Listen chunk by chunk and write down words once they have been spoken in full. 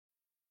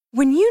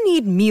When you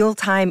need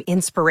mealtime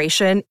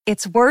inspiration,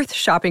 it's worth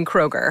shopping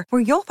Kroger,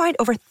 where you'll find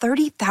over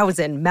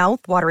 30,000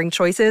 mouth-watering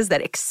choices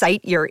that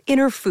excite your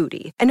inner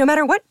foodie. And no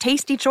matter what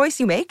tasty choice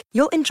you make,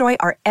 you'll enjoy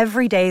our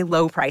everyday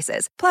low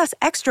prices, plus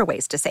extra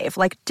ways to save,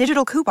 like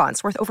digital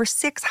coupons worth over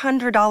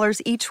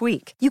 $600 each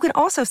week. You can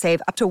also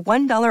save up to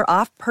 $1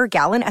 off per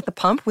gallon at the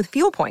pump with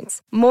fuel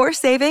points. More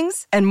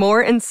savings and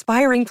more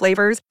inspiring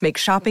flavors make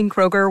shopping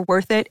Kroger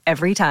worth it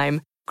every time.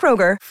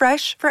 Kroger,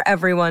 fresh for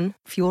everyone.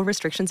 Fuel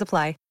restrictions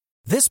apply.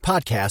 This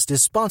podcast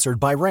is sponsored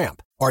by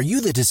Ramp. Are you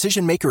the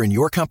decision maker in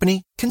your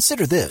company?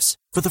 Consider this.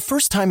 For the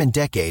first time in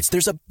decades,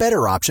 there's a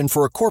better option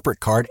for a corporate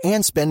card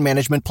and spend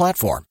management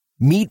platform.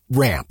 Meet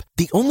Ramp,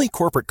 the only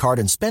corporate card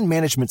and spend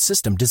management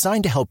system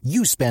designed to help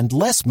you spend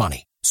less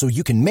money so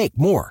you can make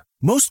more.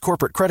 Most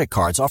corporate credit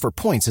cards offer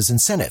points as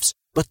incentives,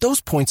 but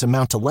those points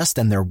amount to less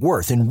than their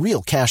worth in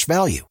real cash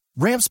value.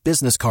 Ramp's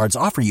business cards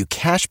offer you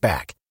cash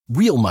back,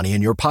 real money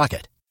in your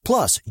pocket.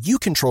 Plus, you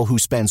control who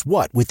spends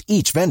what with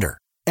each vendor.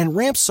 And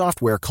Ramp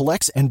software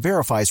collects and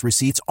verifies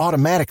receipts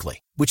automatically,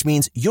 which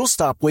means you'll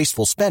stop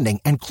wasteful spending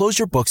and close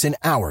your books in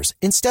hours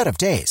instead of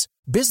days.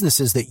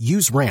 Businesses that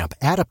use Ramp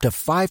add up to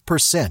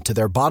 5% to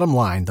their bottom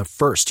line the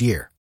first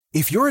year.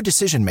 If you're a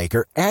decision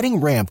maker,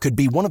 adding Ramp could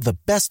be one of the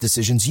best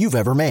decisions you've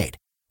ever made.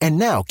 And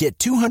now get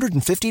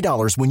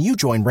 $250 when you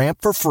join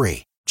Ramp for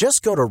free.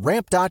 Just go to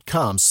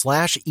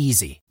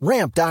ramp.com/easy.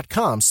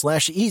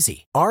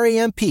 Ramp.com/easy.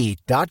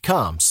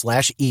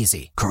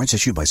 RAMP.com/easy. Cards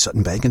issued by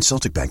Sutton Bank and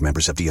Celtic Bank,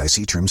 members of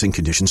FDIC. Terms and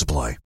conditions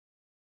apply.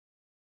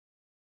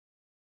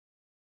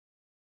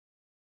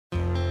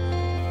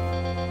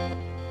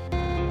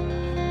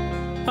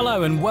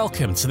 Hello and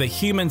welcome to the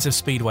Humans of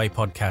Speedway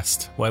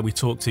podcast, where we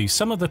talk to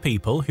some of the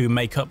people who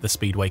make up the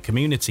Speedway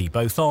community,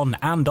 both on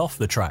and off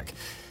the track.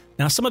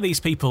 Now, some of these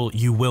people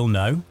you will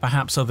know,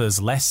 perhaps others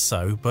less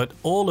so, but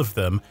all of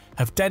them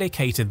have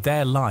dedicated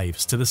their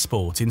lives to the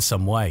sport in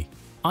some way.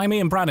 I'm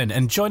Ian Brannan,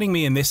 and joining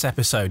me in this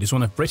episode is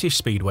one of British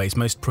Speedway's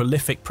most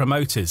prolific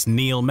promoters,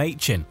 Neil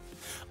Machin.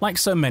 Like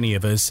so many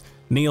of us,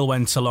 Neil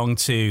went along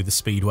to the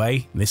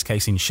Speedway, in this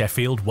case in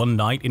Sheffield, one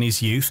night in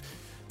his youth.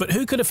 But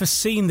who could have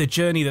foreseen the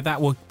journey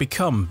that would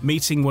become,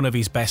 meeting one of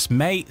his best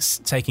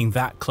mates, taking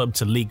that club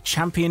to league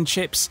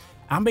championships,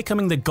 and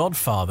becoming the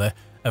godfather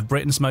of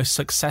Britain's most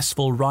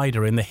successful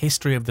rider in the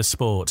history of the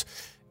sport.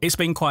 It's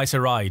been quite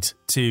a ride,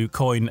 to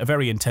coin a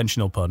very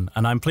intentional pun,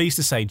 and I'm pleased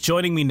to say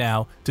joining me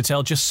now to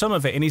tell just some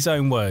of it in his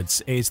own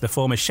words is the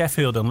former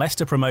Sheffield and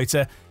Leicester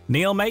promoter,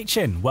 Neil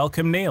Machin.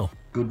 Welcome, Neil.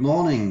 Good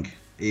morning,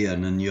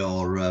 Ian, and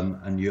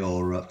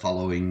your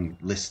following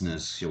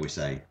listeners, shall we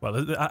say?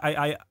 Well,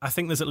 I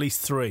think there's at least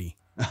three.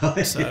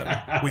 So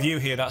with you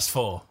here, that's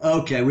four.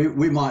 Okay,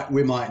 we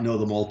might know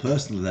them all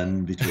personally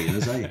then between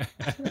us, eh?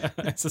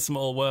 It's a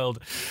small world.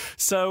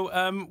 So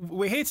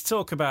we're here to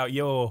talk about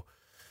your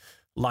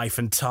life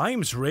and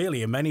times,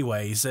 really, in many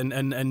ways,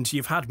 and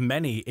you've had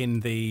many in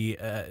the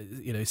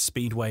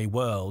Speedway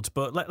world.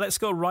 But let's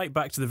go right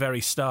back to the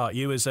very start.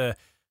 You as a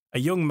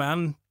young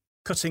man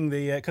cutting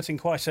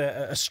quite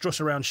a strut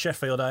around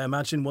Sheffield, I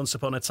imagine, once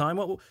upon a time.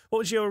 What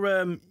was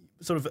your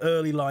sort of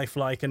early life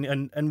like,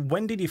 and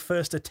when did you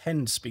first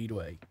attend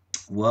Speedway?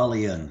 Well,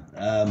 Ian,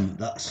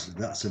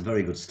 that's a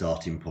very good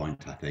starting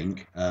point, I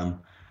think. I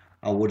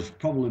would have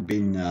probably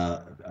been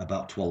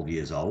about 12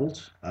 years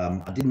old.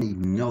 I didn't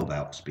even know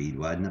about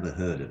Speedway. I'd never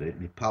heard of it.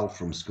 My pal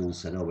from school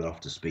said, "Oh, we're off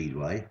to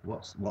Speedway."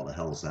 What the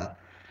hell's that?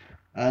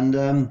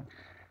 And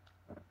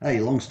hey,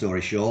 long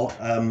story short,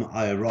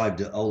 I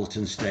arrived at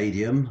Ollerton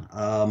Stadium.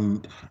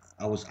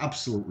 I was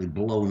absolutely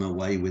blown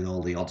away with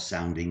all the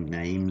odd-sounding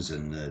names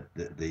and the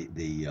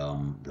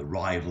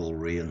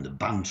rivalry and the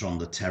banter on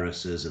the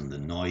terraces and the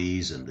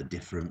noise and the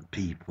different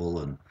people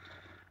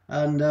and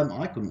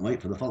I couldn't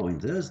wait for the following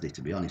Thursday.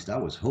 To be honest, I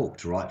was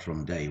hooked right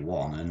from day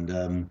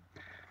one,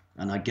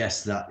 and I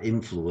guess that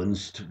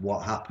influenced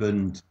what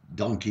happened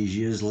donkey's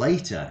years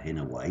later, in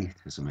a way,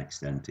 to some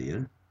extent,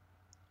 Ian.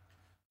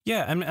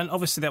 Yeah, and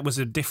obviously that was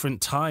a different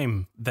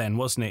time then,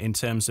 wasn't it, in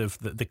terms of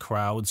the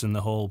crowds and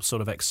the whole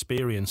sort of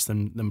experience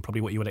than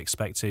probably what you would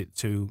expect it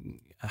to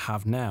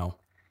have now.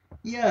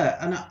 Yeah,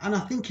 and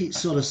I think it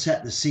sort of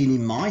set the scene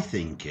in my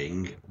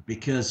thinking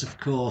because, of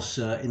course,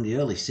 in the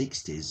early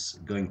 60s,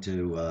 going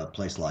to a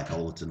place like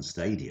Ollerton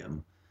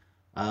Stadium,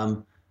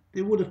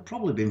 there would have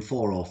probably been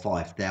 4,000 or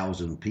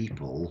 5,000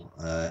 people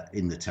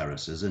in the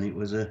terraces, and it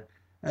was a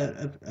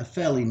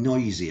fairly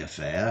noisy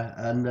affair,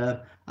 and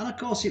of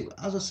course,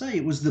 as I say,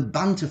 it was the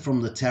banter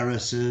from the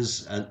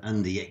terraces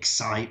and the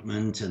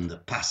excitement and the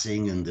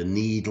passing and the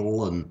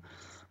needle and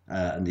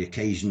the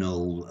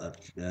occasional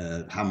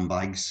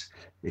handbags,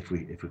 if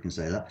we can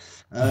say that,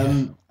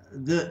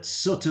 that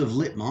sort of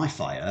lit my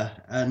fire,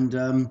 and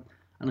of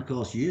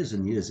course, years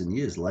and years and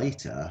years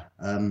later,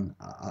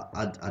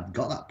 I'd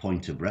got that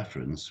point of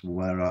reference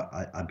where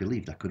I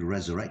believed I could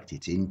resurrect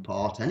it in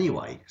part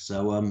anyway.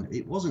 So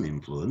it was an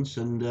influence,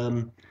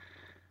 and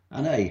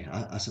hey,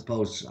 I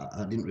suppose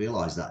I didn't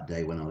realise that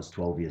day when I was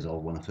 12 years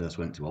old, when I first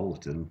went to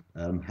Ollerton,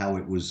 how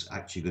it was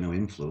actually going to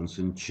influence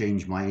and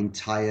change my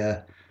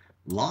entire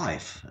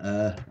life.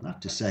 I have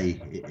to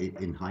say,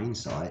 in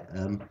hindsight,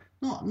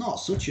 not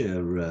such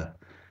a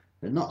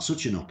not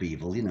such an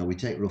upheaval. You know, we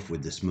take rough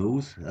with the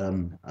smooth.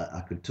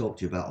 I could talk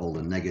to you about all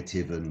the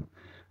negative and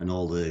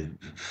all the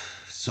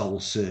soul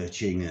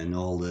searching and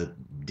all the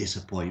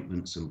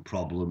disappointments and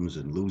problems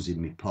and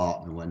losing my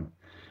partner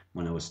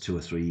when I was 2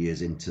 or 3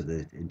 years into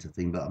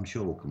thing. But I'm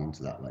sure we'll come on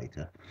to that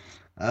later.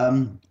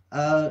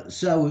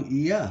 So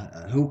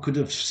yeah, who could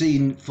have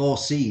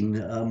foreseen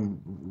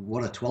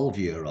what a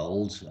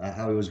 12-year-old,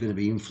 how he was going to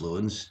be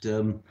influenced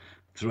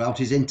throughout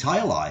his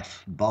entire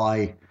life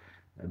by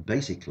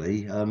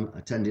basically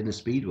attending a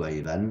speedway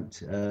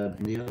event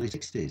in the early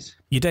 60s.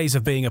 Your days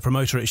of being a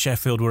promoter at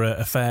Sheffield were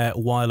a fair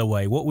while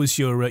away. What was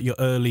your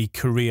early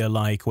career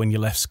like when you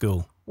left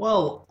school?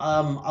 Well,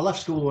 I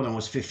left school when I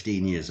was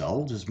 15 years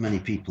old, as many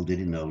people did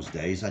in those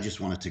days. I just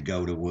wanted to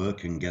go to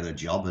work and get a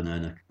job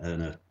and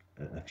earn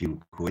a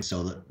few quid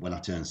so that when I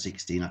turned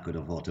 16 I could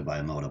afford to buy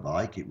a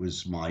motorbike. It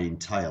was my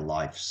entire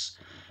life's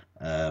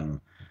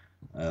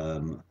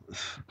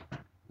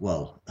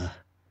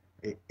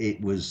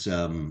it was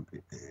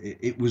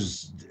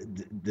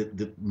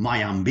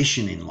my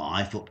ambition in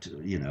life up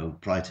to, you know,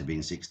 prior to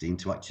being 16,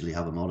 to actually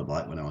have a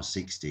motorbike when I was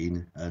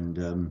 16,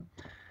 and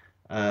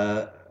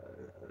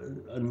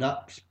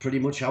that's pretty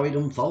much how it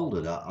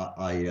unfolded.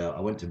 I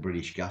went to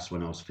British Gas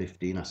when I was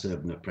 15. I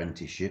served an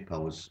apprenticeship. I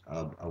was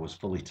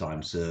fully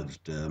time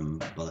served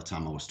by the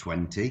time I was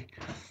 20,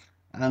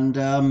 and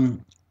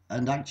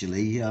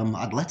actually I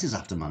had letters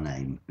after my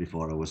name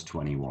before I was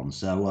 21.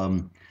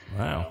 So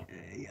wow.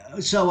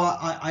 So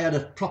I had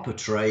a proper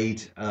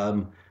trade,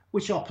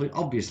 which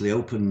obviously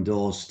opened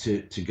doors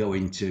to go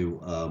into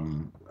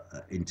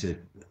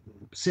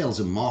sales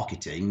and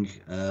marketing.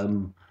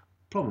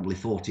 Probably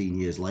 14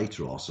 years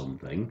later or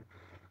something,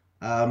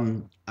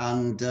 and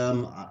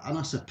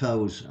I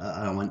suppose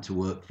I went to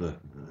work for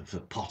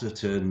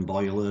Potterton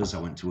Boilers. I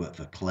went to work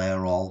for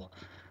Clairol,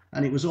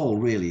 and it was all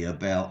really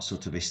about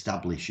sort of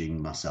establishing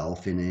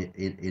myself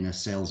in a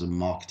sales and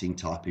marketing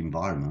type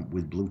environment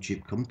with blue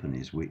chip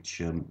companies,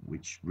 which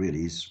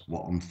really is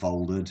what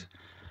unfolded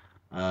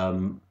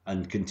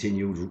and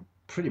continued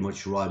pretty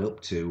much right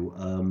up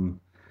to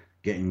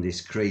getting this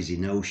crazy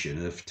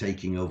notion of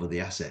taking over the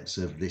assets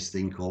of this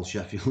thing called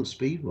Sheffield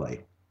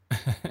Speedway.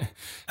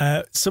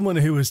 Someone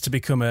who was to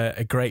become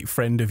a great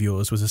friend of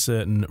yours was a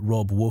certain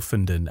Rob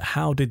Woofenden.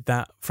 How did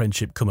that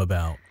friendship come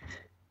about?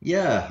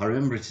 Yeah, I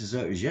remember it as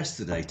though it was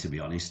yesterday, to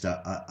be honest.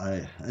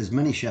 I as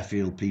many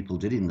Sheffield people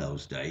did in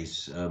those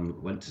days,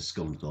 went to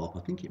Scunthorpe. I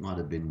think it might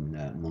have been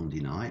Monday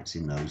nights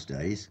in those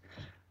days.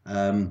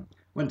 Went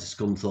to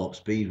Scunthorpe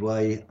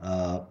Speedway.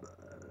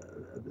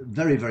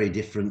 Very, very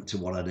different to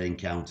what I'd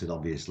encountered,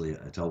 obviously,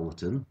 at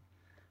Overton,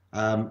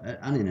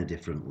 and in a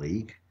different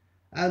league.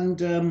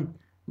 And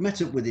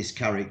met up with this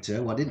character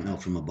who I didn't know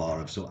from a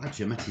bar of, so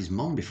actually I met his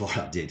mum before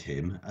I did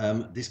him,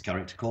 this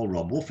character called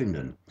Rob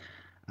Woofenden.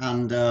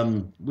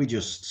 And we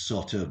just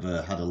sort of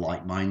had a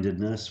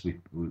like-mindedness.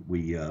 We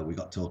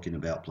got talking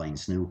about playing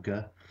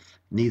snooker.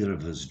 Neither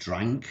of us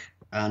drank,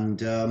 and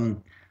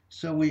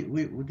so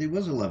there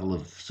was a level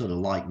of sort of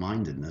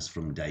like-mindedness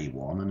from day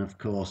one. And of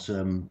course,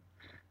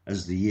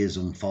 as the years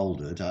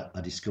unfolded, I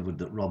discovered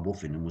that Rob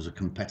Woofenden was a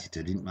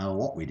competitor. Didn't matter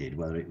what we did,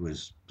 whether it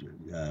was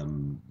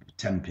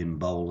 10-pin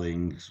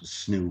bowling,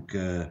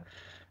 snooker,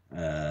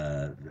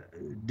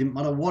 didn't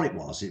matter what it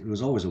was. It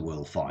was always a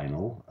world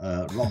final.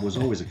 Rob was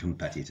always a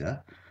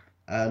competitor,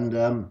 and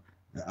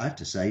I have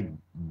to say,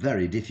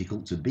 very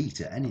difficult to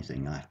beat at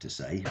anything, I have to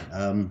say.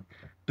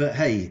 But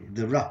hey,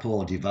 the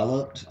rapport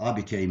developed. I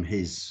became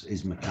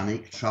his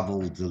mechanic,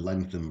 travelled the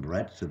length and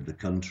breadth of the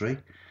country.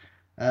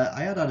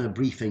 I had a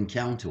brief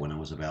encounter when I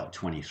was about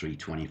 23,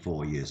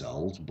 24 years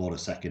old, bought a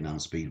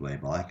second-hand speedway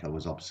bike. I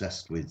was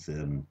obsessed with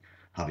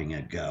having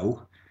a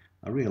go.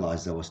 I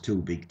realised I was too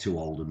big, too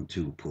old and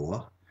too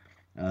poor.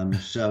 I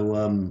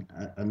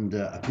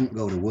couldn't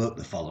go to work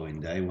the following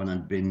day when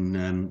I'd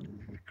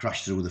been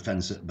crashed through the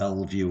fence at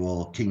Bellevue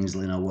or Kings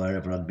Lynn or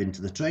wherever I'd been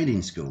to the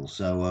training school.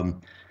 So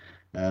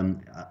I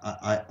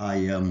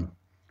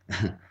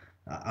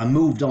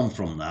moved on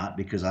from that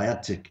because I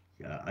had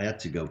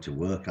to go to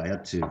work. I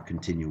had to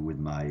continue with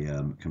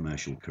my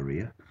commercial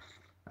career,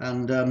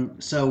 and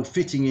so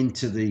fitting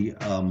into the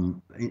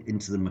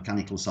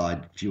mechanical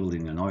side,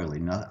 fueling and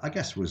oiling, I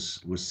guess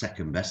was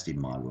second best in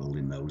my world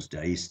in those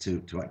days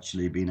to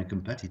actually being a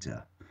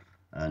competitor,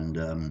 and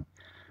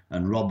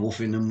Rob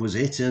Woofenden was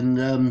it,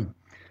 and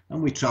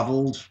we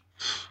travelled,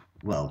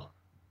 well,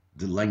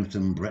 the length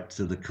and breadth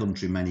of the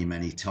country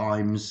many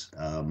times,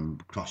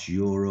 across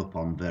Europe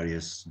on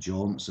various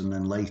jaunts, and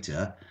then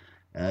later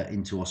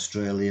into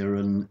Australia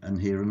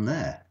and here and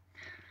there.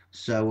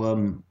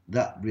 So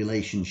that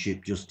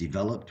relationship just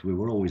developed. We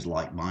were always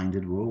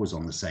like-minded. We were always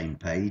on the same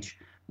page.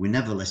 We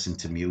never listened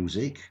to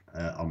music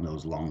on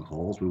those long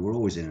hauls. We were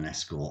always in an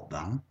escort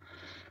van,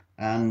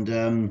 and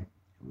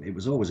it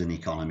was always an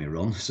economy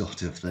run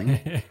sort of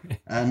thing.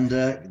 And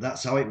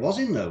that's how it was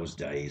in those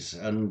days.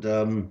 And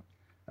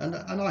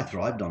I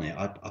thrived on it.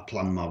 I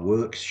planned my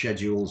work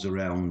schedules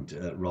around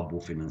Rob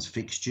Woofenden's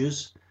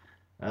fixtures.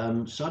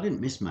 So I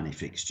didn't miss many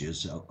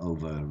fixtures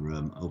over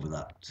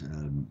that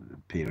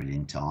period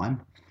in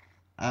time,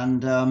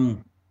 and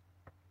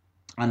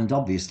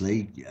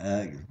obviously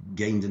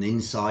gained an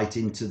insight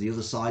into the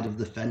other side of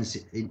the fence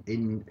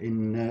in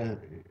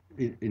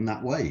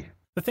that way.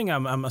 The thing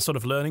I'm sort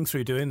of learning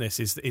through doing this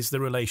is the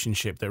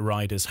relationship that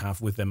riders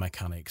have with their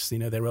mechanics. You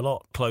know, they're a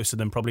lot closer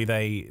than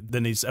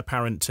than is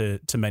apparent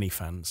to many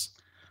fans.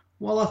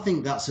 Well, I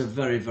think that's a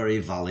very, very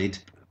valid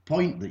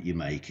point that you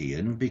make,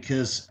 Ian,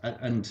 because,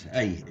 and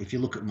hey, if you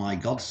look at my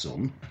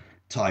godson,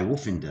 Ty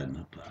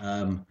Woofenden,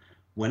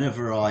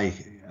 whenever I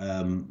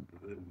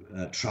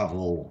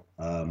travel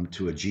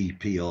to a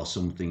GP or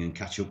something and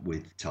catch up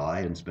with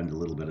Ty and spend a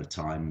little bit of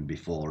time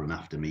before and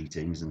after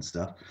meetings and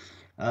stuff,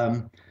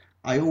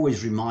 I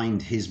always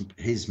remind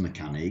his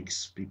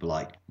mechanics, people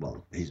like,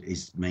 well,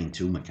 his main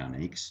two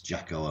mechanics,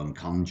 Jacko and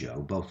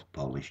Konjo, both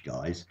Polish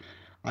guys.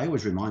 I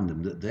always remind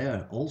them that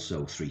they're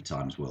also 3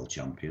 times world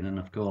champion, and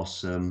of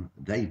course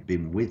they've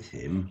been with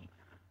him.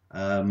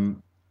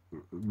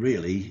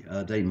 Really,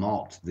 they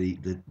marked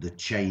the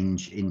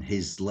change in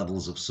his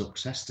levels of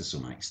success to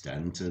some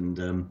extent,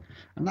 and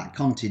that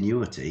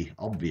continuity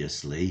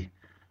obviously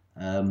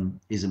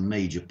is a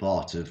major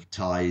part of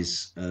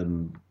Ty's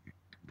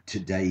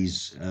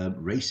today's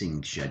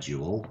racing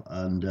schedule,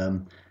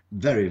 and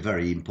very,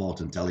 very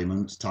important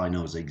elements. Ty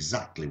knows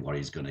exactly what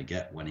he's going to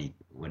get when he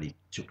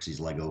chucks his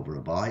leg over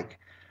a bike,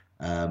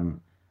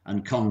 and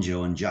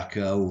Konjo and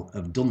Jacko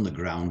have done the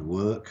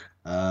groundwork.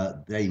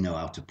 They know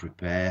how to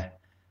prepare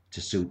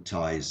to suit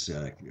Ty's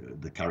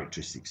the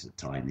characteristics that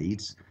Ty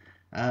needs,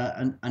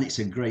 and it's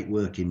a great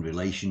working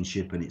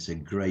relationship, and it's a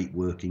great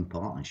working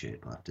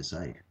partnership, I have to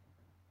say.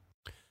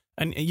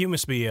 And you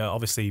must be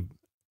obviously,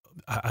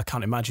 I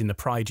can't imagine the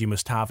pride you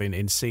must have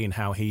in seeing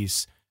how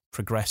he's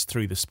progressed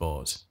through the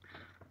sport.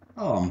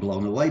 Oh, I'm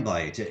blown away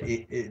by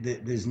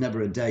it. There's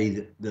never a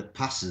day that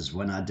passes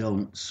when I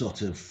don't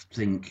sort of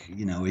think,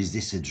 you know, is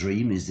this a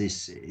dream? Is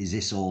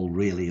this all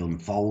really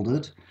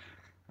unfolded?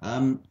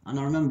 And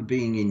I remember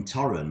being in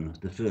Torren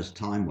the first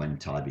time when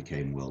Ty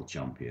became world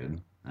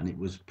champion, and it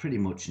was pretty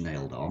much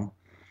nailed on.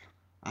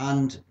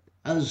 And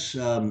as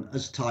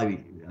Ty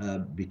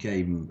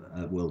became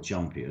world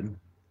champion,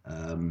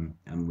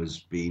 and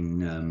was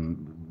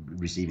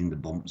receiving the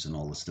bumps and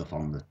all the stuff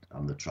on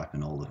the track,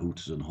 and all the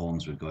hooters and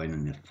horns were going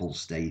in the full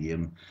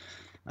stadium,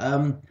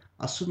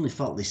 I suddenly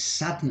felt this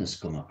sadness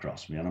come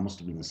across me, and I must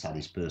have been the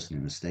saddest person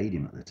in the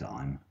stadium at the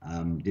time.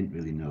 Didn't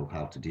really know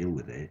how to deal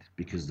with it,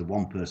 because the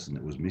one person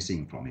that was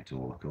missing from it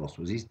all, of course,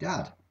 was his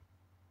dad,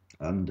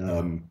 and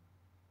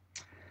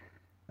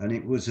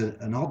it was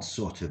an odd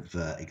sort of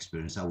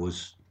experience. I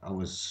was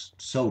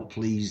so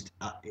pleased.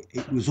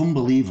 It was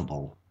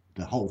unbelievable.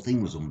 The whole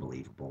thing was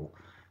unbelievable,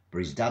 but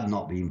his dad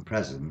not being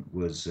present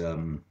was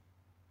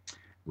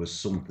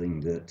something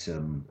that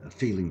a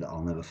feeling that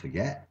I'll never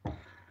forget.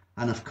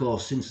 And of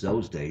course, since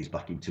those days,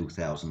 back in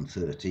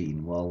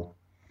 2013, well,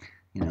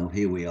 you know,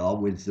 here we are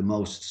with the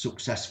most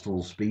successful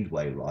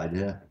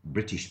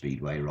British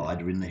speedway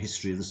rider in the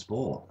history of the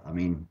sport. I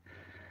mean,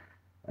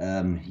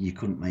 you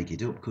couldn't make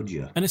it up, could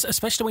you? And it's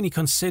especially when you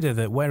consider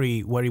that where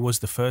he was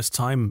the first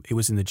time he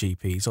was in the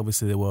GPs,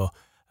 obviously there were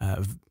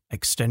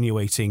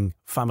extenuating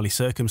family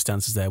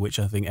circumstances there, which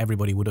I think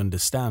everybody would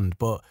understand.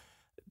 But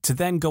to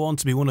then go on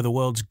to be one of the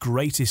world's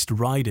greatest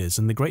riders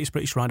and the greatest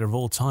British rider of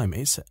all time,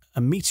 it's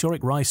a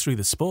meteoric rise through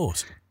the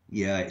sport.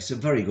 Yeah, it's a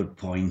very good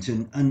point.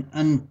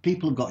 And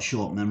people have got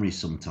short memories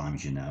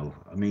sometimes, you know.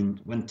 I mean,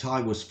 when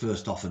Ty was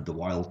first offered the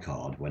wild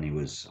card when he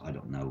was,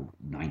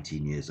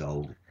 19 years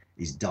old,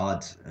 his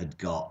dad had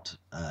got,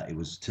 he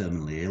was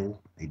terminally ill.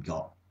 He'd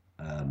got,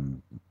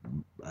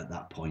 at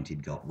that point,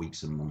 he'd got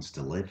weeks and months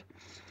to live.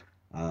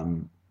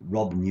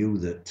 Rob knew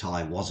that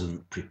Ty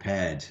wasn't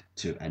prepared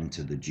to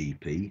enter the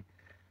GP.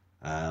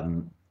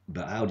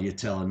 But how do you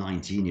tell a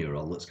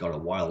 19-year-old that's got a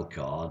wild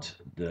card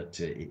that,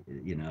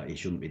 he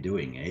shouldn't be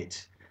doing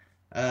it?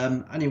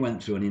 And he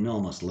went through an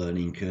enormous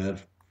learning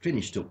curve,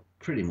 finished up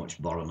pretty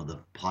much bottom of the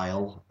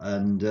pile,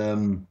 and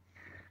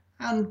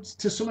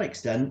to some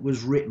extent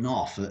was written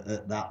off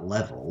at that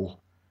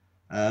level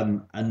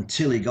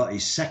until he got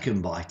his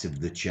second bite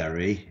of the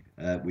cherry,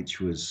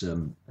 which was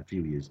a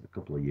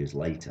couple of years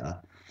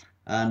later.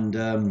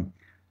 And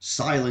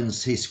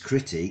silence his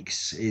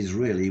critics is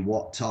really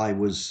what Ty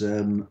was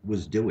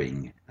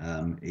doing.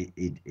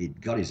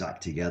 He'd got his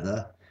act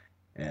together.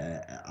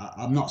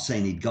 I'm not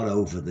saying he'd got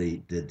over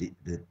the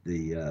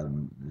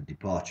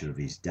departure of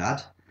his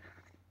dad,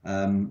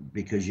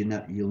 because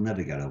you'll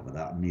never get over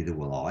that, and neither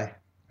will I.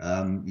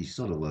 You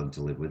sort of learn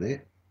to live with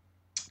it.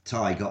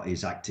 Ty got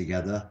his act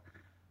together,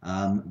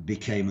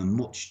 became a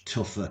much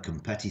tougher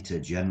competitor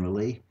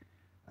generally.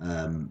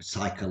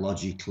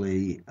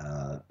 Psychologically,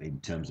 in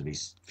terms of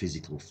his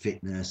physical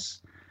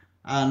fitness,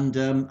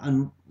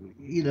 and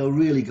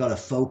really got a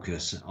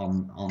focus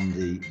on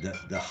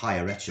the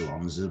higher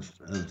echelons of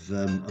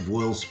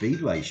world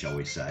speedway, shall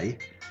we say.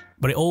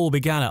 But it all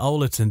began at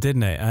Overton,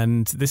 didn't it?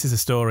 And this is a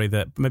story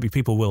that maybe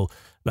people will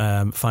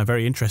find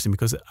very interesting,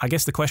 because I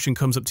guess the question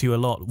comes up to you a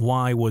lot: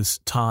 why was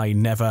Ty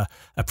never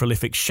a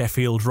prolific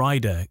Sheffield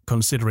rider,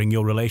 considering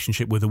your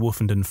relationship with the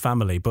Woofenden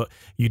family? But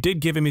you did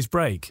give him his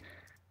break.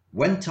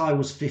 When Ty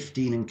was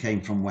 15 and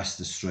came from West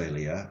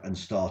Australia and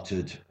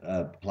started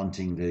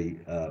putting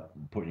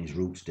his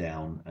roots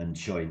down and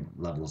showing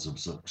levels of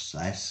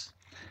success,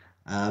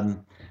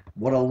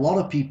 what a lot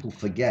of people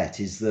forget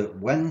is that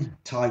when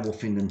Ty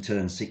Woofenden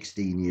turned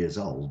 16 years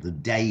old, the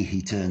day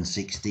he turned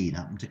 16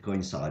 happened to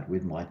coincide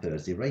with my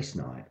Thursday race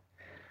night.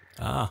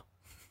 Ty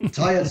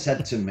had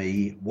said to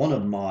me, one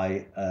of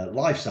my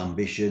life's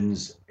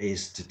ambitions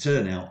is to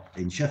turn out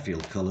in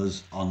Sheffield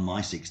colours on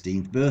my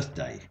 16th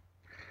birthday.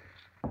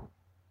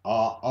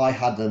 I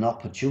had an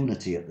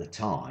opportunity at the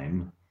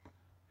time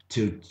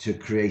to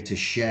create a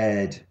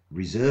shared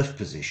reserve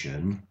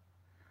position,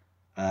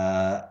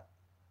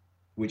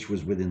 which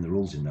was within the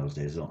rules in those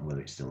days. I don't know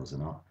whether it still is or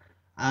not.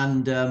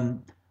 And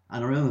I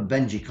remember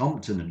Benji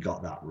Compton had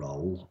got that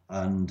role,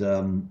 and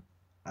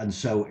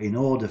so in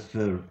order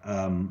for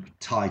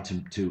Ty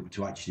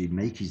to actually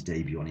make his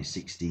debut on his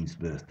 16th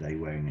birthday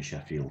wearing a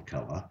Sheffield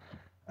colour,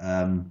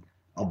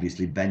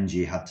 obviously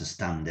Benji had to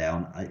stand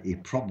down. He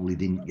probably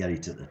didn't get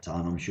it at the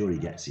time. I'm sure he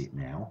gets it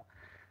now.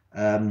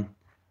 And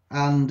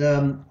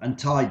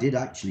Ty did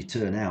actually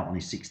turn out on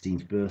his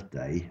 16th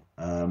birthday,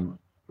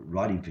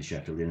 riding for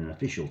Sheffield in an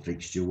official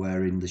fixture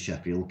wearing the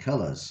Sheffield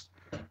colours.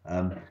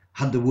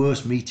 Had the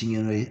worst meeting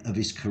of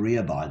his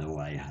career, by the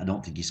way. I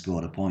don't think he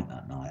scored a point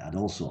that night. Had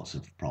all sorts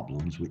of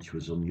problems, which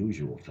was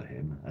unusual for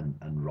him,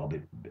 and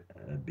Robert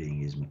being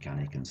his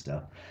mechanic and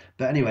stuff.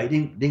 But anyway,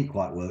 it didn't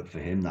quite work for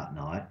him that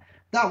night.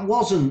 That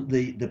wasn't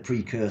the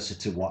precursor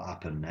to what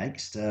happened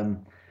next.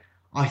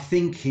 I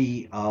think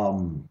he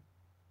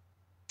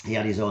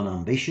had his own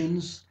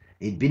ambitions.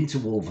 He'd been to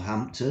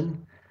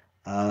Wolverhampton.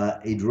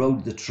 He'd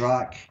rode the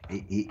track.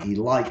 He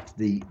liked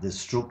the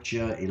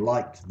structure. He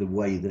liked the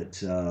way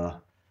that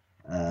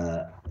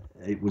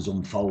it was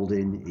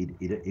unfolding.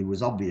 It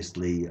was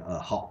obviously a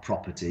hot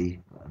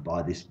property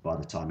by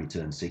the time he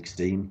turned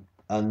 16,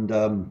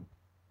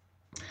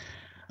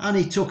 and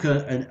he took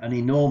an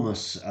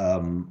enormous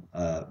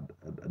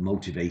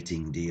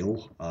motivating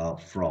deal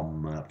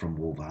from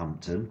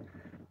Wolverhampton.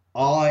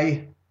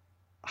 I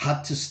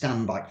had to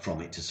stand back from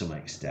it to some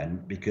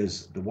extent,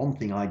 because the one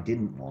thing I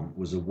didn't want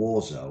was a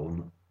war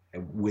zone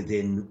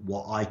within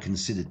what I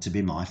considered to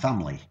be my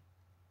family.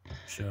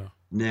 Sure.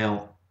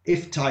 Now,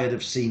 if Ty had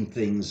have seen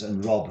things,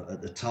 and Rob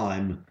at the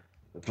time,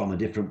 from a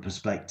different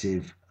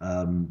perspective,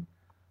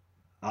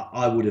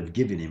 I would have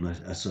given him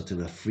a sort of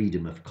a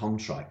freedom of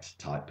contract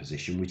type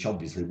position, which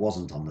obviously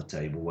wasn't on the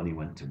table when he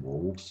went to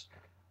Wolves.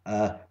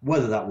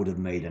 Whether that would have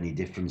made any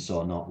difference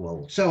or not,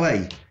 well, so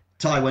hey,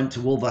 Ty went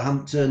to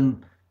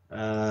Wolverhampton.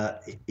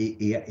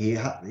 He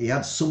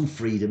had some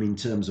freedom in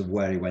terms of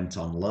where he went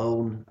on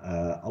loan.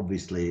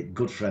 Obviously, a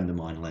good friend of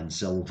mine, Len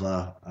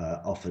Silver,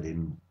 offered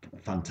him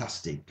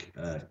fantastic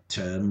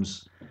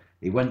terms.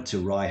 He went to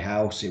Rye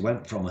House. He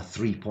went from a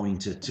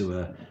 3-pointer to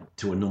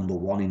a number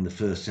one in the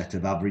first set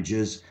of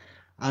averages.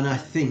 And I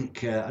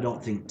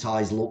don't think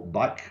Ty's looked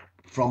back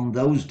from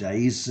those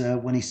days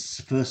when he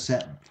first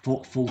set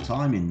foot full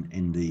time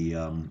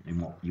in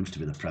what used to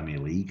be the Premier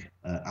League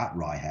at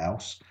Rye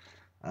House.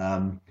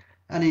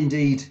 And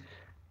indeed,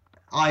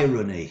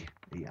 irony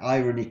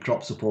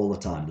crops up all the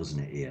time, doesn't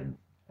it, Ian?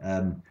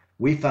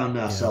 We found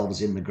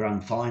ourselves in the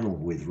grand final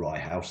with Rye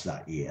House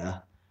that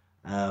year.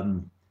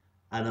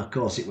 And of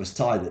course, it was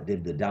Ty that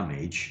did the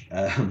damage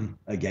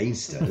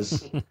against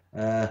us.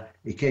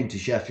 He came to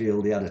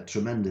Sheffield. He had a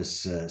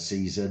tremendous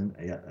season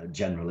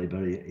generally,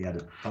 but he had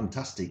a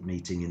fantastic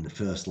meeting in the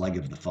first leg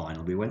of the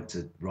final. We went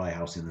to Rye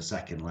House in the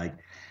second leg.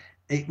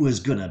 It was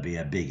going to be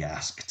a big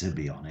ask, to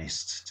be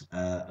honest.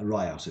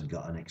 Rye House had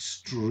got an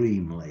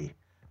extremely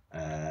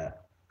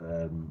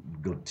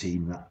good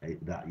team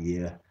that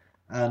year.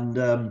 And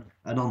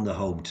on the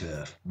home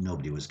turf,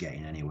 nobody was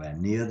getting anywhere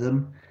near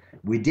them.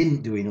 We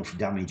didn't do enough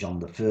damage on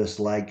the first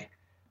leg.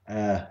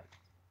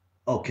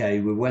 Okay,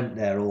 we went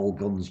there all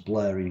guns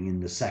blaring in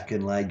the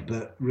second leg,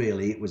 but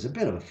really it was a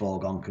bit of a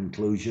foregone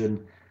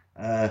conclusion.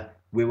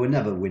 We were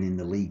never winning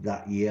the league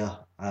that year,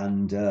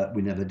 and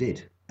we never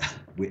did.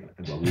 We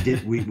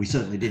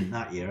certainly didn't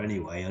that year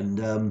anyway.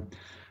 And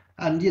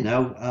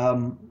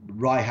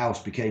Rye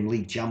House became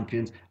league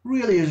champions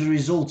really as a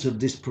result of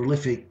this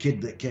prolific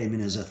kid that came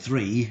in as a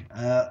 3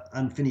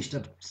 and finished,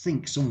 I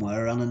think,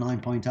 somewhere around a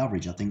 9-point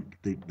average. I think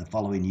the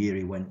following year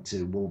he went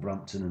to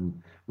Wolverhampton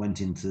and went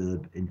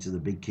into the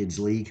big kids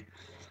league,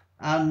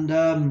 and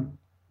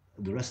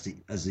the rest,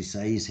 as they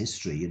say, is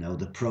history.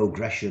 The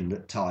progression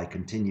that Ty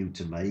continued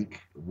to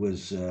make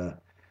was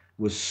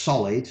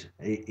solid.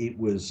 It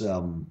was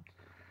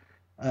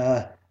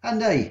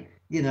and hey,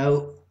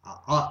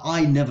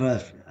 I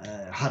never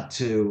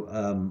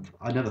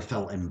I never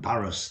felt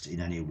embarrassed in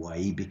any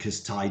way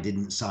because Ty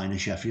didn't sign a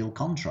Sheffield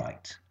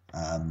contract.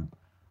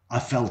 I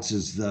felt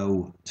as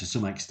though, to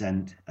some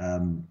extent,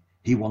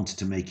 he wanted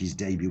to make his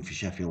debut for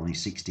Sheffield on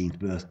his 16th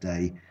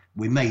birthday.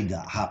 We made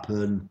that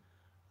happen.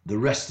 The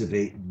rest of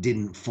it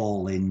didn't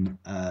fall in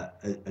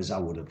as I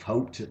would have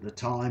hoped at the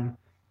time.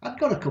 I'd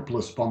got a couple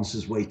of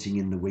sponsors waiting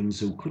in the wings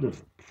who could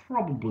have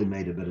probably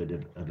made a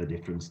bit of a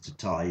difference to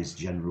Ty's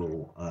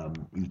general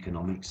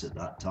economics at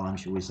that time,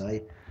 shall we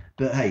say.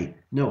 But hey,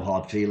 no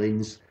hard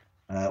feelings.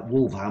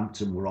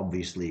 Wolverhampton were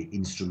obviously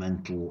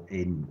instrumental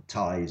in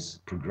Ty's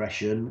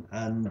progression,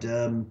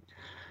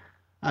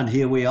 and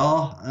here we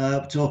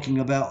are talking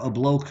about a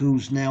bloke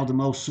who's now the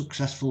most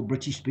successful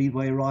British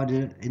Speedway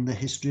rider in the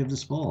history of the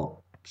sport.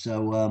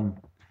 So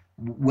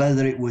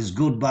whether it was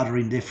good, bad or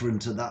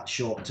indifferent to that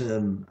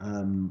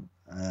short-term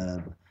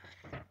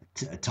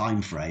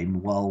time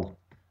frame, well,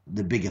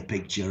 the bigger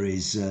picture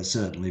is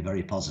certainly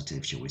very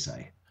positive, shall we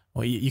say.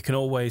 Well, you can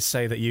always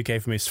say that you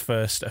gave him his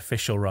first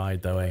official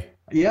ride, though, eh?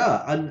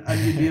 Yeah, and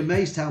you'd be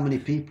amazed how many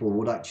people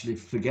would actually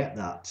forget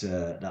that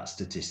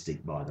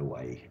statistic, by the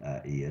way,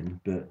 Ian.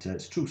 But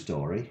it's a true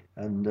story,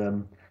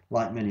 and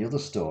like many other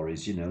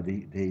stories, you know,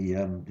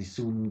 they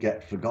soon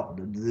get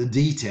forgotten. The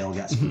detail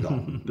gets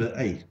forgotten. But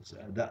hey,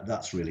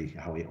 that's really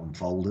how it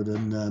unfolded,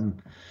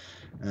 and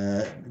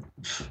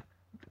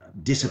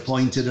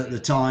disappointed at the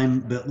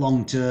time, but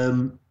long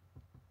term,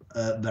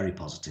 very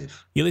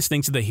positive. You're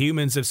listening to the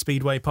Humans of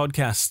Speedway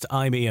podcast.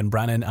 I'm Ian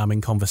Brannan. I'm in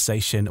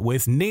conversation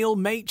with Neil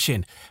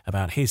Machin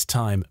about his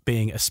time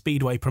being a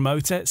Speedway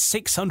promoter,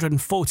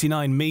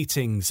 649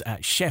 meetings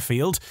at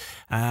Sheffield,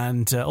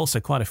 and also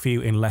quite a few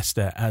in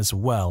Leicester as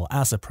well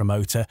as a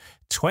promoter.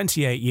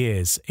 28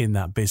 years in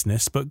that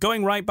business. But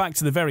going right back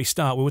to the very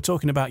start, we were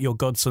talking about your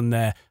godson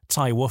there,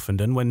 Ty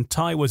Woofenden. When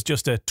Ty was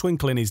just a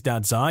twinkle in his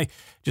dad's eye,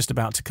 just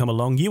about to come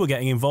along, you were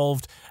getting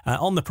involved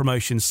on the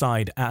promotion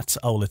side at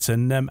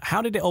Oleton.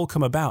 How did it all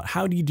come about?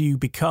 How did you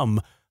become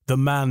the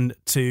man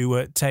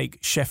to take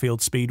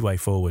Sheffield Speedway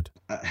forward?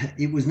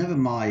 It was never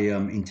my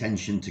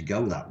intention to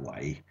go that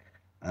way.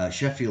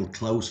 Sheffield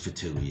closed for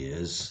 2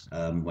 years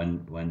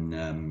when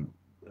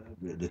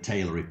the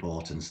Taylor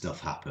report and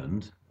stuff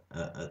happened.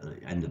 At the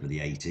end of the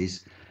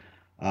 80s.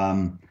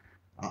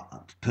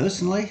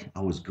 Personally, I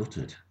was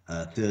gutted.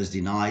 Thursday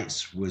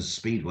nights was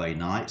Speedway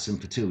nights, and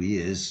for 2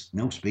 years,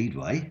 no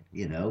Speedway,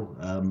 you know,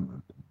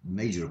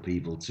 major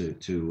upheaval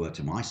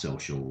to my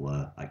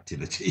social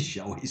activities,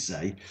 shall we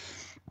say.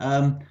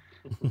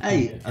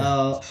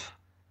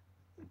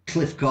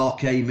 Cliff Carr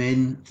came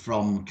in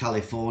from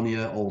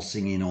California, all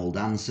singing, all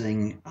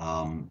dancing,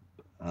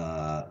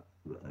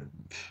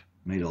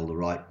 made all the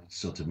right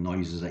sort of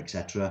noises,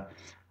 etc.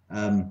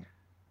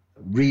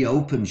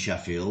 Reopened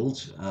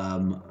Sheffield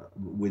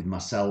with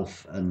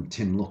myself and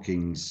Tim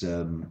Looking's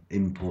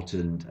input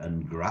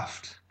and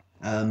graft,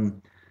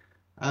 and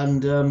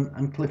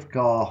Cliff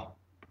Carr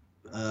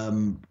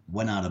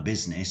went out of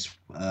business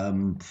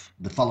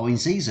the following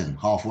season,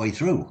 halfway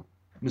through.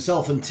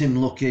 Myself and Tim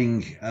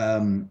Looking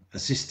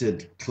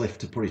assisted Cliff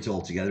to put it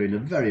all together in a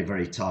very,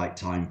 very tight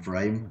time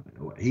frame.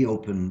 He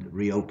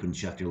reopened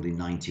Sheffield in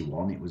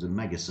 '91. It was a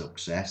mega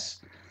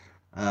success.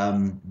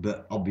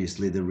 But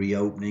obviously the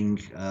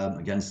reopening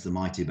against the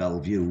mighty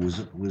Bellevue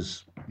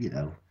was you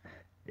know,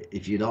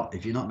 if you're not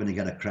going to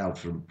get a crowd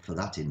for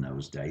that in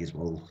those days,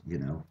 well, you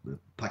know,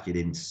 pack it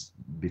in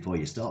before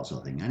you start, sort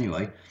of thing.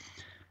 Anyway,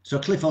 so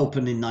Cliff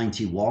opened in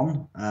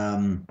 '91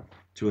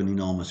 to an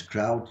enormous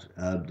crowd.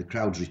 The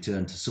crowds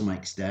returned to some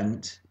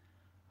extent.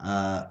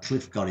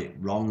 Cliff got it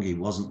wrong. He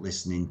wasn't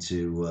listening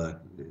to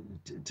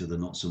the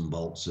nuts and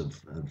bolts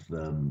of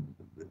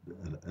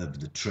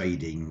the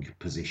trading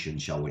position,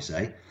 shall we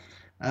say.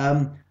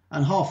 And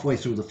halfway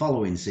through the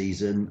following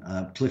season,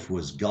 Cliff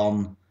was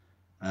gone.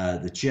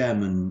 The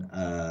chairman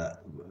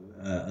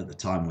at the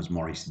time was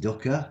Maurice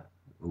Ducker,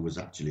 who was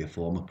actually a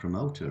former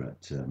promoter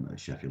at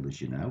Sheffield,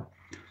 as you know.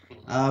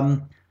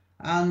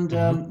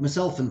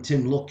 Myself and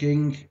Tim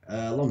Looking,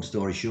 long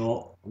story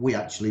short, we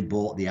actually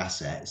bought the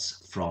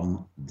assets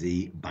from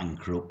the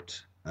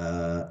bankrupt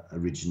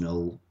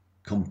original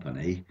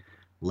company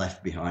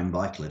left behind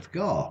by Cliff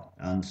Carr.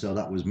 And so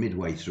that was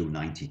midway through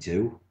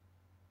 '92.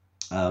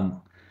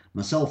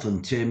 Myself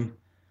and Tim,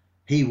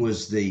 he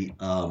was the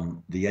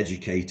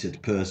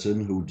educated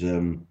person who'd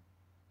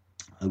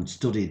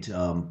studied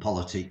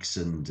politics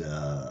and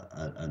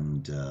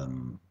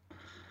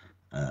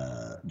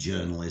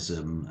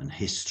journalism and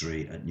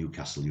history at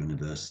Newcastle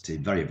University.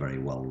 Very, very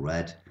well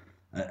read.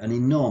 An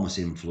enormous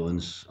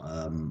influence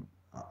on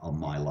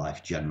my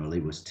life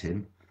generally was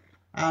Tim.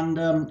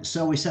 And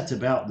so we set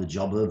about the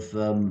job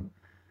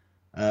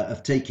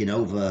of taking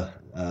over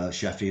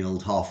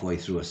Sheffield halfway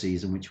through a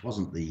season, which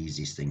wasn't the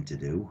easiest thing to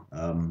do.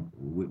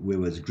 We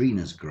were as green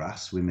as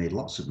grass. We made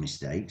lots of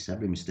mistakes.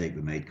 Every mistake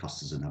we made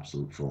cost us an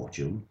absolute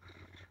fortune.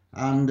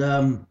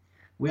 And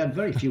we had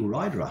very few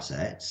rider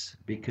assets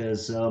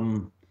because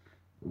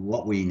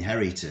what we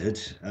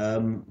inherited,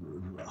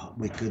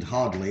 we could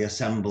hardly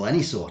assemble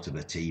any sort of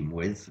a team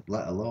with,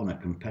 let alone a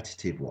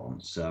competitive one.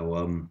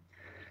 So,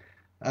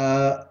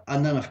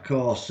 and then of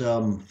course,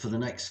 for the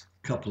next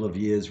couple of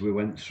years, we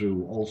went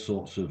through all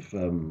sorts of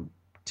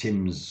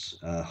Tim's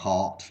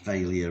heart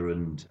failure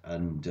and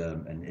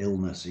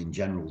illness in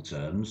general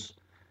terms,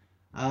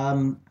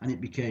 and it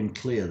became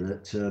clear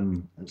that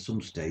at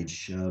some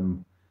stage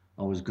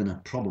I was going to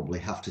probably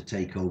have to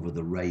take over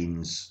the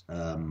reins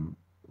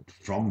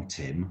from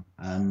Tim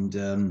and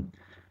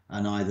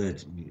either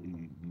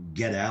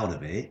get out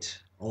of it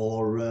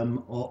or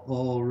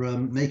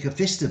make a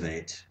fist of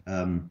it.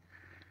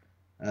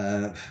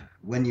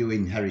 When you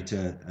inherit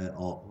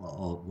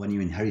or when you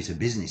inherit a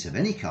business of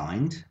any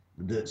kind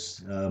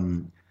that's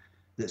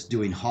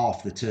doing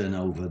half the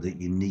turnover that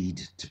you need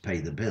to pay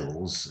the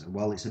bills,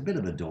 well, it's a bit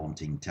of a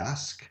daunting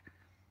task.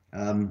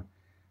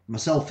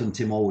 Myself and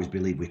Tim always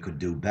believed we could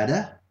do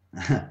better,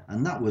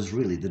 and that was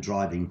really the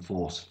driving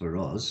force for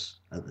us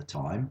at the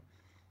time.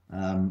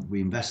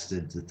 We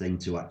invested the thing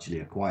to actually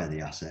acquire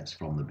the assets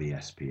from the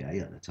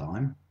BSPA at the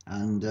time,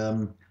 and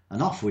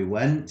off we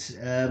went,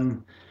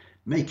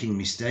 making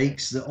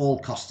mistakes that all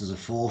cost us a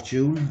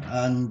fortune,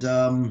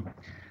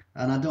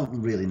 and I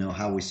don't really know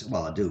how we.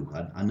 Well, I do.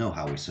 I know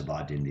how we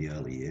survived in the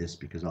early years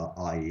because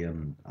I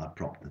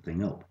propped the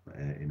thing up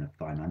in a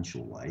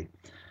financial way.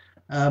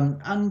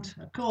 And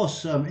of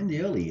course, in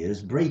the early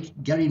years,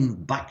 getting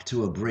back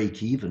to a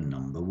break-even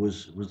number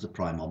was the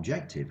prime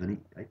objective, and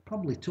it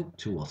probably took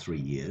 2 or 3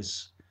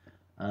 years.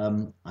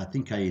 I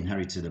think I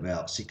inherited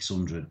about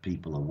 600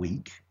 people a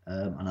week,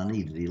 and I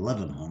needed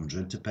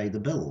 1,100 to pay the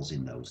bills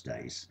in those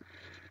days.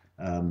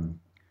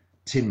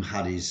 Tim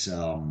had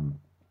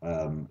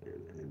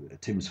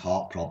Tim's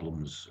heart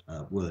problems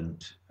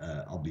weren't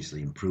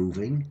obviously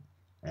improving.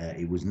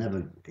 He was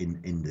never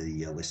in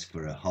the list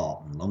for a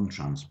heart and lung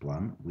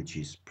transplant, which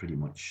is pretty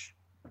much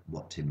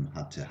what Tim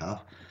had to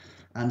have.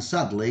 And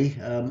sadly,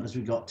 as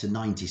we got to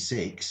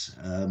 96,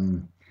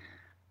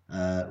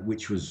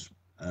 which was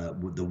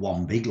the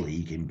one big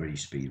league in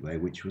British Speedway,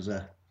 which was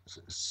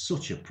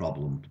such a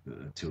problem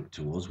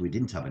to us. We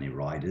didn't have any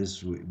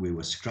riders. We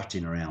were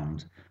scratching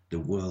around the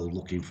world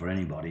looking for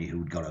anybody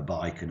who'd got a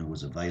bike and who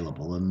was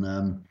available.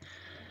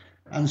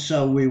 And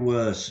so we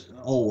were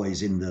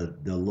always in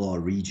the lower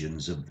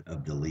regions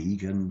of the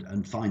league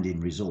and finding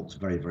results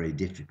very, very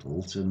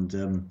difficult,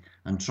 and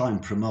try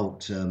and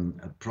promote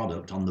a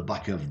product on the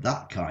back of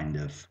that kind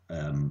of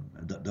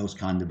those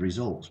kind of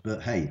results.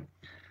 But hey,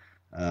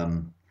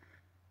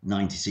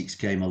 96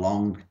 came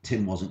along.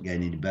 Tim wasn't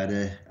getting any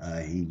better.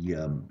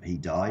 He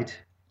died,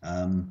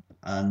 and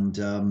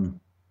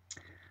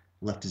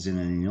left me in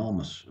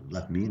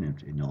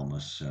an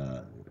enormous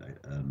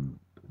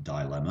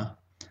dilemma.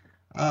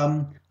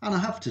 And I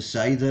have to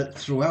say that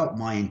throughout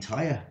my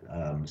entire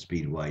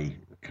Speedway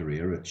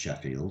career at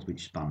Sheffield,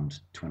 which spanned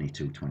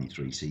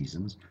 23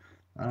 seasons,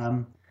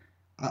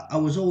 I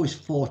was always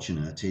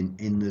fortunate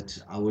in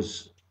that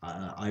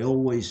I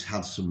always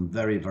had some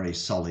very, very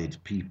solid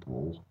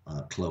people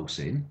close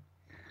in,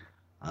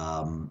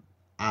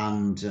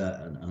 and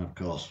of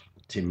course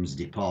Tim's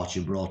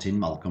departure brought in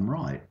Malcolm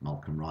Wright.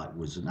 Malcolm Wright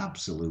was an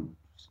absolute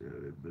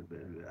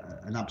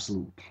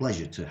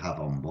pleasure to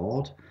have on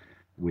board.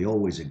 We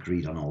always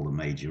agreed on all the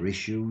major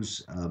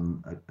issues.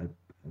 One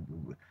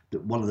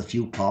of the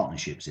few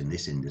partnerships in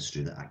this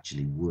industry that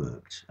actually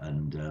worked,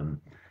 and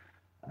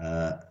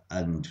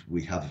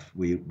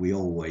we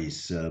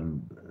always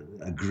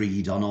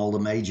agreed on all the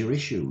major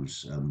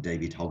issues.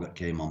 David Hoggart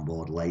came on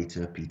board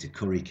later. Peter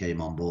Curry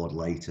came on board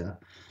later.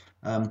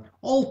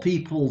 All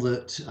people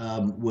that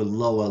were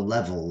lower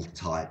level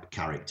type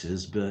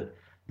characters, but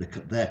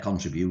their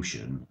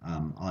contribution,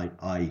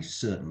 I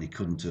certainly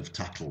couldn't have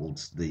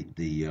tackled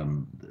the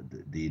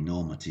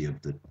enormity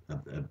of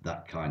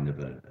that kind of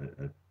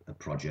a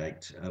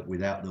project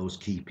without those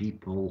key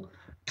people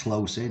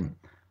close in.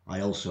 I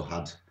also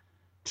had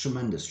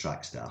tremendous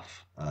track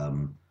staff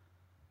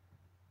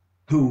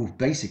who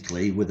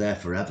basically were there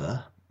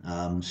forever,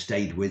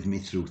 stayed with me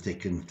through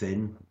thick and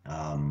thin.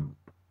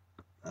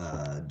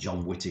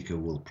 John Whittaker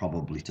will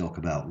probably talk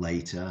about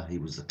later. He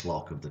was the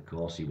clerk of the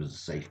course. He was a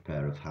safe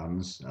pair of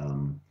hands.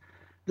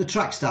 The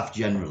track staff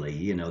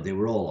generally, they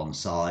were all on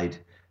side.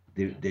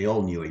 They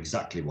all knew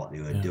exactly what they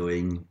were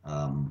doing.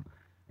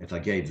 If I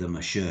gave them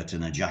a shirt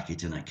and a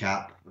jacket and a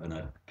cap and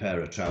a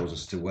pair of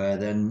trousers to wear,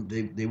 then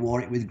they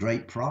wore it with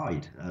great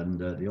pride, and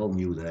they all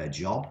knew their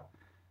job.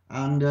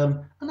 And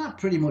that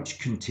pretty much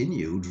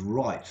continued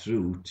right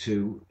through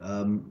to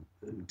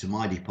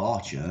my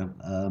departure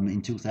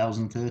in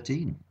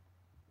 2013.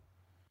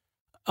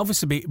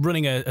 Obviously,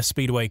 running a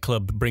speedway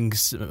club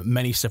brings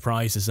many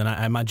surprises, and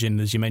I imagine,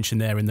 as you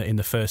mentioned there, in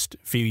the first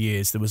few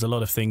years, there was a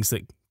lot of things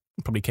that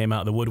probably came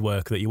out of the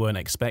woodwork that you weren't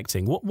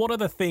expecting. What are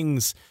the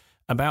things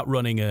about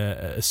running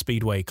a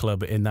speedway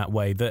club in that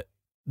way that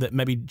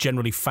maybe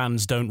generally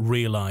fans don't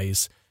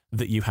realise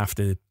that you have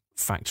to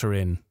factor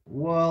in?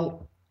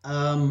 Well,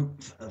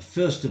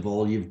 first of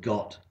all, you've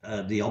got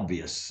the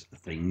obvious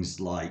things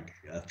like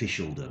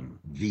officialdom,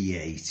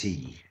 VAT,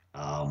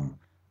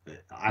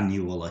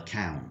 annual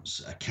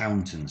accounts,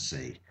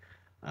 accountancy,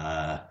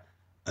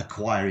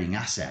 acquiring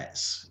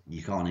assets.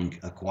 You can't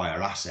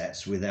acquire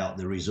assets without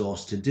the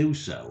resource to do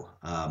so.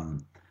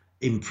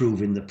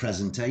 Improving the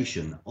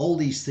presentation. All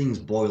these things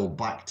boil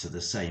back to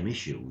the same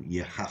issue.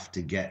 You have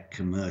to get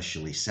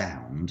commercially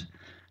sound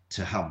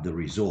to have the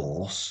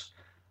resource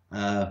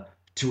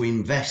to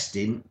invest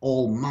in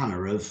all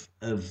manner of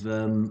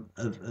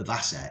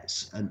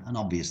assets, and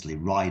obviously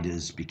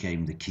riders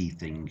became the key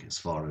thing as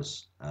far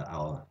as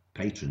our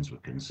patrons were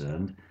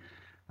concerned.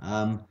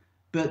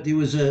 But there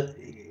was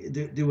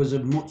a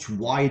much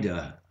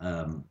wider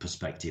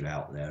perspective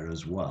out there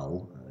as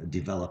well,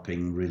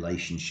 developing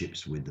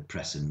relationships with the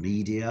press and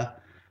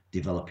media,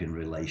 developing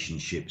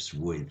relationships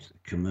with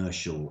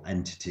commercial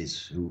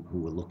entities who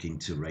were looking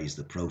to raise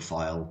the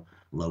profile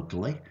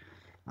locally,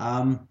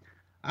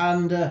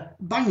 and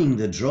banging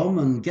the drum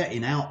and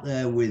getting out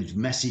there with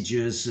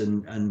messages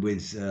and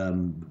with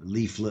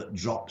leaflet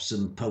drops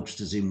and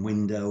posters in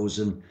windows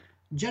and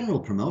general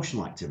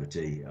promotional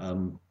activity.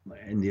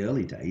 In the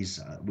early days,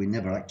 we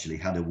never actually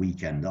had a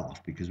weekend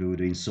off because we were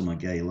doing summer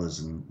galas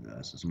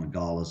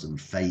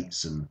and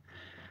fetes, and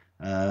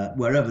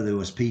wherever there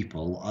was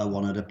people, I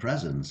wanted a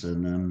presence.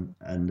 And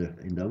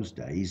in those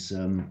days,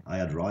 I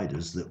had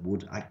riders that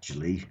would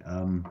actually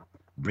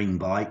bring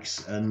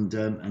bikes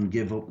and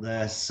give up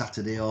their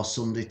Saturday or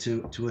Sunday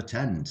to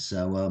attend.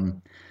 So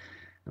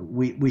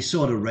we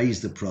sort of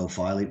raised the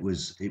profile. It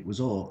was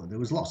all, there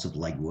was lots of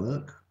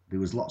legwork. There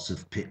was lots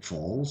of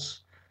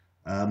pitfalls,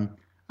 and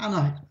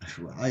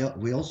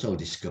we also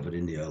discovered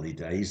in the early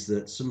days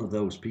that some of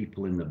those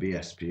people in the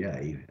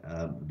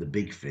BSPA, the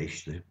big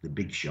fish, the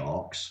big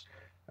sharks,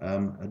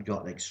 had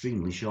got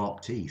extremely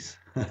sharp teeth.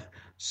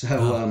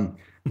 So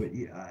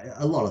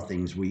a lot of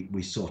things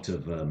we sort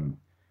of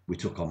we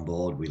took on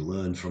board. We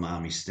learned from our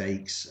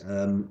mistakes.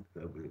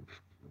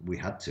 We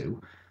had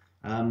to.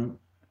 In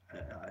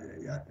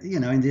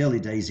the early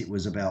days, it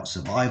was about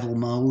survival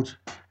mode.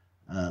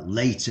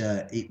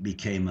 Later, it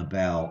became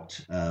about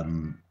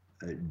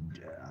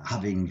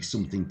having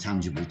something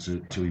tangible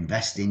to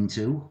invest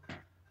into,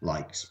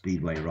 like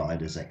speedway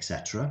riders,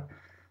 etc.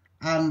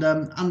 And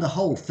the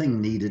whole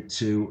thing needed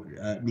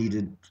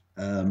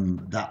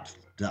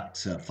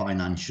that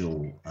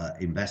financial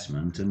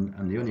investment,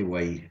 and the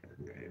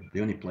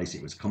only place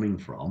it was coming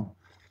from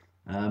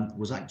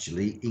was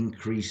actually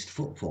increased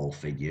footfall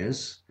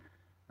figures.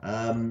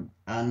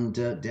 And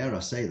dare I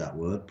say that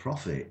word,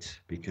 profit,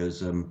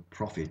 because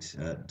profit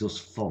does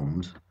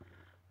fund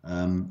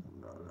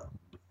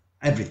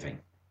everything.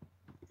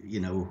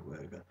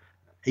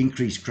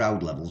 Increased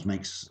crowd levels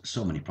makes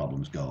so many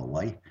problems go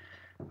away,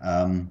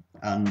 and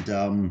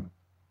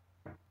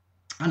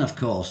of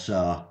course,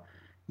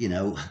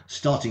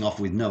 starting off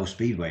with no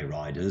speedway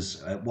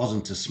riders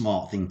wasn't a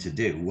smart thing to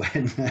do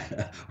when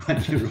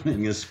you're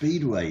running a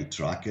speedway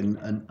track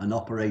and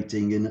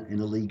operating in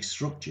a league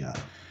structure.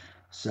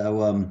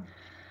 So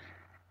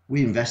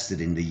we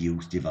invested in the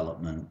youth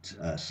development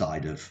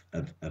side of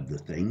the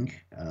thing,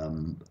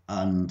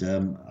 and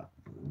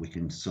we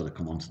can sort of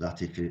come on to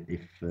that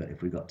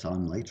if we got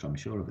time later. I'm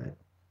sure of it.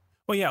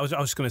 Well, yeah, I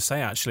was going to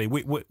say actually,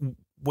 we,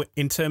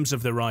 in terms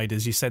of the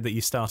riders, you said that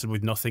you started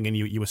with nothing and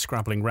you were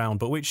scrabbling round.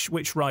 But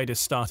which riders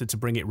started to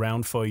bring it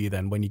round for you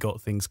then when you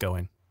got things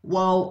going?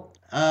 Well,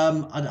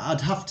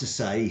 I'd have to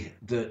say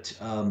that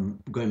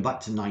going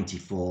back to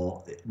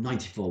 94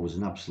 was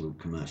an absolute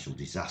commercial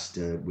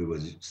disaster. We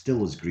were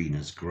still as green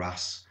as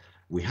grass.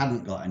 We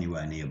hadn't got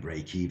anywhere near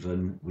break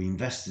even. We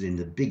invested in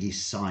the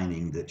biggest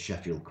signing that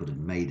Sheffield could have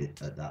made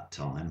it at that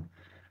time,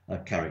 a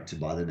character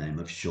by the name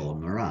of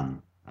Sean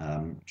Moran.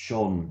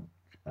 Sean,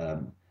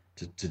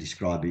 to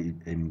describe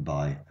him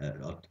by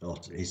or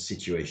his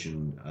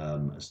situation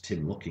as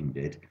Tim Lucking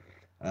did,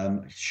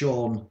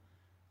 Sean,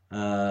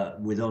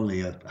 with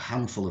only a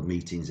handful of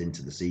meetings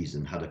into the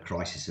season, had a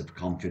crisis of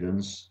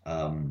confidence.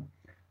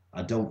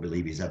 I don't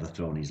believe he's ever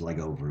thrown his leg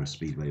over a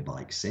speedway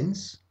bike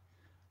since.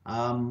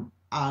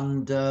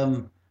 And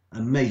a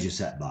major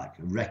setback,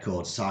 a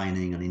record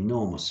signing, an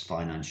enormous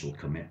financial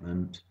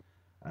commitment.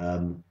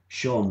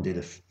 Sean did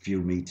a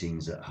few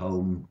meetings at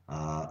home,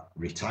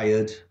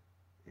 retired.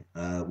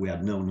 We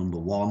had no number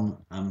one,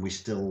 and we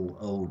still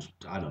owed,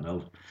 I don't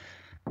know,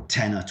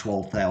 10 or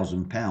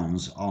 12,000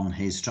 pounds on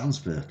his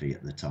transfer fee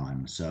at the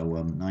time.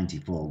 So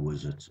 94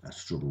 was a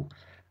struggle.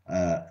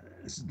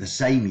 The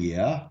same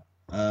year,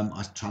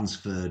 I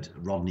transferred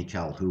Rodney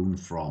Calhoun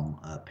from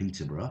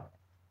Peterborough.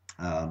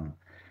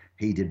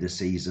 He did the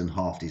season,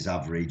 halved his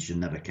average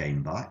and never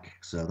came back.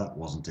 So that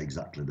wasn't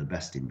exactly the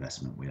best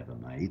investment we ever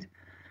made.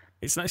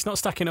 It's not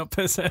stacking up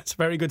as a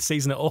very good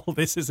season at all,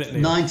 this, is it?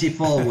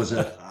 94 was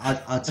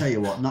I'll tell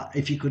you what,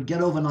 if you could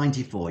get over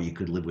 94, you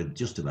could live with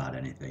just about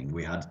anything.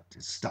 We had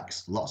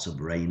lots of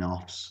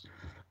rain-offs.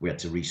 We had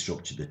to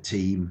restructure the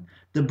team.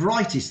 The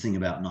brightest thing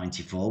about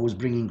 94 was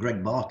bringing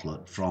Greg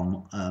Bartlett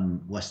from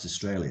West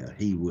Australia.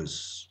 He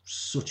was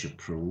such a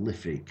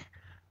prolific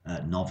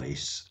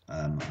novice,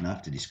 and I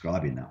have to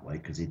describe him that way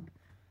because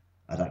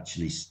I'd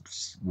actually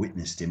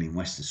witnessed him in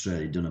West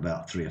Australia, done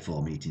about 3 or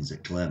 4 meetings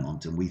at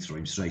Claremont, and we threw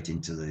him straight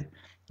into the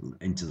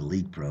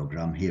league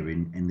programme here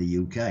in the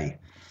UK.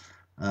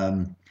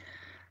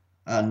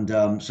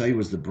 So he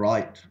was the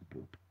bright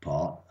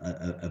part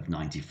of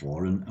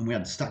 '94, and we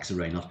had stacks of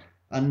rain off.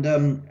 And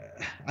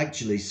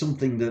actually,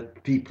 something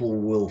that people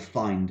will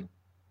find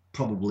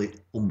probably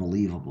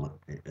unbelievable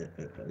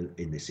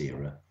in this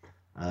era,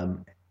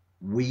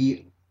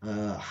 we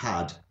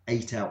had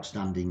 8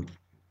 outstanding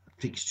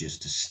fixtures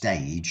to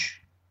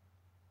stage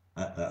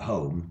at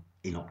home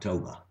in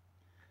October.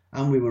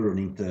 And we were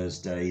running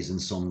Thursdays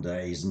and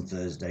Sundays and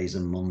Thursdays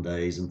and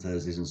Mondays and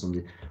Thursdays and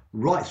Sundays,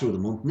 right through the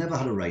month, never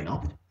had a rain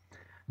off.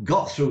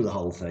 Got through the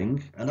whole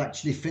thing and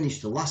actually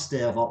finished the last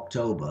day of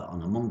October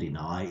on a Monday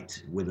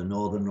night with a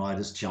Northern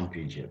Riders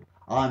Championship.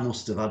 I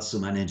must have had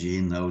some energy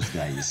in those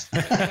days.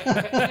 and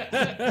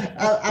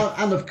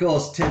of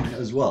course, Tim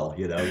as well.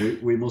 You know,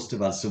 we must have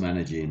had some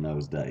energy in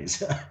those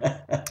days.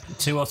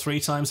 2 or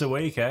 3 times a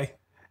week, eh?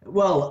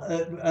 Well,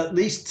 at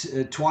least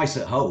twice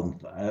at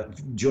home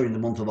during the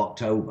month of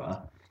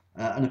October.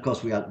 And of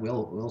course, we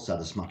also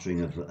had a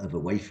smattering of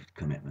away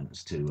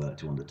commitments to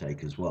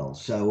undertake as well.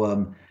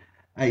 So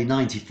a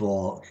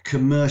 '94,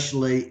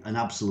 commercially an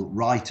absolute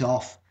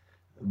write-off.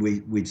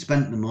 We'd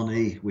spent the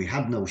money. We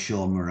had no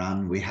Sean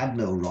Moran. We had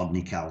no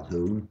Rodney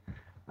Calhoun.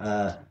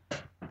 But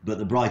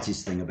the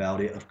brightest thing about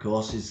it, of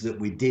course, is that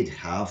we did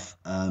have,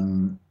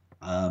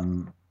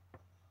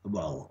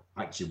 well,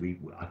 actually,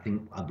 I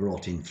think I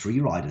brought in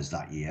 3 riders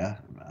that year.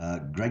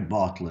 Greg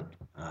Bartlett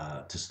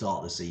to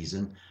start the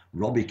season.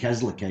 Robbie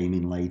Kessler came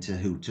in later,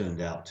 who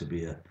turned out to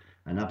be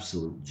an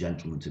absolute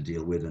gentleman to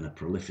deal with and a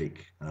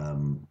prolific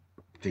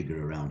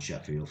figure around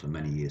Sheffield for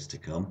many years to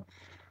come.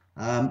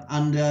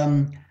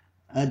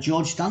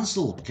 George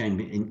Stansel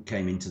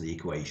came into the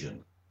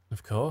equation.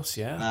 Of course,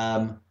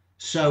 yeah.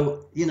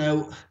 So, you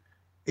know,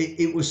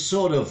 it was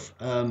sort of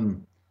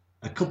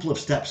a couple of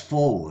steps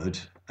forward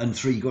and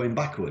 3 going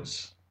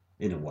backwards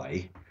in a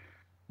way,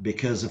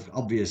 because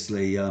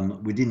obviously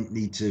we didn't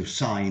need to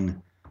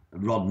sign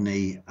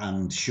Rodney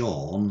and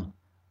Sean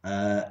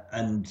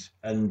and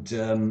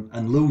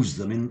lose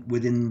them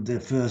within the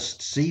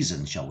first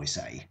season, shall we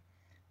say.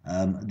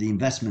 The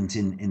investment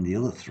in the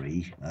other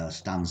 3,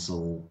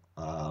 Stansel,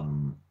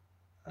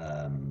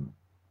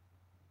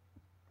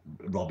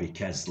 Robbie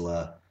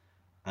Kessler,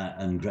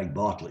 and Greg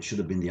Bartlett, should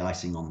have been the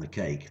icing on the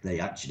cake. They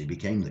actually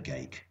became the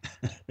cake.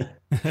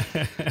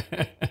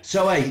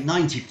 So,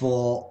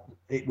 '94,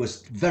 it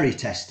was very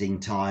testing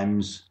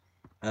times.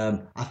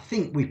 I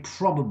think we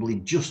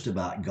probably just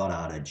about got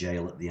out of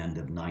jail at the end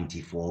of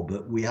 '94,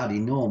 but we had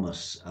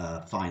enormous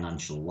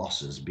financial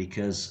losses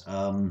because,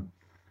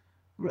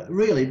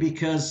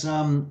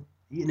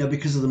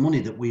 because of the money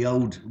that we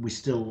owed,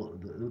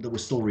 that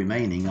was still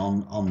remaining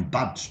on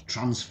bad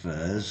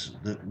transfers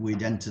that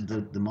we'd entered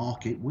the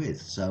market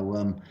with.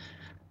 So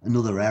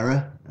another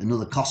error,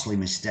 another costly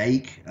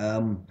mistake.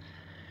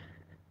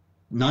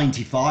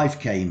 '95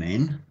 came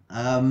in.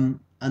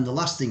 And the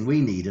last thing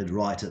we needed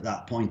right at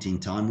that point in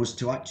time was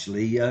to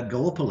actually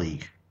go up a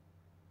league.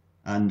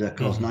 And of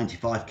course,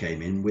 '95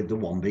 came in with the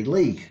One Big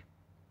League.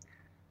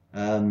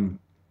 A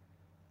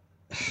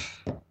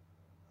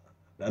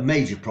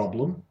major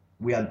problem.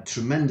 We had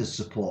tremendous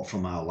support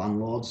from our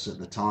landlords at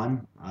the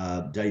time.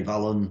 Dave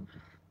Allen,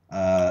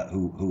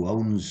 who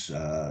owns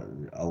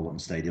Oulton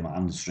Stadium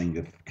and a string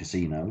of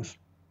casinos,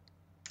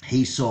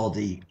 he saw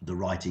the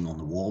writing on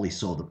the wall. He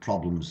saw the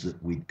problems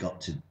that we'd got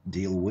to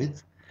deal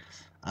with.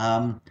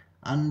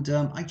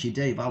 Actually,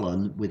 Dave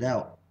Allen,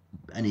 without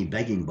any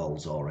begging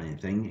bowls or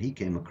anything, he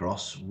came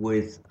across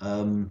with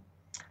a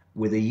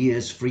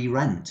year's free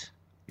rent.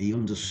 He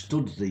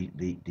understood the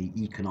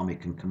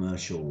economic and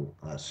commercial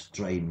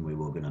strain we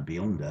were going to be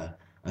under,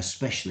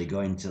 especially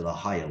going to the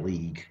higher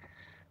league,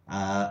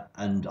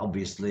 and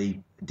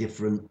obviously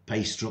different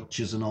pay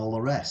structures and all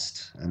the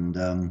rest.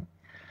 And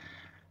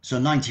so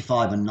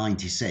 '95 and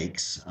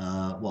 '96,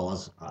 well,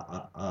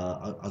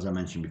 as I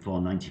mentioned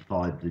before,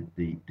 '95,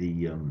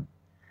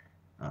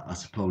 I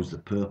suppose the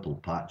purple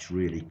patch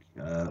really,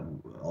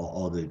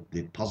 or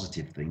the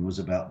positive thing was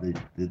about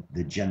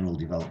the general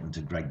development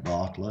of Greg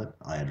Bartlett.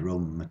 I had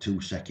Roman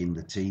Matusek in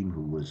the team,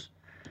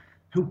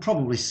 who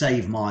probably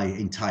saved my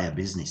entire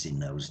business in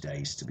those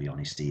days, to be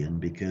honest, Ian,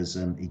 because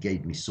he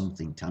gave me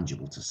something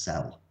tangible to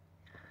sell.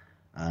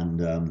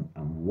 And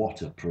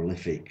what a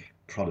prolific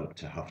product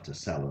to have to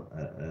sell,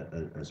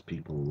 as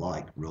people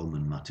like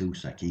Roman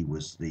Matusek. He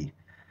was the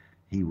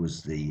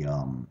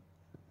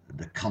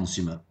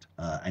consummate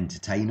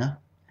entertainer.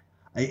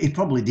 He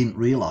probably didn't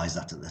realise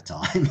that at the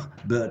time,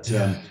 but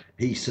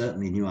he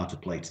certainly knew how to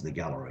play to the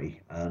gallery,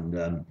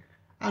 and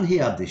he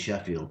had the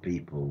Sheffield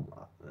people.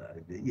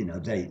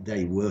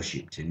 They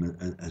worshipped him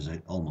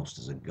almost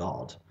as a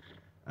god,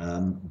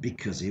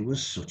 because he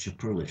was such a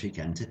prolific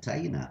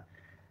entertainer.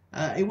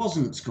 He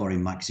wasn't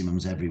scoring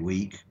maximums every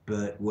week,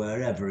 but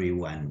wherever he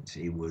went,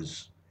 he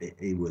was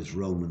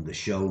Roman the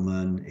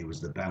showman. He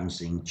was the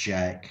bouncing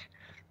check.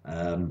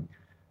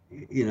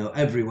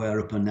 everywhere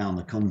up and down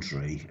the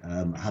country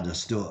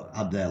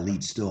had their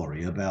lead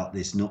story about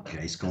this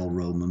nutcase called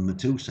Roman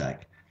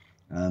Matusek,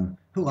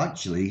 who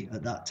actually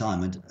at that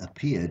time had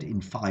appeared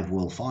in 5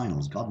 world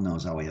finals. God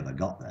knows how he ever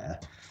got there,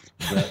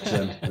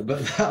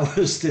 but that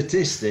was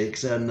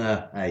statistics. And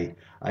hey,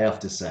 I have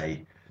to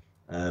say,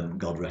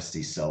 God rest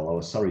his soul, I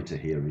was sorry to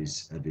hear of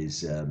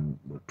his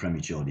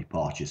premature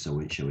departure.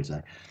 So shall we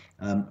say,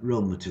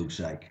 Roman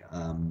Matusek.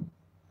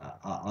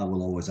 I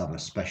will always have a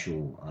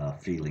special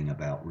feeling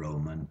about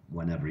Roman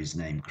whenever his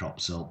name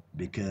crops up,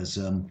 because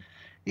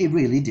he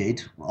really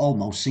did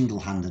almost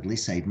single-handedly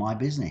save my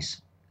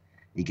business.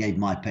 He gave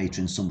my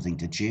patrons something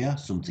to cheer,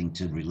 something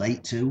to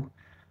relate to,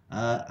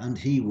 and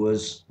he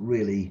was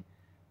really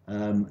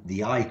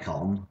the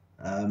icon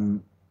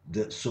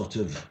that sort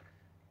of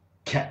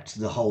kept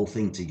the whole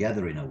thing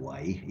together in a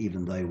way,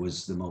 even though he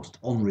was the most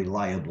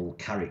unreliable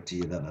character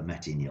you've ever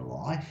met in your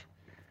life.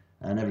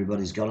 And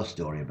everybody's got a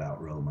story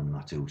about Roman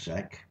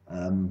Matusek.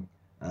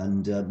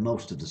 And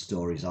most of the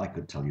stories I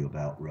could tell you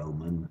about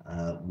Roman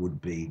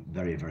would be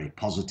very, very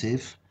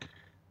positive,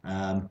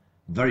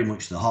 very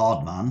much the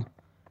hard man.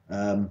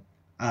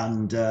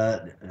 And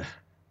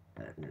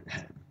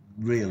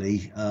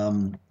really,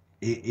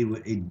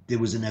 there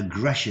was an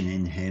aggression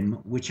in him,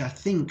 which I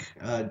think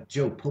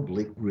Joe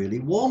Public really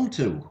warmed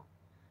to.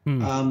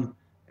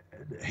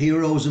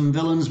 Heroes and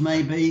villains,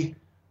 maybe.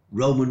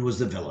 Roman was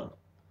the villain.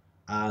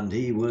 And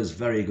he was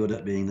very good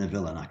at being the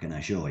villain, I can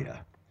assure you.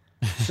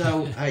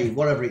 So, hey,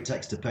 whatever it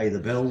takes to pay the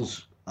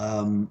bills,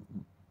 Roman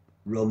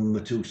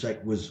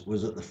Matusek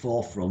was at the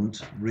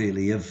forefront,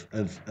 really, of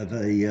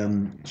a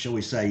shall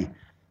we say,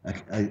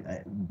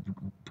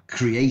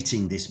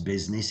 creating this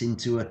business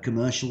into a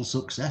commercial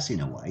success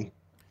in a way.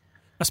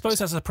 I suppose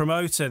as a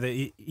promoter,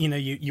 that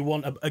you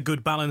want a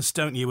good balance,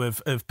 don't you,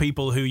 of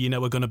people who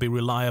are going to be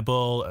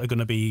reliable, are going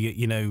to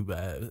be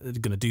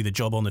going to do the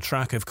job on the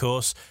track, of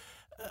course.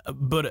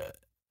 But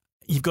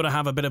you've got to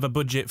have a bit of a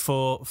budget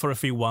for a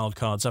few wild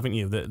cards, haven't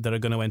you, that are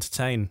going to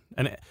entertain?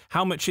 And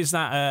how much is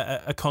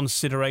that a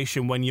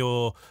consideration when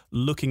you're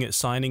looking at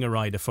signing a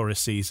rider for a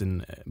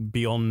season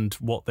beyond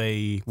what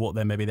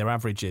maybe their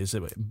average is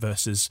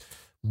versus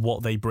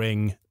what they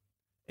bring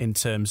in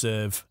terms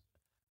of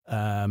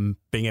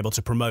being able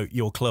to promote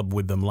your club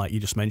with them, like you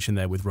just mentioned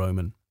there with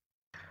Roman?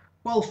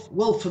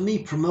 Well, for me,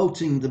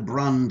 promoting the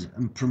brand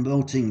and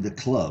promoting the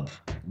club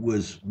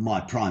was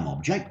my prime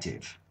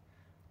objective.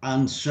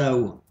 And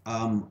so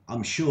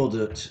I'm sure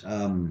that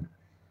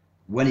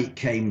when it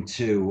came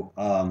to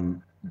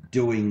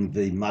doing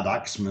the Mad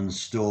Axeman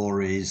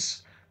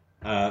stories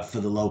for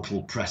the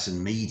local press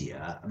and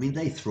media, I mean,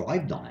 they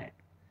thrived on it.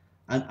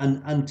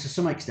 And to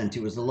some extent,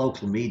 it was the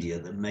local media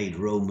that made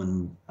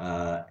Roman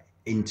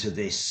into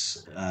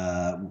this,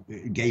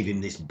 gave him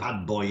this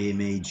bad boy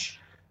image,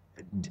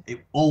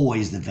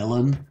 always the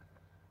villain.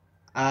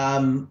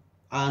 And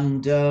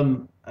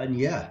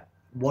yeah,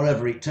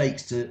 whatever it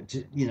takes to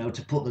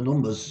put the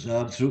numbers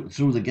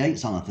through the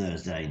gates on a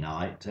Thursday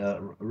night.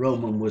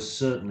 Roman was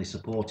certainly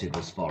supportive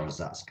as far as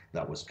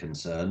that was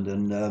concerned,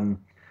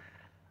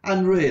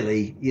 and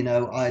really,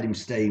 I had him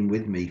staying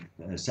with me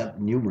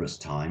numerous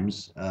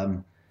times.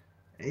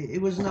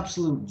 It was an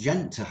absolute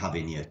gent to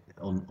having you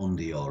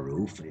under your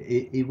roof.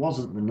 It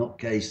wasn't the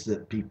nutcase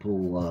that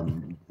people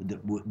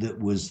that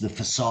was the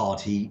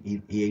facade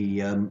he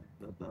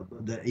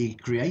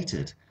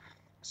created.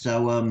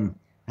 So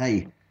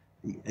hey.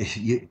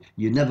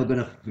 You're never going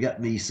to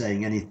forget me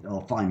saying anything,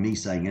 or find me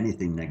saying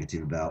anything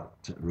negative about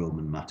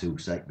Roman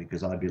Matusek,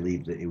 because I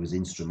believe that he was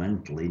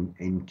instrumental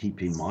in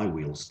keeping my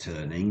wheels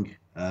turning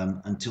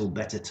until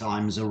better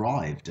times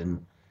arrived.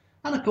 And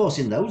of course,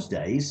 in those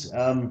days,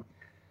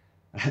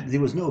 there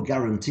was no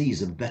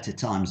guarantees of better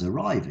times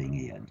arriving,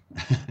 Ian.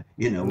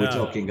 We're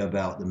talking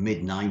about the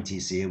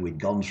mid-90s here. We'd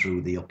gone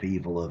through the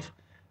upheaval of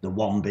the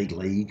one big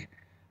league.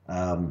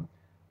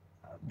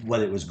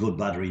 Whether it was good,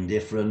 bad or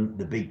indifferent,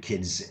 the big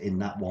kids in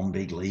that one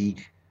big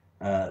league,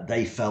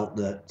 they felt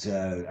that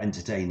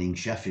entertaining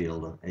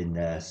Sheffield in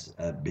their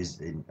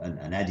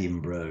and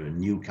Edinburgh and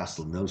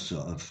Newcastle and those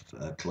sort of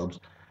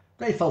clubs,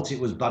 they felt it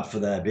was bad for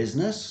their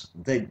business.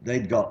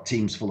 They'd got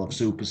teams full of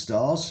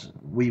superstars.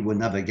 We were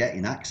never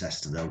getting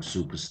access to those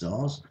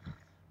superstars.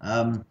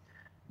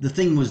 The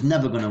thing was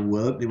never going to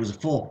work. There was a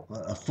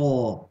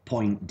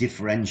 4-point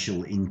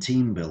differential in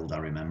team build, I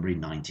remember, in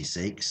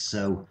 '96.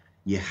 So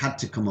you had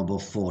to come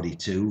above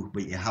 42,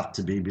 but you have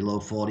to be below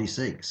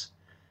 46.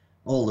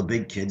 All the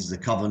big kids, the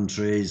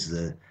Coventrys,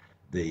 the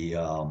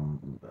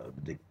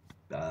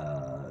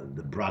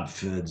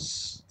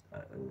Bradfords,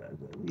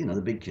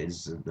 the big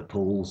kids, the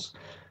Pools,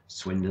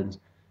 Swindons,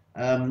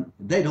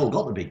 they'd all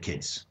got the big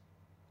kids,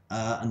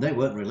 and they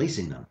weren't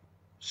releasing them.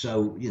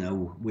 So,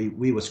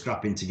 we were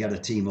scrapping to get a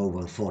team over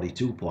the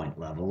 42-point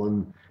level,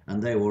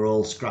 and they were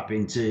all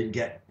scrapping to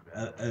get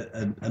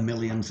a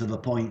millionth of a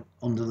point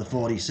under the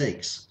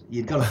 46.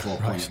 You'd got a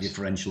 4-point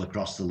differential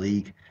across the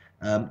league.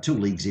 2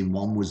 leagues in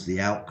one was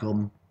the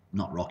outcome,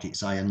 not rocket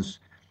science.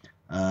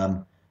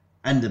 End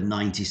of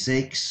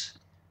 '96,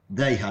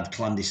 they had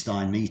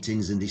clandestine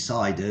meetings and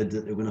decided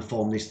that they were going to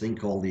form this thing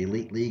called the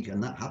Elite League,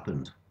 and that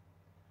happened.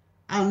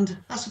 And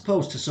I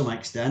suppose to some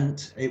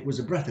extent it was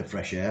a breath of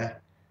fresh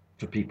air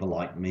for people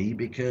like me,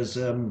 because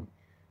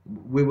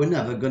we were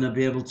never going to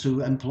be able to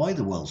employ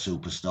the world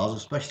superstars,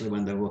 especially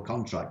when they were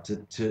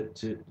contracted to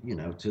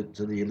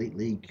the Elite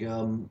League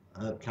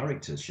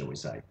characters, shall we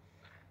say.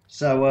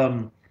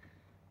 So,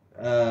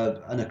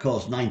 and of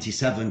course,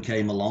 97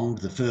 came along,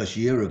 the first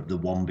year of the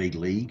One Big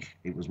League.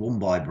 It was won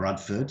by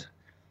Bradford.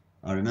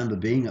 I remember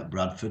being at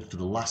Bradford for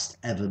the last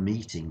ever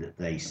meeting that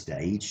they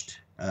staged,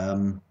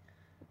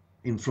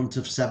 in front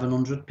of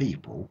 700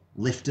 people,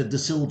 lifted the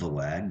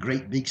silverware,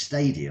 great big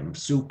stadium,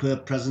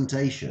 superb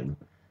presentation,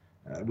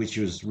 which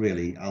was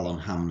really Alan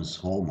Ham's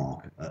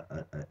hallmark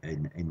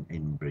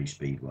in British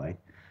Speedway.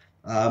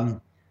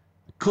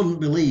 Couldn't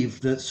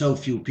believe that so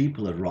few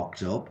people had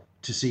rocked up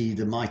to see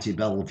the mighty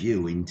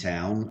Bellevue in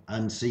town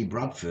and see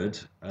Bradford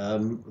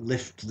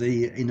lift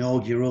the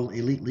inaugural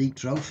Elite League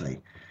trophy.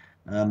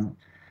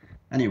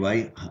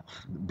 Anyway,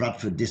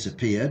 Bradford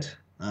disappeared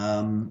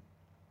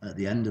at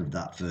the end of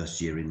that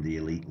first year in the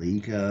Elite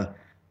League. The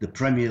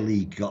Premier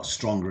League got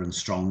stronger and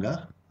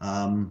stronger.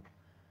 And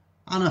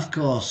of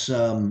course,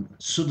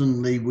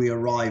 suddenly we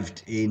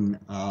arrived in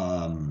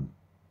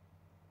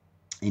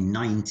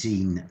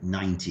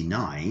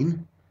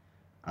 1999,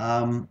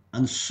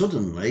 and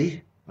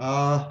suddenly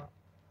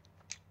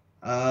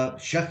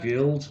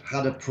Sheffield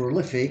had a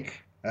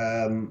prolific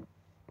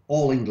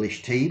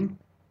all-English team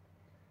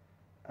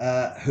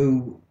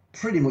who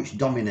pretty much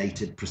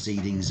dominated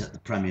proceedings at the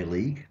Premier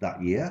League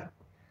that year.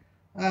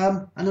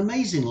 And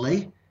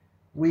amazingly,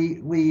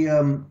 we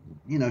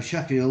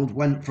Sheffield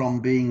went from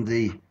being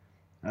the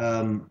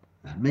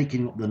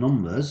making up the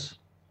numbers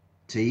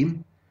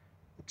team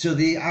to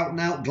the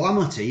out-and-out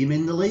glamour team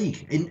in the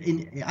league,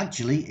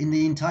 actually in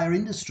the entire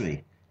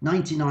industry.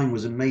 99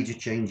 was a major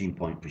changing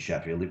point for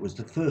Sheffield. It was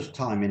the first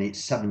time in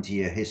its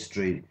 70-year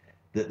history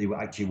that they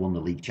actually won the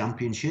league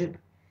championship.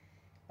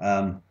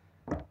 The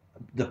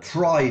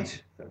pride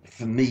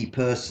for me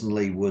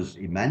personally was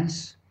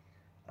immense.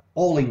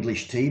 All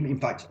English team, in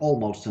fact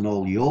almost an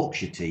all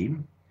Yorkshire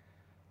team.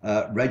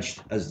 Reg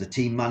as the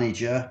team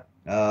manager.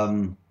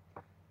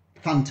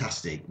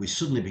 Fantastic. We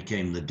suddenly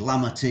became the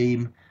glamour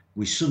team.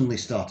 We suddenly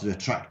started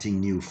attracting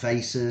new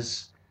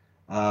faces.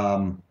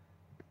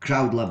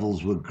 Crowd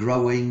levels were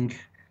growing.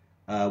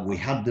 We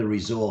had the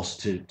resource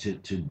to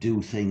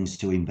do things,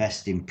 to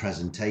invest in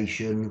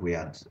presentation. We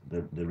had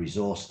the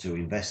resource to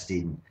invest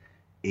in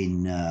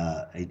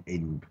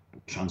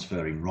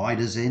transferring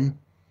riders in.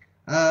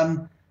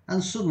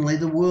 And suddenly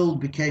the world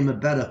became a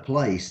better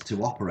place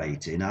to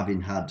operate in,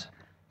 having had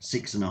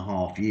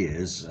 6.5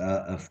 years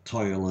of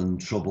toil and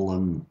trouble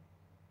and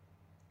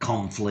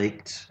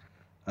conflict,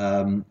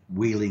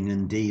 wheeling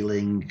and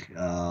dealing,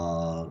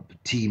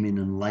 teaming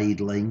and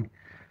ladling.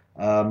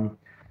 And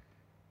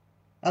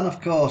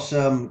of course,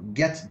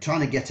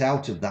 trying to get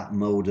out of that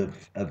mode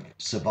of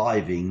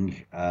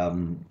surviving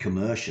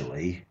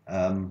commercially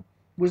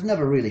was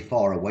never really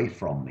far away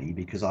from me,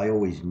 because I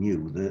always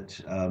knew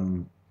that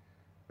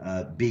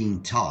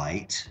being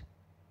tight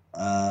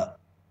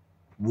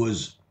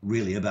was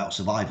really about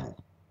survival.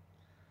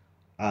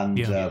 And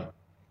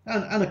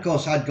and of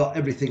course, I'd got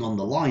everything on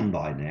the line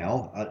by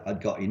now.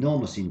 I'd got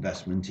enormous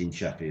investment in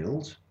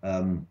Sheffield.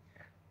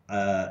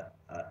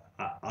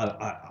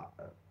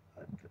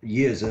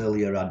 Years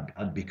earlier, it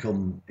had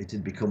become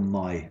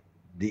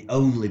the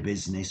only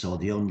business, or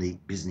the only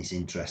business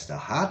interest I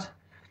had.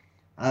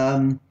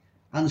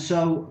 And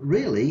so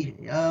really,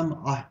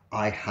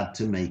 I had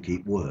to make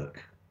it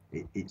work.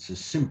 It's as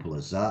simple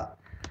as that.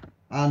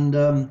 And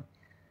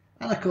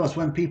of course,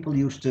 when people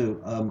used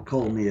to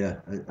call me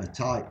a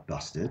tight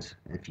bastard,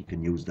 if you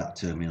can use that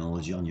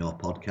terminology on your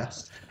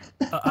podcast.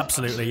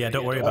 Absolutely, yeah,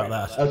 don't worry about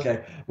that.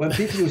 Okay, when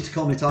people used to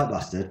call me tight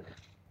bastard,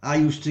 I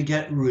used to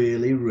get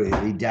really,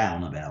 really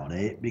down about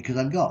it, because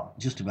I'd got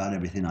just about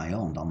everything I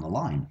owned on the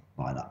line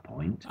by that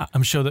point.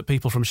 I'm sure that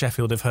people from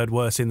Sheffield have heard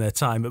worse in their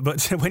time.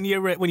 But when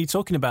you're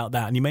talking about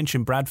that, and you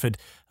mentioned Bradford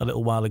a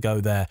little while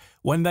ago there,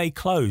 when they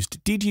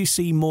closed, did you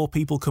see more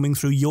people coming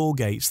through your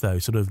gates, though,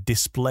 sort of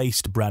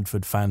displaced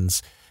Bradford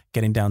fans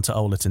getting down to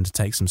Oleton to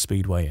take some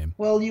speedway in?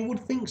 Well, you would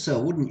think so,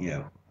 wouldn't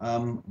you?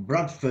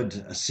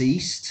 Bradford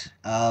ceased.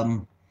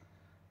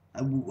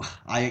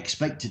 I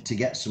expected to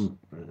get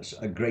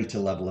a greater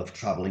level of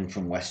travelling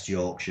from West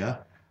Yorkshire.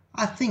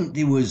 I think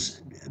there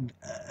was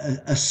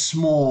a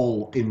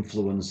small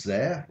influence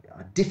there,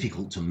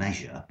 difficult to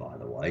measure, by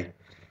the way.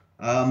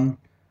 I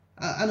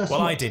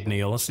did,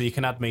 Neil, so you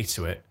can add me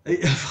to it.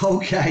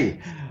 Okay.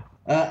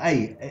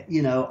 Hey,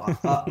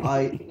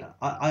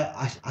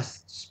 I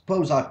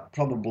suppose I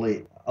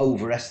probably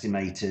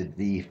overestimated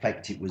the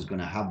effect it was going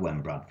to have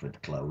when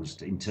Bradford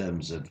closed, in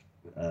terms of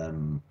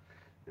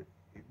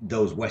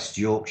those West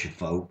Yorkshire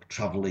folk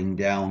travelling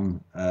down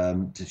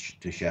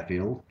to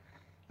Sheffield.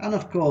 And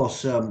of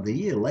course, the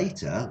year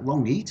later,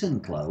 Long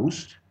Eaton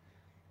closed,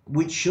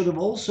 which should have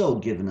also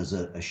given us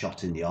a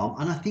shot in the arm,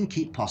 and I think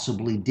it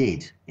possibly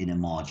did in a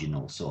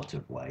marginal sort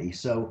of way.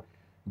 So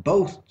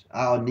both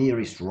our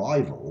nearest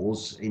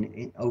rivals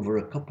in over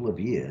a couple of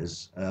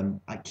years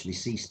actually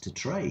ceased to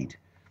trade.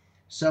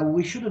 So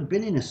we should have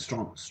been in a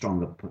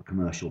stronger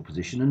commercial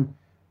position, and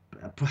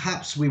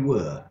perhaps we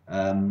were.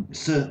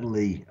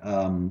 Certainly,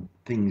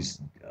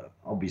 things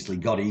obviously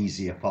got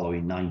easier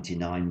following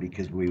 '99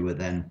 because we were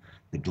then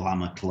the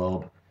glamour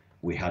club.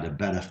 We had a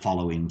better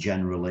following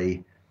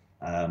generally.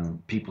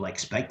 People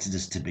expected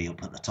us to be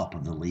up at the top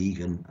of the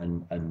league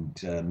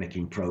and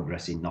making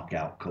progress in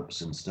knockout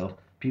cups and stuff.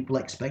 People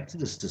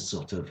expected us to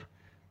sort of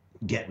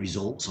get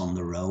results on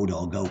the road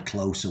or go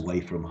close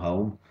away from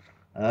home.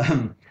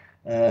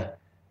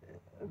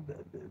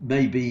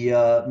 Maybe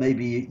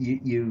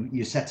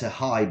you set a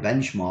high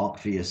benchmark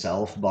for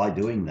yourself by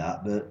doing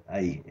that, but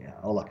hey,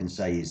 all I can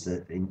say is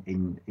that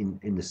in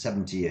the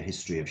 70-year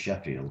history of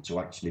Sheffield, to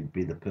actually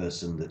be the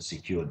person that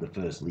secured the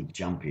first league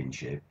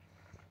championship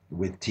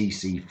with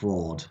TC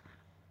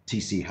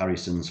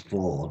Harrison's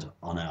Ford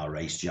on our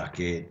race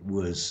jacket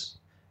was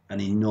an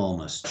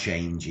enormous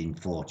change in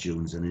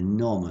fortunes, an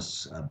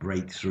enormous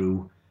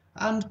breakthrough,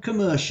 and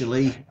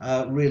commercially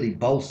really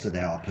bolstered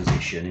our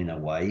position in a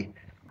way.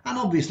 And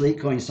obviously it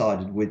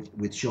coincided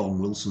with Sean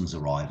Wilson's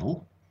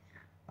arrival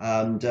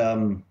and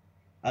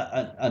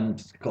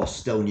of course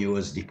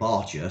Stonewar's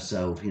departure,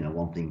 so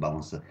one thing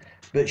balanced it.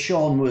 But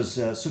Sean was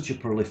such a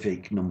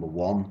prolific number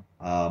one,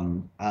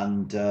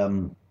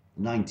 and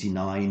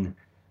 99,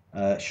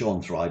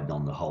 Sean thrived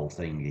on the whole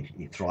thing.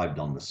 He thrived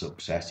on the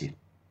success.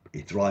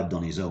 He thrived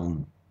on his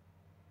own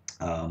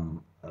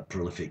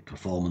prolific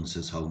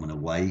performances home and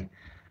away,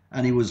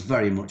 and he was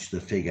very much the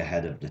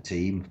figurehead of the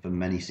team for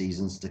many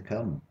seasons to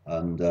come.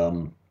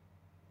 And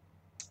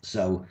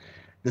so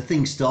the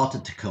thing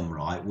started to come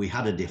right. We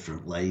had a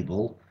different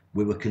label.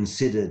 We were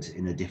considered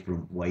in a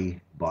different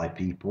way by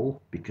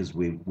people because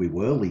we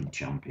were league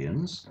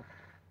champions,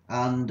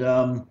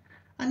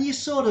 and you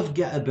sort of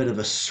get a bit of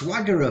a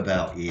swagger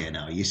about you.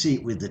 You see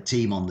it with the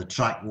team on the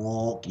track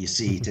walk. You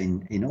see it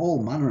in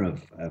all manner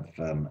of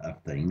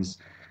things.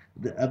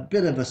 A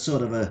bit of a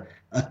sort of a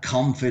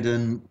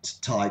confident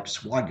type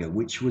swagger,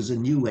 which was a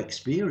new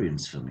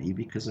experience for me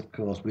because, of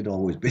course, we'd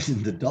always been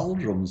in the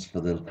doldrums for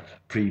the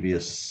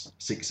previous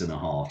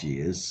 6.5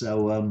 years.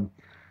 So, and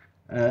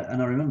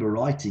I remember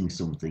writing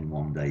something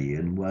one day,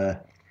 Ian,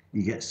 where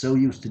you get so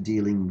used to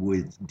dealing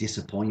with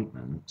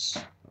disappointments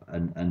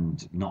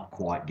and not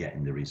quite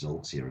getting the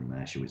results here and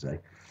there, shall we say,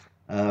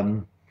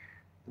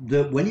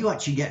 that when you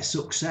actually get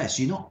success,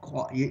 you're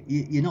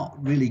not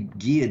really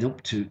geared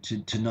up to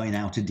knowing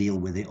how to deal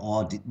with it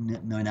or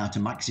knowing how to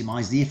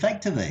maximize the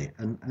effect of it.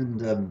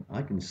 And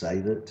I can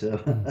say that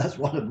that's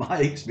one of my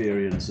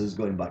experiences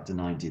going back to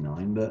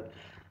 '99. But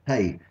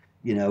hey,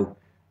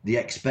 the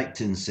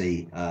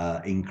expectancy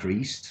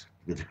increased,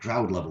 the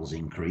crowd levels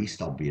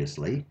increased,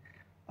 obviously,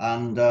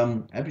 and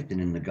everything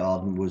in the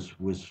garden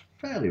was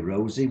fairly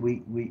rosy.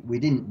 We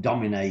didn't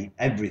dominate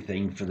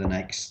everything for the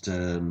next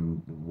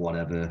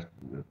whatever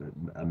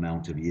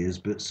amount of years,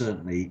 but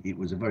certainly it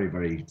was a very,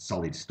 very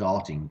solid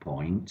starting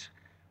point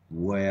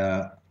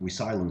where we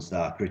silenced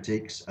our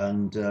critics,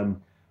 and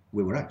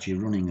we were actually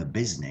running a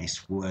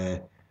business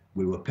where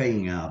we were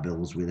paying our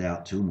bills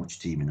without too much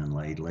teaming and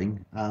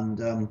ladling,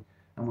 and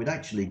we'd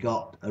actually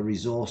got a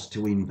resource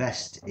to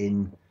invest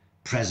in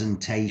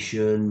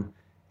presentation,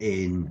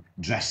 in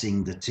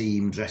dressing the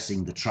team,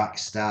 dressing the track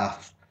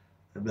staff,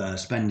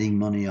 spending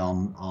money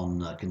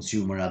on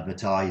consumer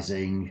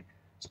advertising,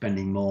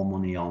 spending more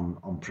money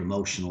on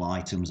promotional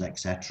items,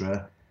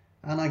 etc.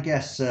 And I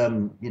guess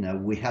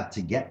we had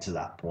to get to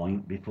that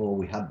point before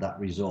we had that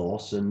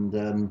resource,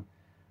 and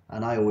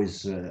I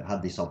always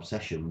had this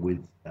obsession with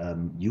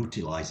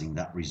utilizing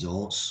that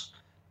resource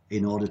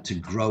in order to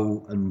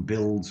grow and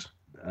build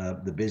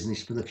the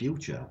business for the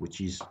future,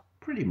 which is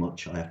pretty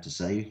much, I have to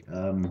say,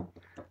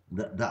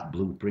 that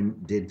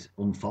blueprint did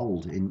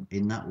unfold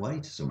in that way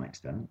to some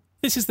extent.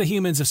 This is the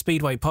Humans of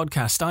Speedway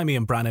podcast. I'm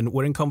Ian Brannan.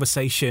 We're in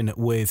conversation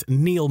with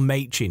Neil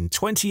Machin,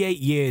 28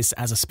 years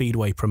as a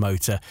Speedway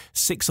promoter,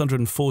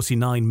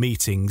 649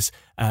 meetings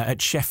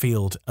at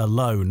Sheffield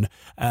alone.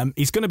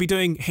 He's going to be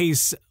doing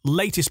his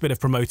latest bit of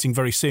promoting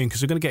very soon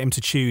because we're going to get him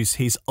to choose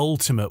his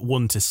ultimate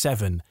 1 to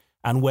 7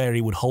 and where he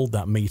would hold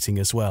that meeting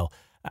as well,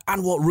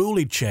 and what rule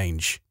he'd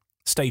change.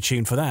 Stay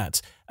tuned for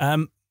that.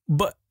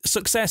 But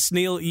success,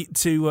 Neil,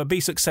 to be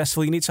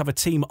successful, you need to have a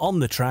team on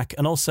the track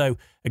and also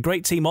a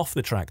great team off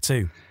the track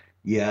too.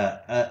 Yeah,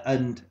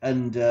 and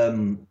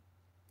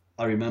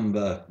I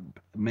remember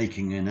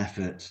making an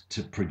effort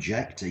to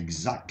project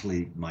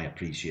exactly my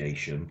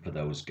appreciation for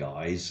those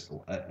guys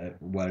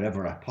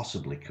wherever I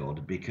possibly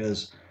could,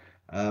 because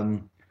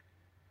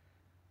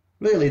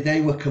really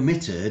they were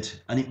committed,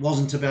 and it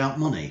wasn't about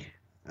money.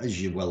 As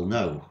you well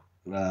know,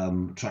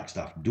 track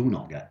staff do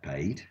not get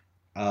paid.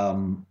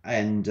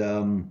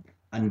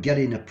 And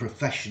getting a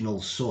professional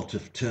sort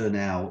of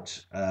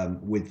turnout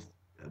with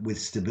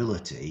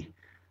stability,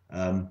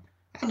 and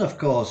of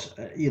course,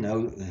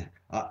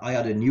 I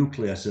had a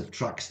nucleus of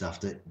track staff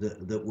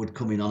that would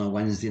come in on a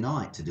Wednesday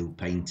night to do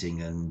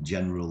painting and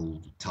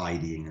general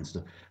tidying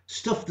and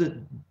stuff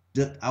that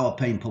that our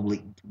paying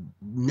public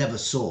never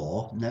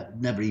saw,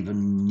 never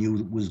even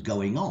knew was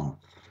going on.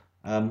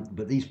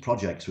 But these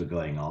projects were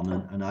going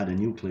on, and I had a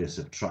nucleus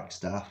of track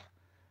staff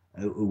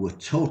who were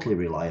totally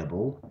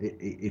reliable.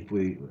 If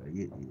we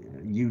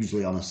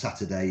usually on a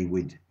Saturday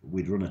we'd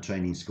run a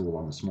training school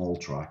on a small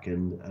track,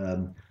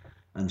 and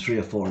 3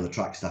 or 4 of the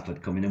track staff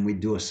would come in, and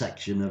we'd do a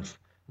section of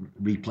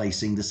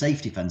replacing the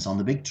safety fence on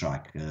the big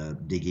track,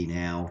 digging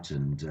out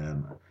and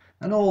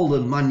all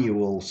the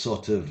manual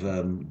sort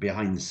of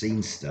behind the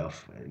scenes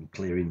stuff,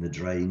 clearing the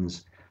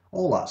drains,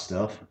 all that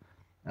stuff.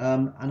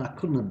 And I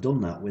couldn't have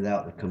done that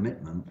without the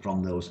commitment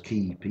from those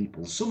key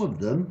people. Some of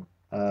them,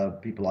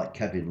 people like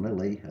Kevin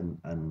Lilly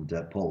and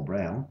Paul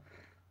Brown,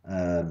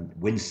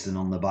 Winston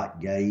on the back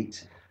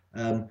gate,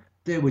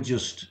 they were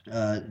just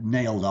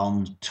nailed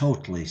on,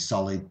 totally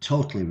solid,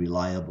 totally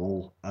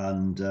reliable,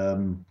 and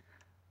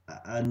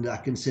I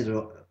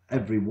consider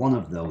every one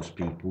of those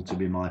people to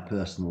be my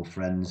personal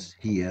friends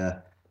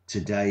here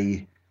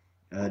today,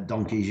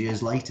 donkey's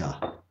years later.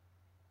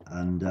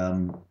 And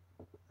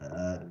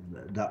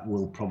that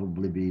will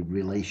probably be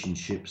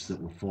relationships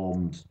that were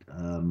formed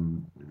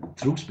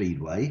through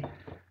Speedway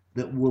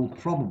that will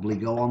probably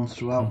go on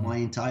throughout my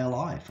entire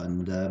life.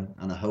 And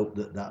I hope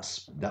that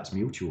that's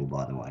mutual,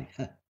 by the way.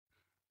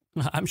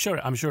 I'm sure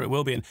it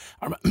will be.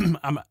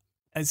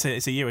 And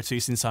it's a year or two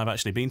since I've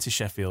actually been to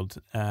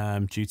Sheffield,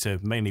 due to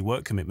mainly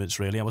work commitments.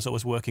 Really, I was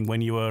always working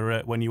when you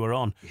were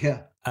on.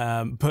 Yeah.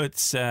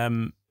 But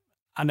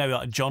I know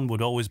that John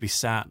would always be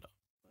sat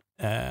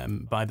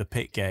by the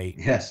pit gate.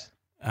 Yes.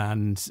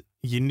 And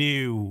you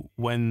knew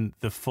when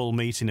the full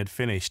meeting had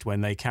finished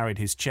when they carried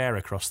his chair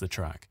across the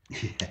track.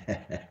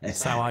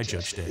 That's how I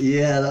judged it.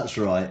 Yeah, that's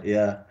right.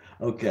 Yeah.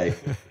 Okay.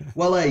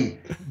 Well,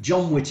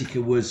 John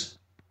Whittaker was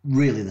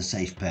really the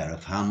safe pair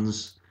of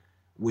hands.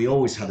 We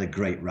always had a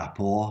great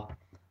rapport.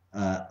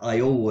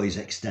 I always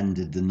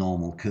extended the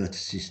normal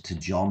courtesies to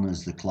John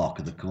as the clerk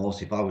of the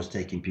course. If I was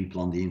taking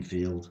people on the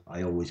infield,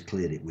 I always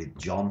cleared it with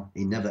John.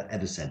 He never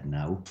ever said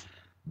no,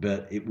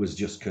 but it was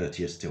just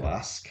courteous to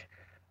ask.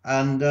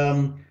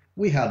 And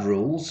we had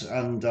rules,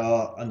 and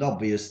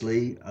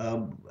obviously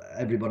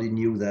everybody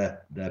knew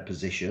their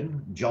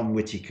position. John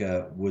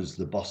Whittaker was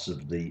the boss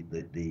of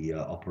the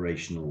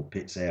operational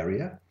pits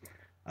area.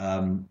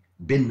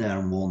 Been there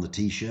and worn the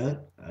T-shirt,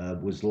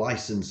 was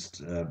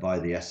licensed by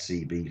the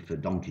SCB for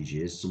donkey's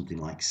years, something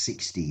like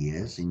 60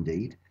 years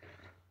indeed.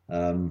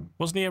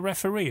 Wasn't he a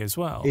referee as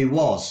well? He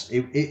was.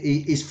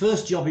 His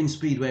first job in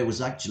Speedway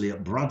was actually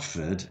at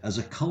Bradford as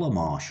a colour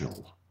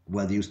marshal,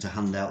 where they used to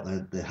hand out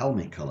the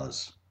helmet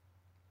colours.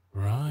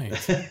 Right.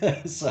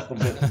 So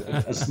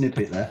a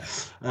snippet there.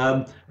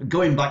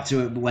 Going back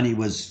to when he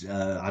was,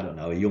 I don't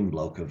know, a young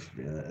bloke of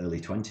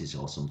early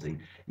 20s or something.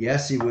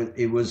 Yes, he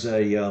was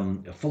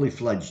a fully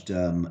fledged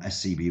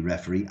SCB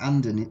referee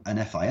and an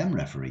FIM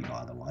referee,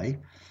 by the way.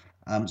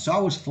 So I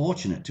was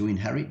fortunate to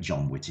inherit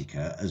John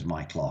Whittaker as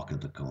my clerk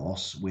of the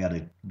course. We had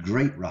a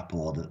great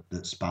rapport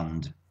that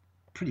spanned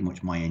pretty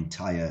much my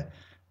entire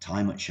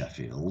time at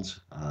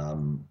Sheffield.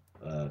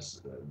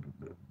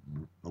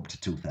 Up to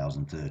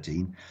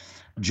 2013.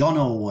 John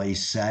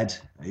always said,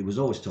 he was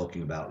always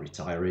talking about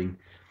retiring,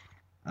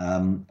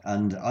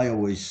 and I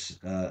always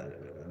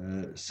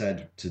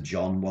said to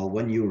John, well,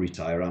 when you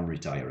retire, I'm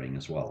retiring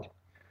as well.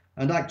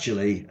 And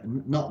actually,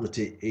 not that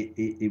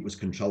it was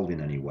controlled in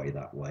any way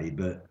that way,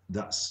 but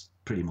that's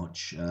pretty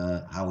much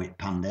how it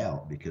panned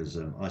out, because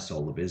I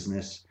sold the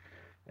business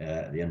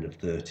at the end of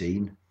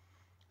 13,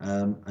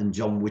 and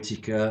John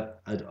Whittaker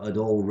had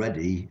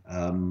already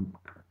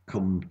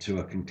come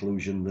to a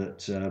conclusion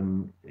that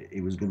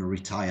he was going to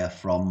retire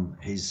from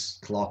his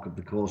clerk of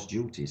the course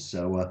duties.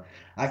 So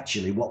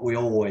actually what we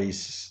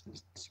always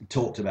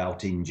talked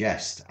about in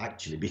jest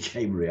actually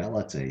became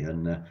reality,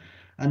 and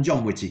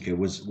John Whittaker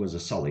was a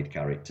solid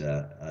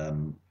character,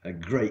 a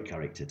great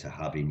character to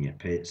have in your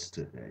pits,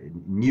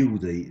 knew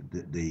the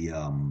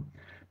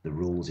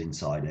rules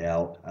inside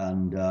out,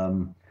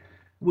 and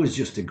was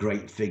just a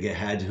great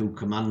figurehead who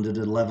commanded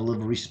a level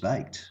of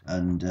respect.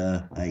 And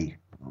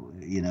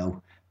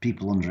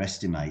people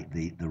underestimate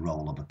the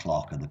role of a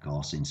clerk of the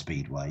course in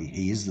Speedway.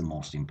 He is the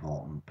most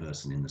important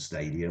person in the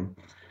stadium.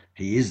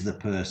 He is the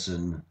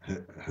person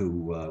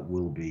who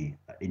will be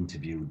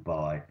interviewed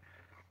by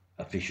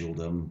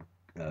officialdom,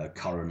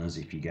 coroners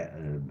if you get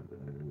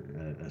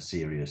a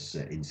serious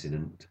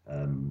incident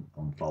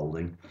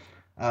unfolding.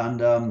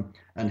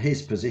 And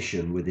his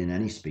position within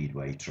any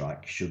Speedway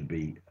track should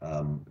be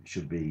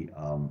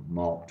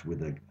marked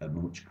with a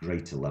much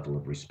greater level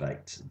of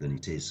respect than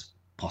it is,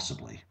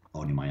 possibly,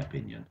 only my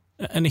opinion.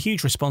 And a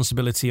huge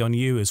responsibility on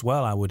you as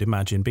well, I would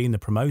imagine, being the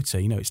promoter.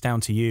 You know, it's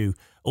down to you.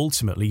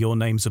 Ultimately, your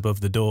name's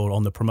above the door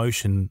on the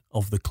promotion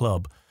of the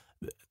club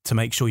to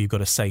make sure you've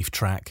got a safe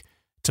track,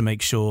 to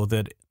make sure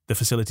that the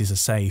facilities are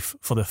safe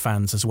for the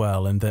fans as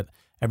well, and that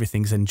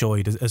everything's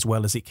enjoyed as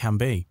well as it can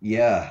be.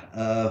 Yeah,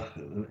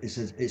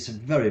 it's a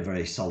very,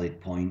 very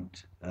solid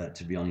point,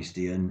 to be honest,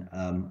 Ian.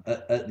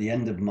 At the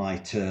end of my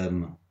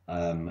term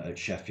at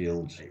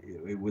Sheffield,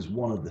 it was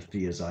one of the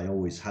fears I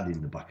always had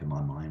in the back of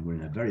my mind. We're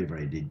in a very,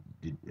 very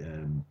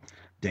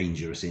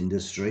dangerous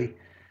industry.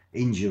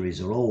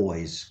 Injuries are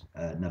always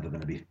never going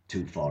to be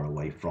too far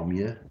away from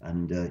you,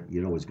 and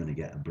you're always going to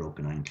get a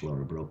broken ankle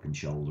or a broken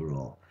shoulder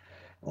or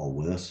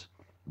worse.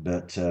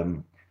 But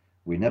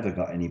we never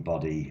got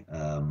anybody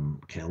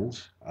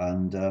killed,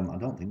 and I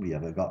don't think we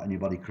ever got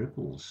anybody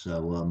crippled.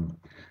 So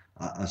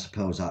I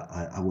suppose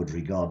I would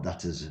regard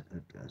that as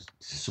to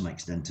some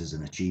extent as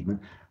an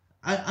achievement.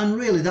 And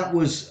really, that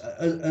was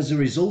as a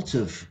result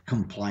of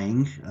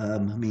complying. I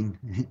mean,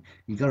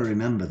 you got to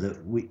remember that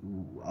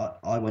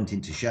I went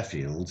into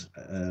Sheffield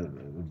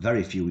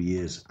very few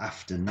years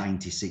after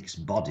 96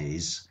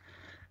 bodies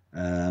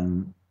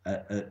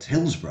at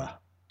Hillsborough.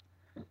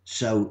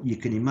 So you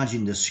can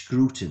imagine the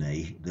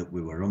scrutiny that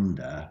we were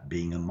under,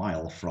 being a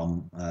mile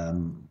from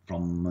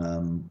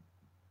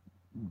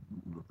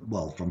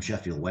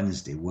Sheffield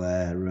Wednesday,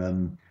 where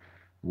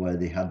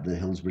they had the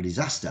Hillsborough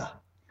disaster.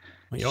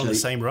 Well, you're on the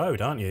same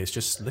road, aren't you? It's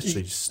just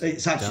literally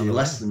it's actually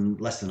less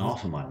than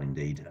half a mile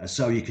indeed.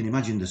 So you can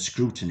imagine the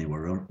scrutiny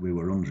we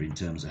were under in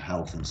terms of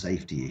health and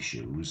safety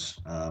issues,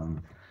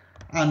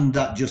 and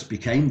that just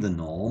became the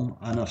norm.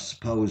 And I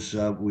suppose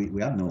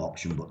we had no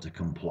option but to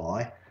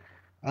comply.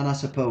 And I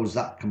suppose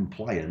that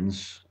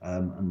compliance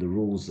and the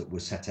rules that were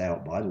set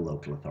out by the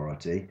local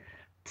authority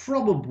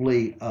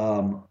probably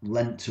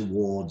lent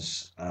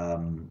towards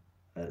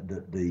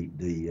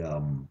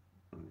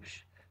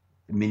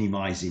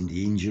minimising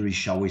the injuries,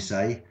 shall we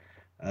say.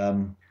 I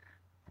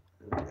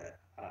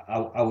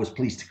was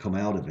pleased to come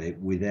out of it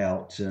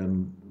without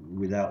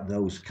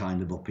those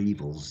kind of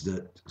upheavals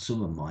that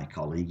some of my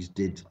colleagues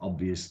did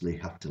obviously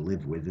have to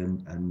live with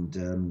and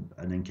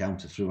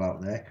encounter throughout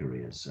their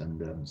careers.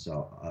 And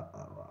so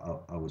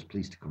I was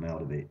pleased to come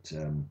out of it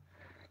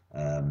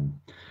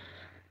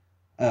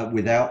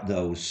without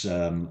those,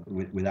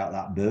 without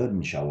that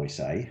burden, shall we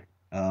say.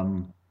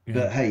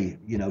 But hey,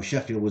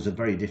 Sheffield was a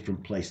very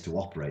different place to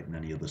operate than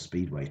any other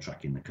speedway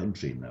track in the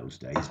country in those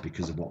days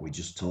because of what we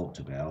just talked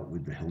about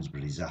with the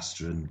Hillsborough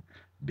disaster and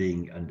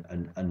being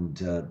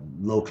and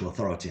local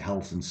authority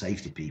health and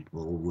safety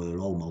people were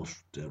almost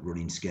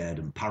running scared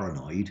and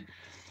paranoid.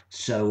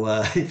 So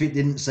if it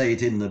didn't say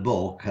it in the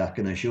book, I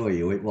can assure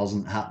you it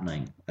wasn't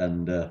happening.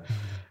 And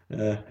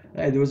hey,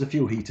 there was a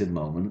few heated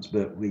moments,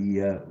 but we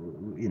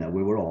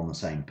were all on the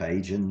same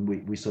page and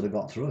we sort of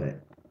got through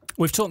it.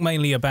 We've talked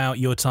mainly about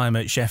your time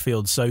at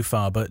Sheffield so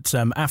far, but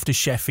after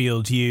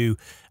Sheffield, you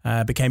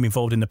became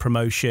involved in the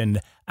promotion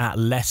at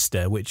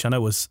Leicester, which I know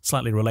was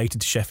slightly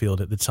related to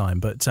Sheffield at the time.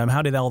 But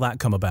how did all that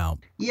come about?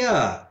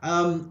 Yeah,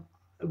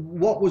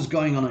 what was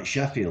going on at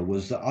Sheffield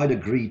was that I'd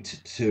agreed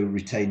to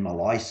retain my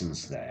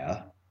licence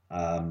there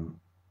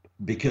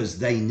because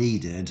they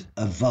needed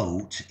a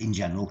vote in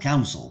General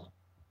Council,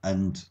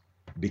 and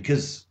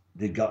because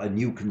they'd got a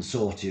new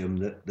consortium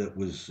that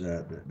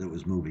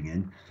was moving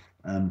in.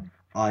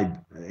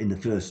 In the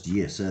first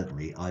year,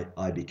 certainly,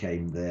 I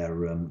became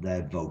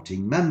their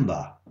voting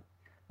member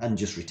and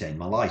just retained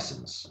my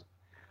licence.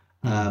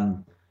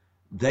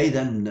 They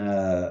then,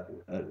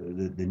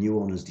 the new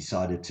owners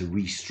decided to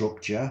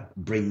restructure,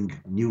 bring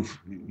new,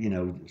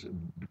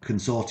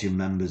 consortium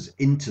members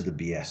into the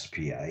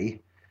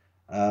BSPA.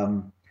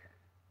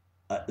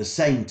 At the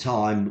same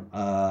time,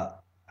 I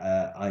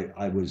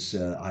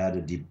had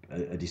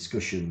a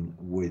discussion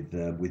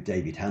with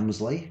David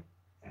Helmsley,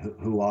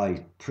 who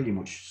I pretty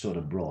much sort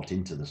of brought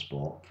into the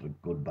sport for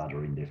good, bad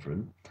or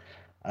indifferent.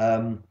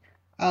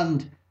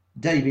 And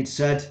David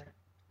said,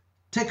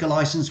 take a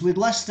licence with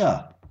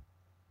Leicester,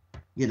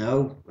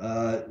 deal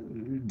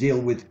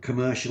with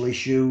commercial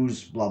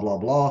issues, blah, blah,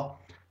 blah.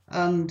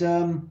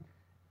 And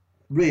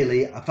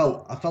really, I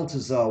felt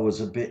as though I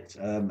was a bit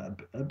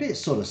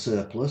sort of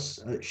surplus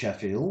at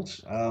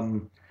Sheffield.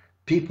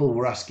 People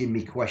were asking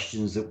me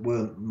questions that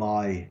weren't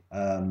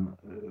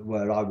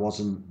where I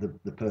wasn't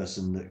the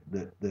person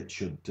that they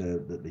should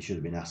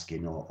have been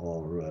asking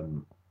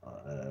or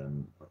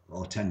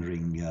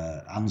tendering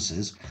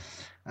answers.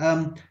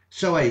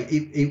 So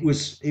it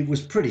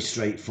was pretty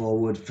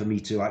straightforward for me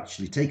to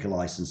actually take a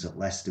licence at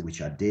Leicester,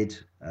 which I did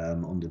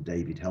under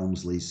David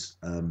Helmsley's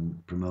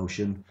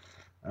promotion,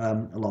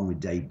 along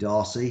with Dave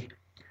Darcy,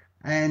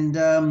 and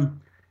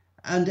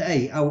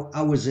hey,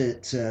 I was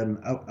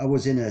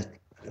in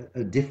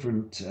a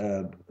different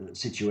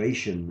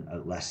situation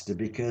at Leicester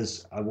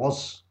because I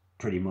was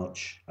pretty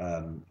much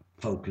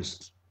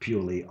focused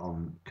purely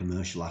on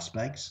commercial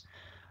aspects,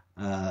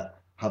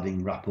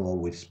 having rapport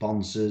with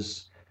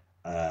sponsors,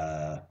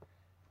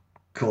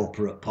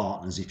 corporate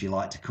partners, if you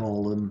like to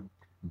call them,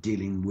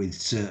 dealing with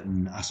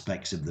certain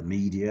aspects of the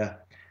media,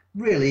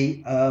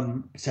 really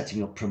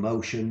setting up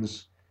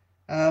promotions.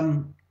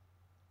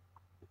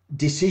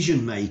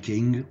 Decision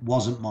making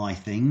wasn't my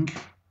thing.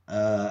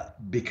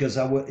 Because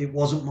it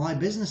wasn't my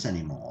business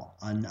anymore,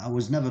 and I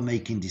was never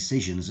making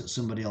decisions that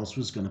somebody else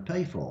was going to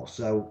pay for.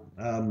 So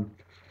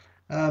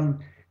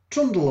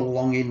trundle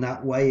along in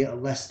that way at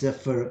Leicester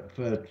for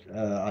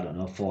I don't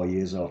know, 4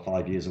 years or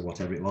 5 years or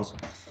whatever it was,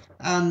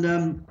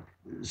 and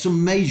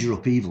some major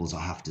upheavals,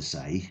 I have to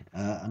say.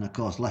 And of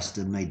course,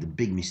 Leicester made the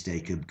big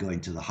mistake of going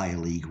to the higher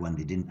league when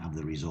they didn't have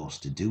the resource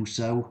to do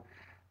so.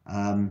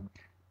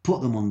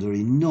 Put them under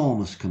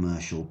enormous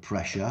commercial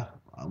pressure,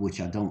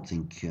 which I don't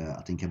think,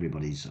 I think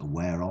everybody's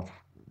aware of,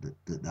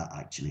 that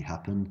actually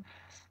happened.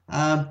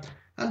 And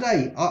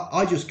hey,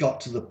 I just got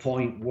to the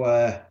point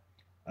where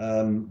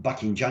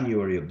back in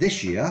January of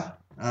this year,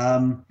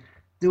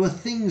 there were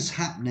things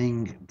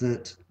happening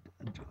that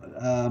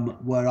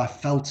where I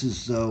felt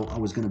as though I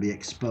was going to be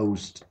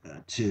exposed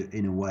to,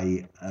 in a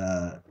way,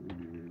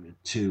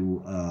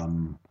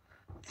 to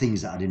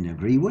things that I didn't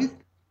agree with.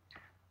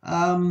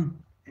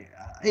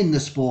 In the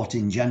sport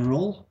in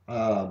general,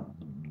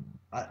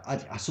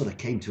 I sort of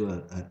came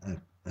to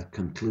a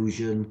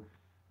conclusion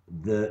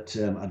that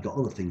I'd got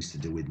other things to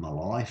do with my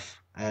life,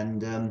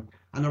 and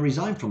I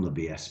resigned from the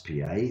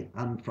BSPA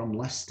and from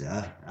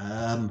Leicester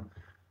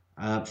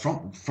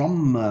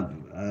from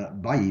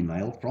by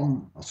email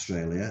from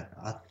Australia.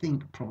 I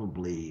think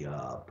probably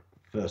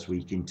first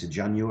week into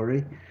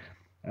January.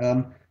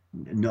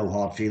 No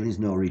hard feelings,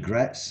 no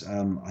regrets.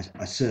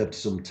 I served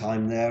some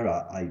time there.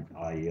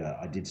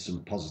 I did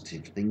some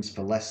positive things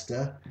for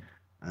Leicester.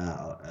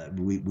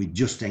 We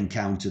just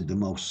encountered the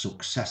most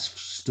successful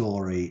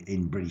story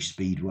in British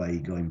Speedway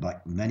going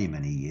back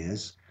many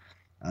years,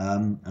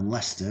 and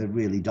Leicester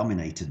really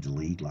dominated the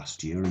league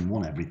last year and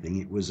won everything.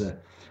 It was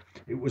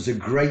a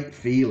great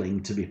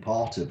feeling to be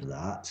part of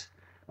that,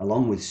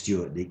 along with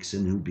Stuart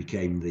Dixon, who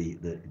became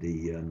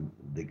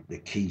the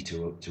key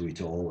to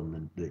it all,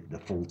 and the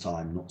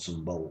full-time nuts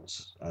and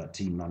bolts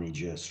team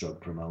manager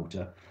stroke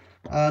promoter.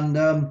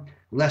 And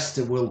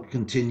Leicester will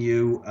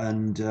continue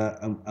and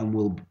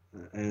will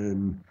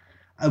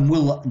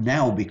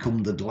now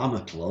become the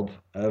glamour club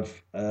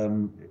of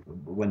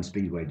when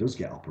Speedway does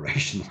get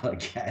operational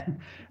again.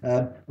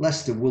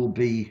 Leicester will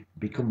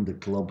become the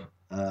club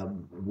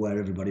where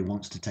everybody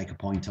wants to take a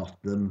point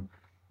off them,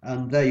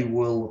 and they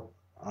will,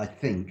 I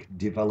think,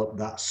 develop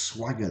that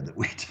swagger that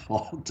we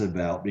talked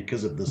about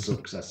because of the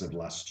success of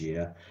last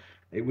year.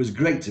 It was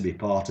great to be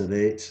part of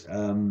it,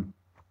 and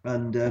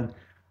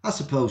I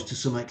suppose to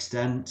some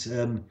extent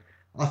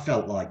I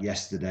felt like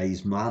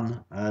yesterday's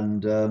man,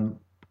 and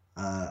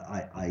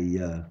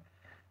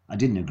I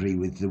didn't agree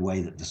with the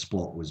way that the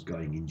sport was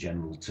going in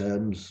general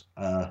terms.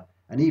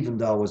 And even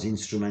though I was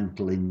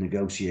instrumental in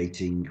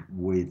negotiating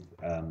with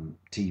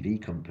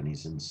TV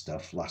companies and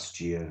stuff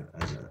last year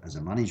as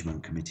a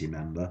management committee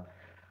member,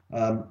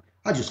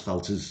 I just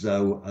felt as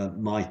though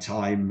my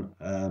time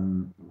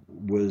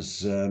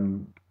was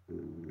going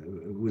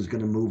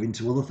to move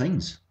into other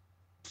things.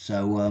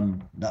 So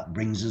that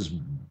brings us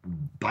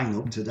bang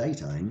up to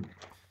date, I think.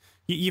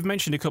 You've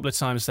mentioned a couple of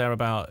times there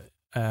about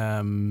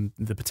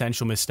the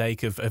potential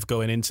mistake of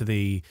going into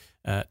the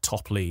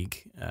top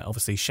league.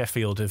 Obviously,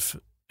 Sheffield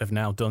have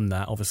now done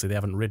that. Obviously, they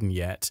haven't ridden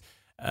yet.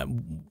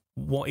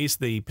 What is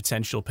the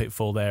potential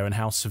pitfall there, and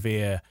how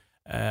severe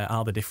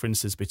are the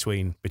differences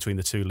between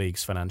the two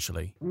leagues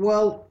financially?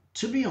 Well,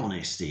 to be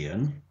honest,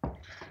 Ian,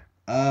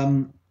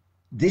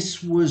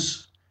 this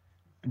was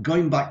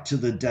going back to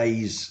the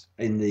days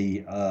in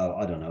the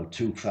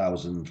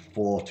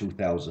 2004,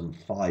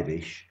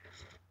 2005-ish,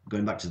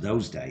 going back to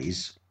those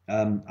days,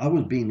 I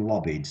was being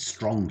lobbied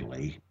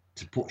strongly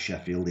to put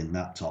Sheffield in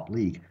that top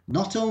league,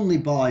 not only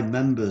by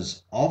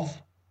members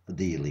of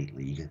the Elite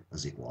League,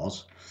 as it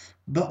was,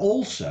 but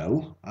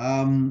also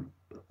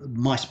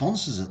my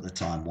sponsors at the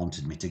time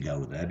wanted me to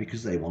go there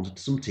because they wanted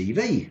some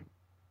TV,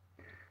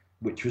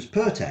 which was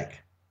Pertec.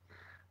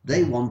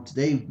 They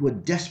were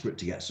desperate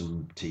to get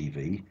some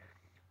TV.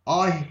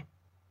 I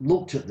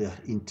looked at the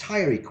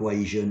entire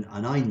equation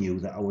and I knew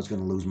that I was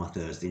going to lose my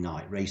Thursday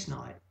night race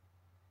night,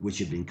 which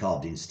had been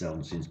carved in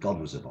stone since God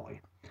was a boy.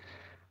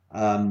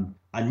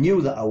 I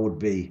knew that I would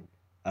be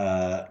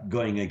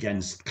going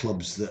against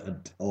clubs that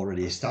had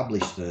already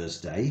established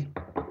Thursday,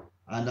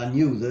 and I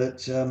knew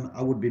that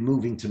I would be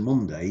moving to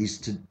Mondays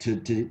to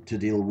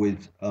deal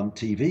with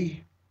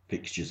TV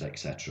fixtures,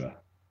 etc.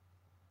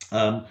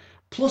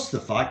 Plus the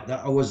fact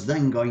that I was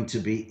then going to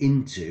be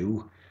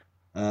into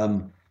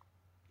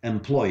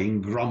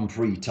employing Grand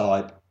Prix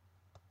type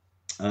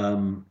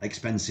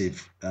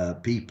expensive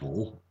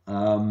people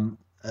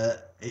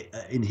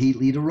in heat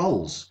leader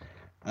roles.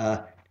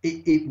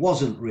 It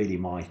wasn't really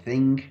my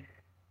thing.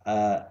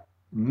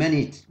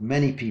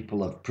 Many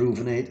people have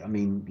proven it. I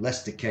mean,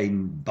 Leicester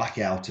came back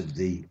out of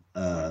the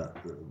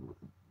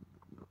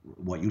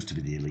what used to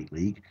be the Elite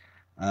League.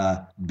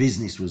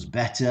 Business was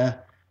better.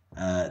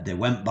 They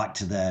went back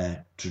to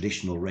their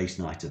traditional race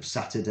night of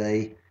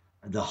Saturday.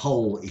 The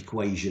whole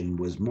equation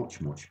was much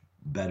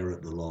better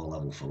at the lower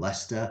level for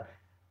Leicester.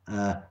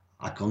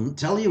 I couldn't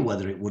tell you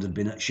whether it would have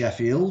been at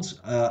Sheffield.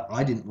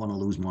 I didn't want to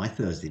lose my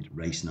Thursday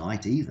race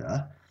night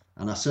either.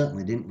 And I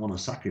certainly didn't want to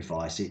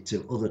sacrifice it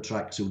to other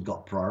tracks who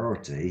got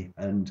priority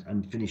and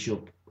finish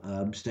up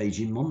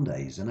staging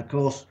Mondays. And of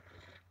course,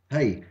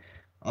 hey,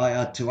 I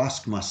had to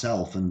ask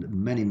myself and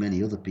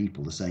many other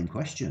people the same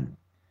question.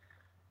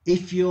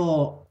 If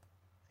you're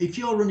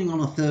running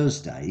on a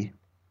Thursday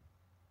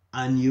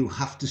and you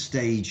have to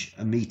stage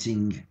a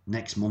meeting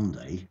next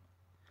Monday,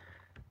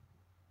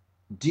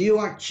 do you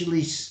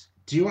actually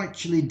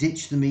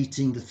ditch the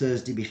meeting the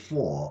Thursday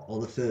before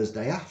or the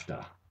Thursday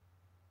after?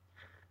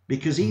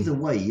 Because either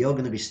way, you're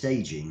going to be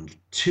staging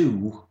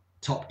 2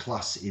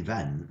 top-class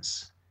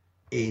events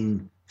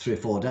in 3 or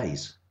 4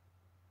 days.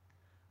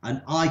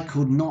 And I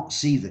could not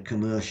see the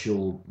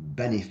commercial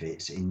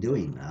benefits in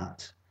doing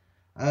that.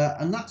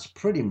 And that's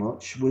pretty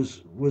much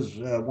was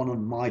one of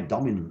my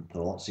dominant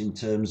thoughts in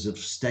terms of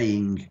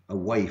staying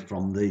away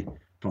from the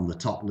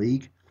top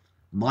league.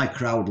 My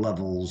crowd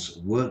levels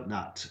weren't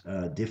that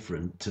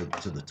different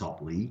to the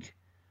top league,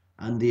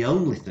 and the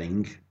only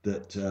thing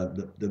that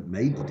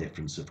made the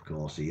difference, of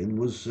course, Ian,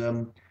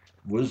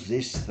 was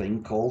this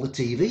thing called the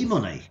TV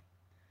money.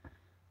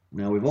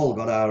 Now, we've all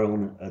got our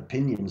own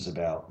opinions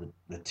about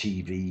the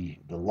TV,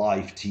 the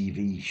live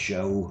TV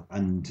show,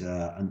 and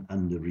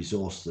the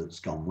resource that's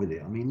gone with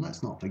it. I mean,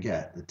 let's not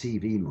forget the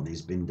TV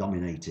money's been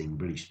dominating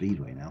British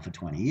Speedway now for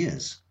 20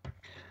 years.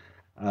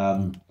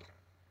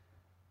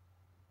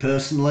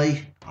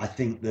 Personally, I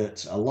think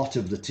that a lot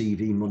of the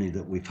TV money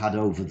that we've had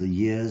over the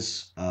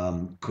years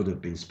could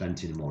have been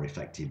spent in a more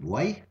effective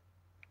way.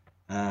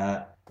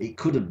 It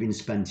could have been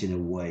spent in a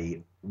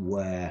way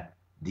where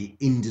the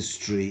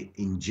industry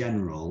in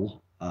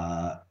general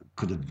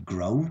could have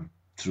grown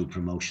through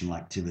promotional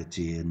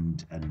activity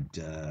and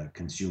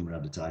consumer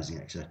advertising,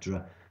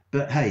 etc.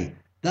 But hey,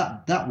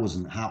 that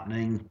wasn't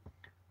happening.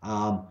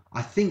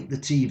 I think the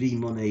TV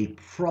money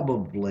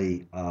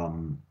probably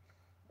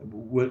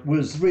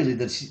was really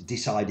the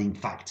deciding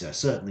factor,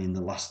 certainly in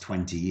the last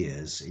 20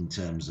 years, in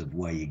terms of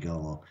where you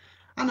go.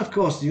 And of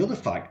course, the other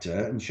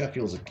factor, and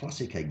Sheffield's a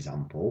classic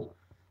example,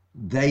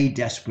 they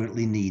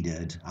desperately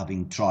needed,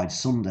 having tried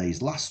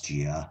Sundays last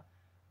year,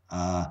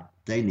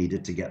 they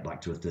needed to get back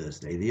to a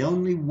Thursday. The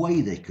only way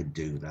they could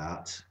do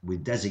that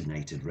with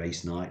designated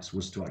race nights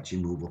was to actually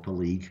move up a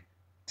league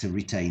to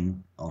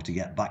retain or to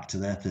get back to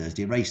their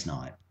Thursday race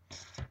night.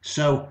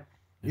 So,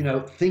 you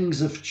know, things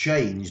have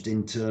changed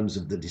in terms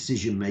of the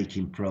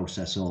decision-making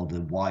process or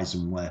the whys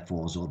and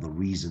wherefores or the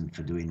reason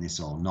for doing this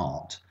or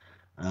not.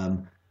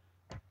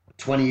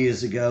 20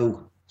 years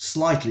ago,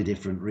 slightly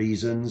different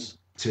reasons.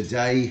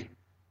 Today,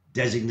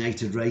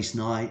 designated race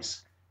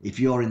nights. If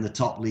you're in the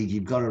top league,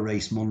 you've got to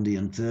race Monday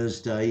and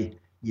Thursday.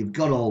 You've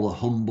got all the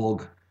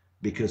humbug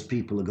because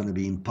people are going to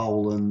be in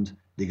Poland.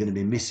 They're going to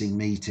be missing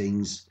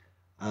meetings.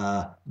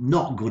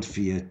 Not good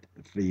for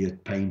your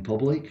paying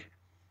public.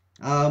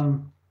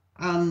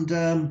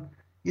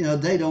 You know,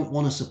 they don't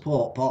want to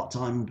support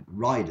part-time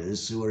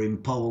riders who are in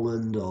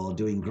Poland or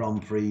doing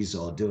Grand Prix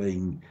or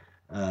doing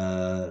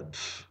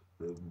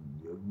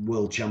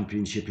World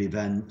Championship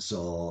events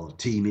or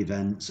team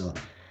events, or,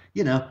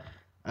 you know,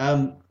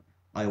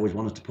 I always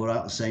wanted to put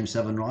out the same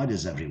 7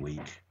 riders every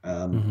week.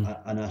 And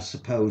I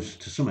suppose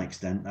to some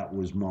extent that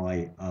was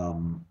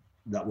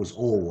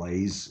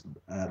always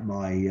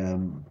my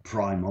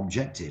prime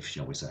objective,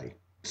 shall we say.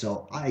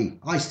 So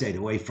I stayed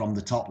away from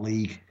the top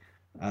league,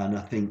 and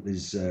I think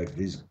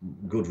there's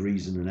good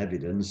reason and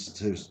evidence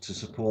to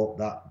support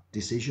that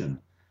decision.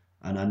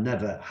 And I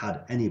never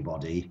had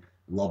anybody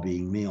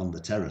lobbying me on the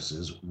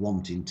terraces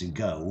wanting to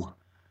go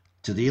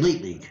to the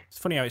Elite League. It's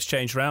funny how it's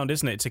changed around,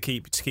 isn't it? To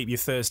keep your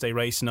Thursday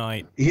race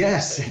night.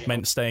 Yes, it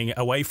meant staying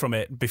away from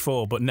it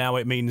before, but now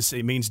it means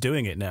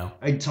doing it now.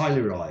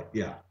 Entirely right.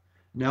 Yeah.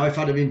 Now, if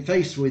I'd have been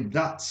faced with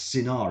that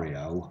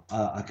scenario,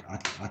 I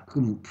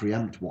couldn't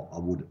preempt what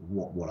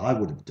I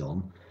would have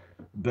done.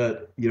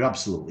 But you're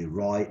absolutely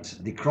right.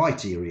 The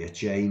criteria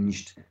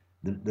changed.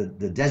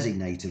 The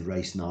designated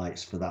race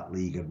nights for that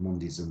league of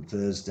Mondays and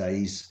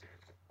Thursdays.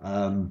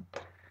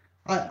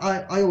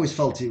 I always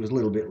felt it was a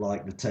little bit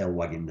like the tail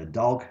wagging the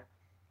dog.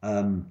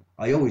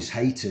 I always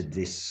hated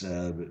this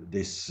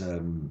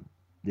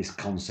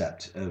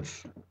concept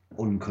of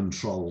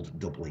uncontrolled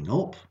doubling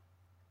up.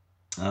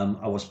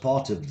 I was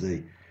part of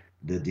the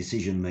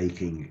decision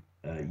making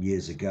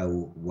years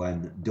ago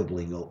when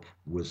doubling up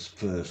was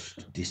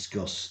first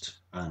discussed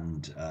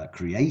and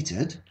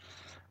created.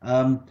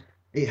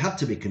 It had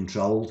to be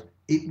controlled.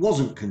 It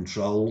wasn't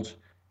controlled.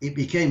 It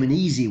became an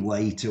easy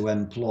way to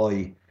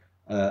employ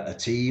a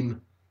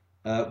team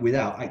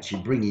without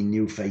actually bringing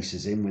new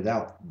faces in,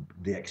 without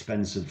the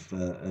expense of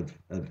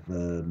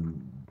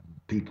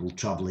people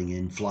travelling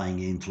in,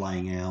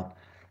 flying out.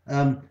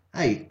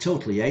 Hey,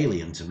 totally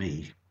alien to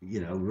me. You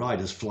know,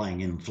 riders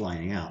flying in,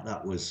 flying out.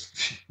 That was,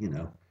 you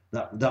know,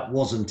 that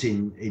wasn't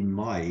in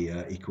my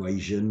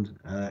equation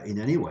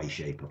in any way,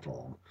 shape or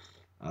form.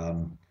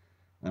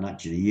 And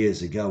actually,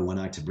 years ago, when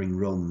I had to bring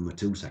Roman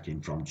Matusek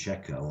in from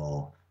Checo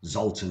or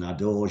Zoltan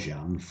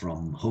Adorjan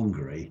from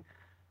Hungary,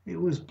 it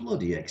was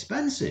bloody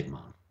expensive,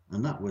 man.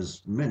 And that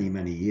was many,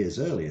 many years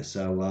earlier.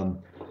 So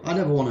I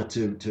never wanted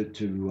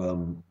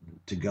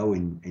to go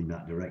in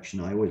that direction.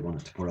 I always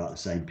wanted to put out the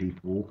same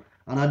people.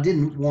 And I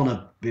didn't want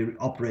to be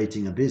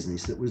operating a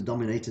business that was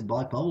dominated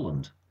by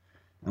Poland.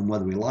 And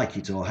whether we like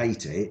it or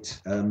hate it,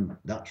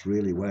 that's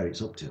really where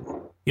it's up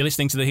to. You're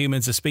listening to the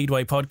Humans of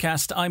Speedway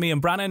podcast. I'm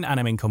Ian Brannan, and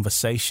I'm in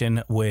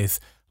conversation with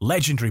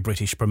legendary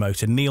British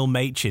promoter Neil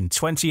Machin,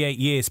 28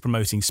 years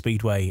promoting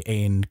Speedway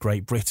in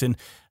Great Britain,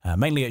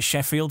 mainly at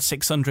Sheffield,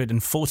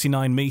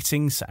 649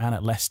 meetings, and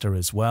at Leicester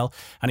as well.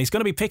 And he's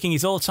going to be picking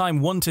his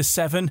all-time 1 to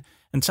 7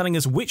 and telling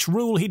us which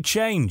rule he'd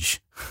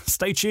change.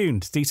 Stay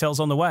tuned, details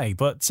on the way.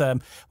 But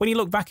when you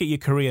look back at your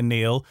career,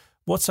 Neil,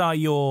 what are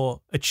your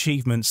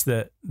achievements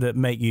that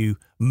make you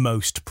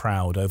most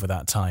proud over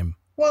that time?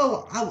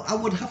 Well, I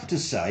would have to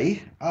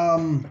say,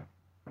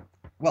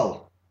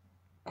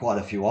 quite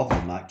a few of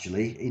them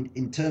actually.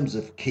 In terms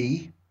of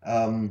key,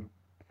 to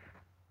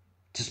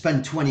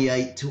spend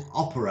 28, to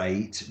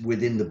operate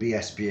within the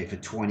BSPA for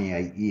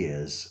 28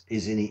 years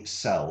is in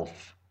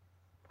itself,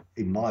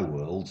 in my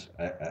world,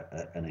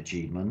 an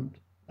achievement.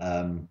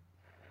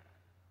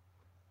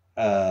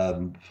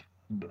 Bolted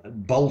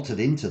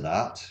into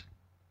that,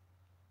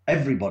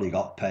 everybody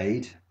got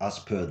paid as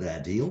per their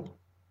deal.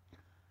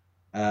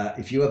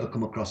 If you ever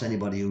come across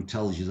anybody who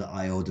tells you that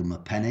I owed them a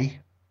penny,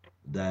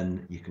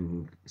 then you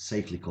can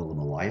safely call them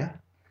a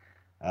liar.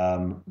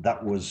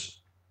 That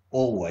was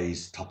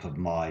always top of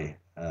my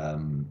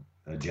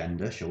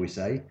agenda, shall we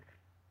say.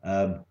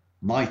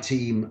 My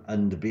team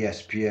and the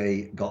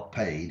BSPA got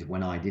paid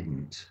when I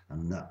didn't,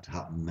 and that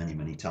happened many,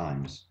 many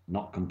times.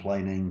 Not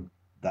complaining,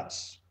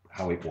 that's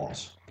how it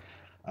was.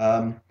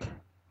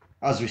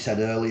 As we said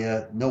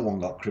earlier, no one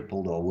got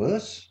crippled or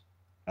worse.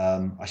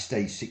 I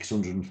staged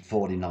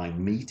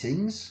 649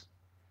 meetings.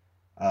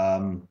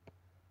 And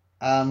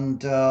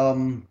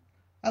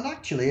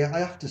actually, I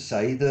have to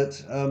say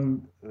that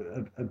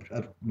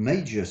a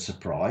major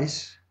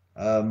surprise,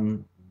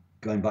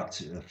 going back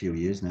to a few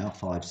years now,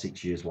 5,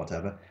 6 years,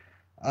 whatever,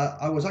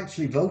 I was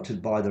actually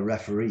voted by the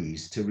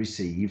referees to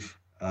receive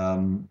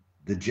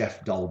the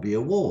Jeff Dalby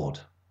Award,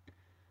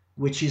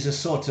 which is a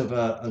sort of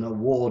an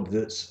award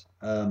that's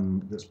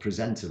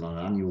presented on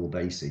an annual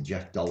basis.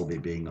 Jeff Dalby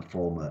being a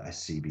former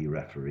SCB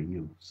referee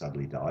who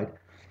sadly died.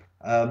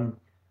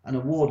 An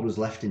award was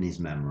left in his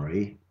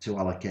memory to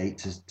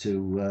allocate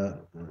to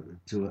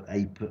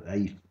a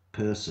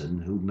person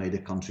who made a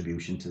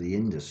contribution to the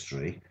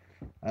industry.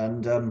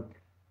 And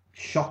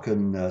shock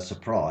and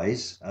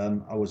surprise,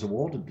 I was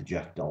awarded the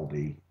Jeff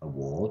Dalby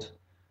Award.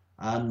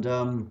 And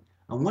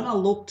when I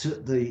looked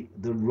at the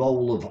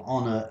roll of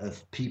honour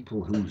of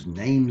people whose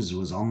names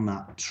was on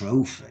that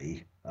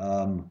trophy,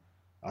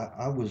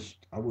 I was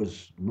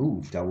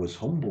moved. I was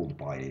humbled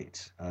by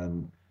it.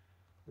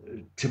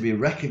 To be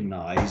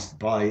recognised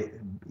by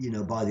the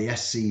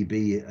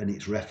SCB and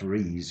its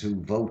referees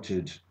who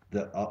voted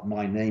that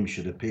my name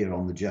should appear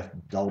on the Jeff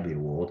Dalby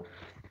Award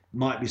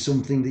might be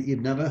something that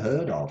you'd never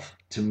heard of.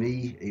 To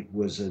me, it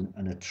was a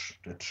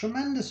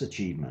tremendous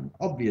achievement.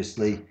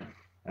 Obviously,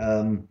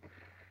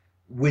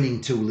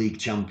 winning 2 league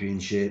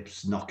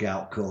championships,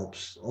 knockout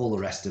cups, all the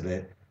rest of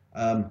it.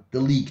 The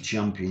league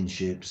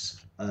championships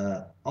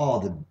are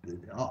the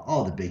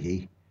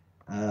biggie.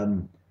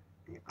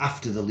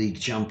 After the league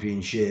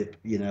championship,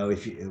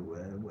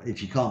 if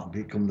you can't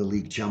become the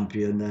league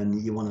champion, then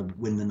you want to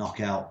win the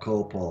knockout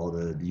cup or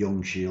the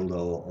Young Shield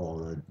or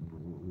the,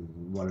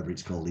 whatever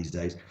it's called these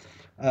days.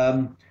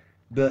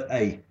 But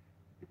hey,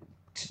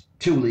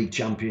 2 league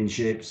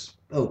championships,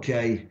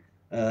 okay.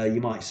 You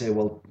might say,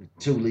 well,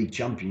 2 league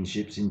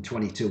championships in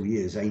 22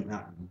 years ain't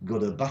that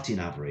good a batting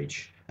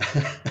average.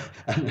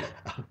 And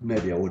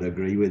maybe I would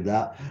agree with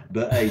that,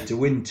 but hey, to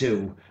win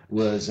 2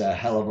 was a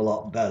hell of a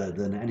lot better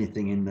than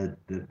anything in the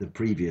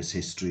previous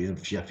history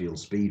of Sheffield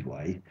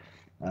Speedway.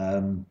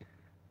 And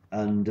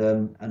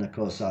of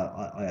course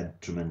I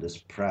had tremendous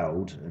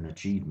pride and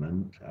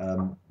achievement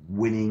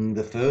winning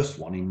the first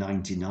one in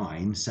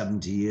 '99,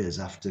 70 years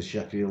after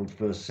Sheffield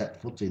first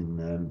set foot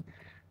in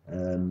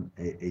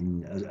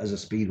as a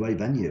speedway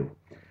venue.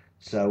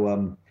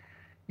 So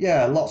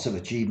yeah, lots of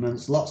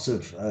achievements, lots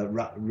of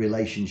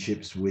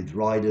relationships with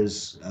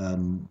riders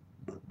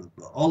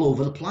all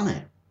over the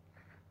planet.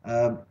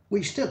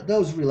 Which still,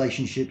 those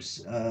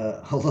relationships,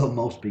 although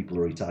most people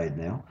are retired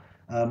now,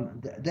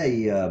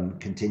 they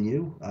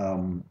continue.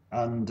 And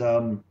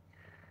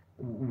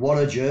what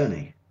a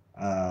journey!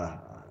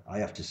 I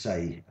have to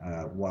say,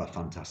 what a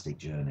fantastic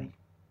journey.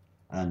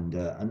 And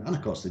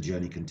of course the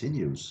journey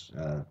continues.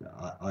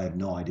 I have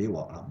no idea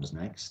what happens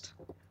next,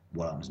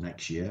 what happens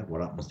next year,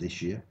 what happens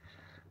this year.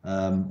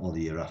 Or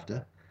the year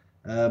after,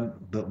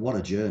 but what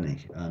a journey,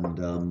 and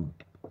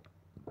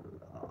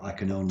I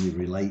can only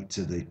relate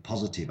to the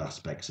positive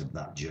aspects of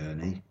that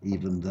journey,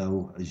 even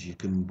though, as you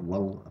can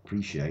well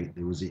appreciate,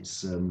 there was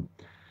its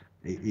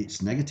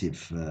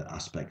negative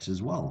aspects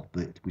as well,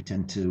 but we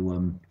tend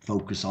to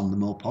focus on the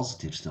more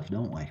positive stuff,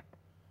 don't we?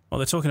 Well,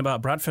 they're talking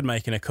about Bradford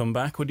making a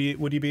comeback. Would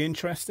you be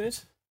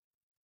interested?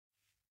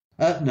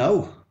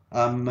 No,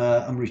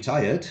 I'm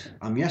retired.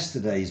 I'm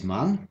yesterday's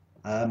man.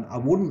 I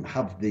wouldn't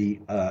have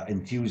the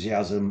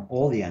enthusiasm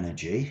or the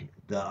energy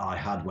that I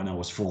had when I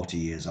was 40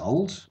 years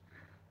old.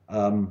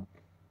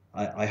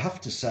 I have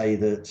to say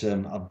that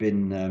I've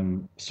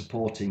been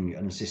supporting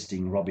and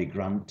assisting Robbie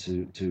Grant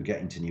to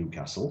get into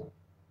Newcastle.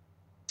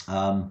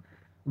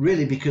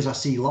 really because I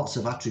see lots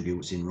of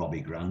attributes in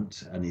Robbie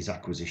Grant and his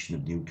acquisition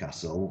of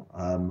Newcastle.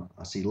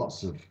 I see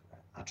lots of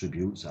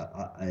attributes that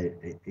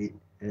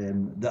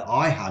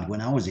I had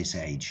when I was this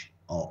age,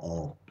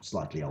 or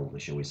slightly older,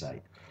 shall we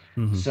say.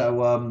 Mm-hmm.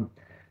 So,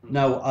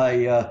 no,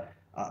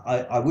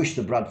 I wish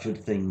the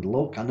Bradford thing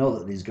luck. I know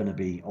that there's going to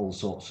be all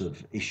sorts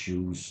of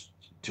issues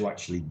to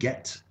actually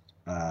get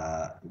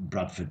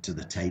Bradford to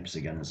the tapes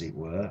again, as it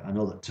were. I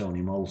know that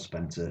Tony Moll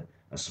spent a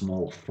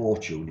small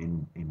fortune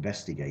in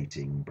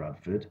investigating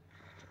Bradford,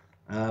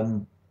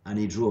 and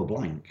he drew a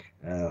blank.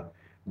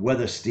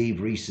 Whether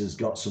Steve Reese has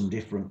got some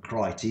different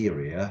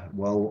criteria,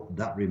 well,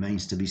 that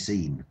remains to be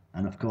seen.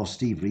 And of course,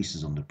 Steve Reese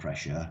is under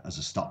pressure as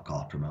a stock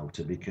car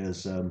promoter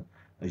because,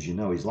 as you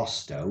know, he's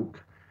lost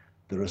Stoke.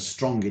 There are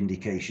strong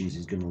indications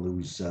he's going to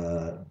lose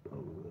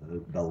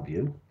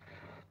Bellevue.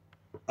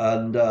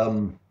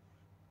 And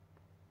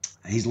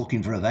he's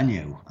looking for a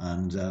venue.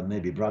 And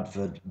maybe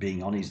Bradford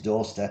being on his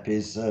doorstep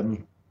is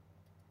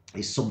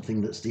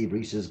something that Steve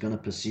Reese is going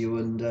to pursue.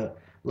 And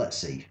let's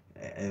see.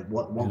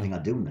 One thing I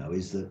do know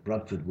is that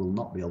Bradford will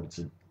not be able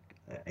to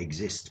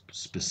exist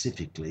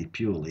specifically,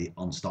 purely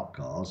on stock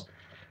cars.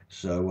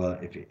 So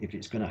if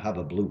it's going to have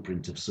a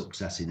blueprint of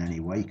success in any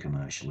way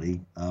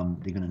commercially,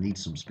 they're going to need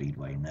some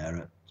speedway in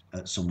there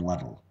at some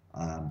level.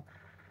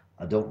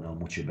 I don't know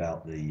much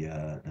about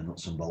the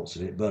nuts and bolts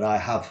of it, but I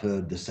have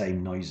heard the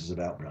same noises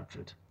about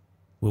Bradford.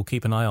 We'll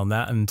keep an eye on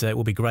that, and it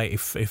will be great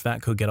if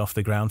that could get off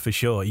the ground for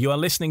sure. You are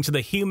listening to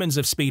the Humans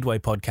of Speedway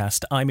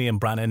podcast. I'm Ian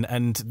Brannan,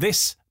 and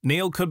this,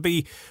 Neil, could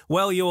be,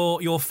 well,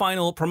 your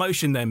final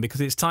promotion then,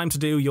 because it's time to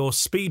do your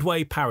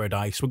Speedway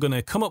Paradise. We're going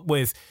to come up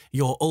with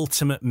your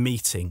ultimate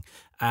meeting,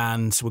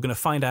 and we're going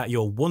to find out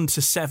your 1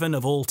 to 7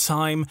 of all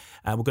time.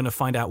 We're going to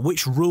find out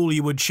which rule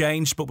you would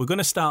change, but we're going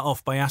to start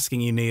off by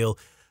asking you, Neil,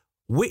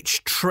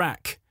 which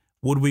track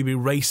would we be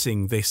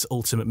racing this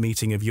ultimate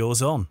meeting of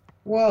yours on?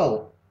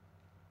 Well,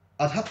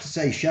 I'd have to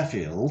say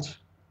Sheffield,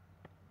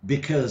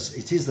 because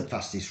it is the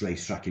fastest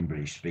racetrack in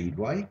British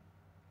Speedway,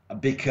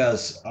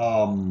 because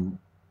I've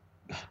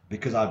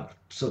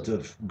sort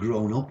of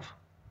grown up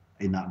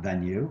in that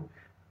venue.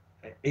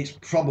 It's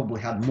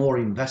probably had more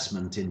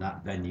investment in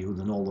that venue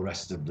than all the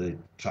rest of the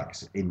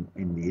tracks in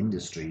the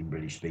industry in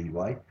British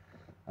Speedway.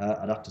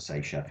 I'd have to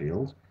say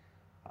Sheffield.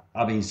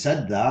 Having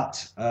said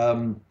that,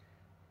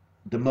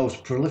 the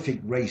most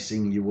prolific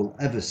racing you will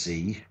ever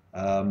see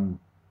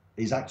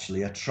is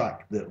actually a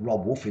track that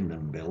Rob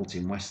Woofenden built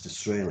in West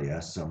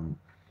Australia some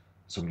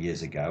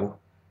years ago,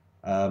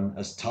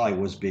 as Ty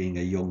was being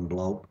a young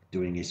bloke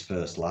doing his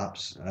first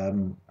laps,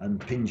 and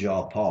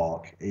Pinjar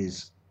Park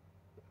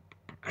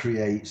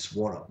creates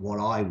what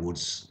I would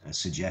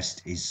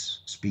suggest is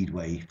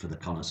speedway for the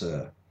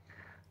connoisseur,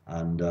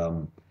 and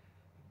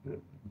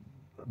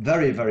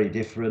very, very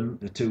different.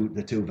 The two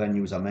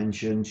venues I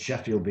mentioned,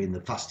 Sheffield being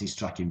the fastest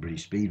track in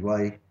British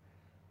Speedway.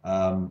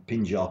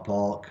 Pinjar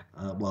Park,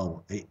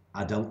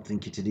 I don't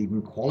think it'd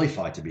even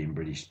qualify to be in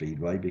British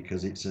Speedway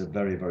because it's a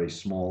very, very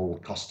small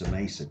Costa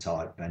Mesa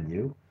type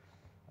venue,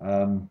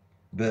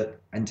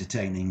 but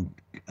entertaining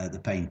the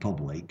paying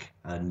public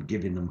and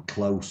giving them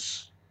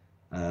close,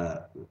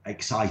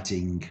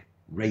 exciting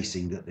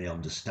racing that they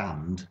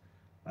understand,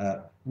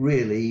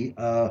 really,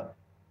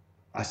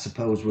 I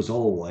suppose was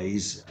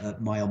always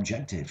my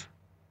objective.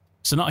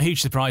 So not a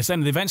huge surprise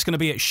then. The event's going to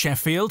be at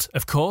Sheffield,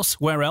 of course.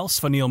 Where else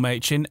for Neil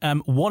Machin?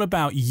 What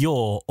about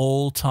your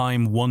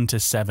all-time 1 to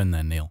 7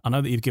 then, Neil? I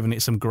know that you've given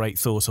it some great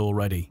thought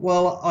already.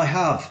 Well, I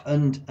have,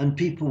 and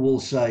people will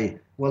say,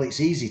 well, it's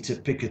easy to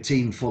pick a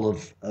team full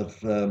of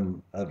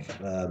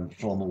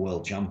former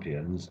world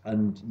champions,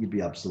 and you'd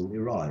be absolutely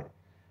right.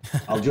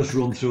 I'll just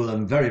run through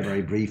them very,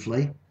 very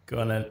briefly. Go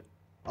on then.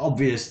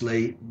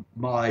 Obviously,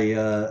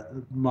 my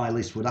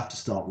list would have to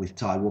start with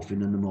Ty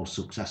Woofenden, the most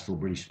successful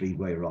British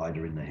Speedway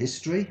rider in the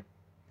history,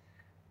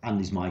 and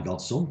he's my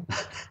godson.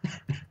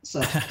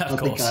 So I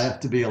think I have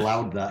to be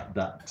allowed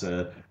that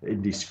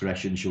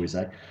indiscretion, shall we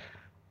say.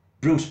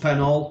 Bruce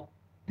Penhall,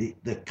 the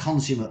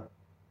consummate,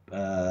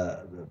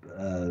 the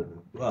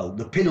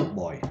pin-up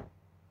boy.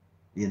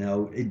 You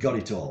know, he'd got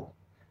it all.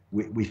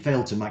 We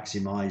failed to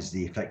maximise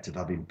the effect of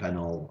having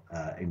Penhall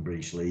in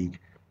British League.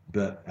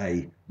 But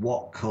hey,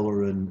 what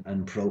colour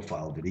and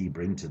profile did he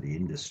bring to the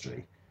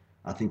industry?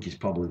 I think he's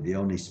probably the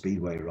only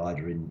speedway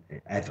rider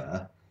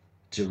ever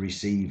to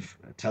receive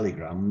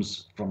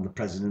telegrams from the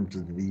president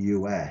of the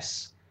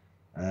US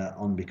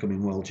on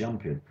becoming world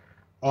champion.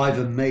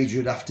 Ivan Major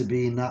would have to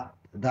be in that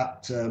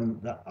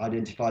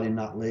identified in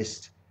that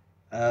list.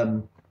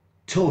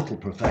 Total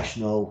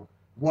professional.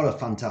 What a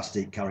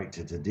fantastic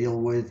character to deal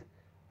with.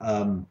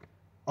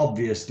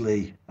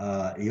 Obviously,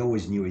 he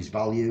always knew his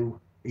value.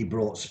 He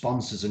brought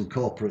sponsors and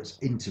corporates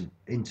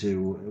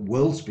into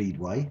World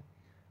Speedway,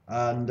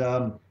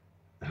 and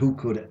who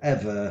could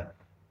ever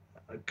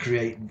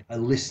create a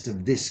list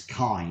of this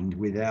kind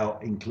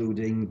without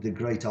including the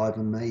great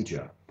Ivan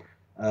Major?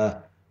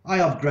 I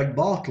have Greg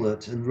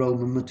Bartlett and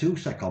Roman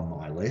Matusek on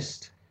my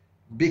list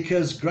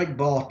because Greg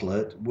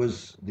Bartlett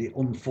was the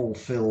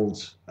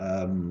unfulfilled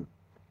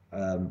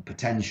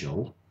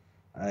potential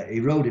He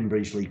rode in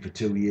British League for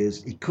 2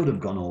 years. He could have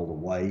gone all the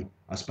way.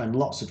 I spend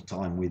lots of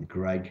time with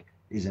Greg.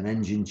 He's an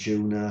engine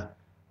tuner.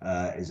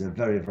 He's a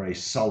very, very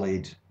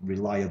solid,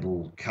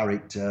 reliable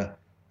character.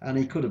 And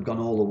he could have gone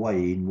all the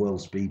way in World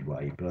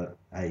Speedway, but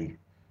hey,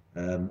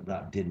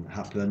 that didn't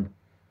happen.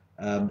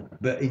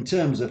 But in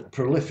terms of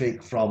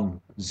prolific from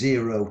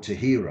zero to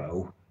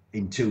hero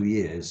in 2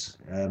 years,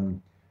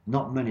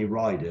 not many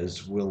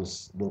riders will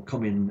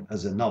come in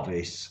as a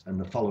novice and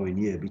the following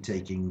year be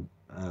taking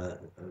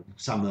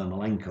Sam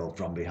Ermolenko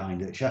from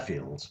behind at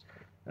Sheffield.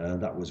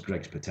 That was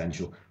Greg's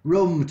potential.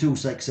 Roman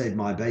Matusek saved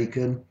my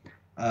bacon.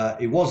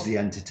 He was the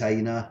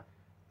entertainer.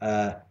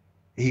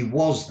 He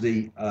was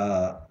the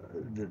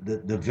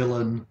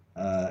villain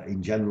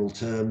in general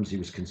terms. He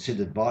was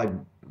considered by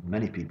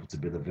many people to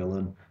be the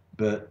villain,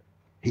 but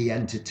he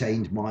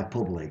entertained my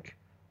public.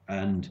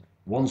 And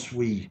once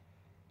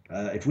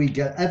if we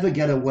ever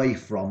get away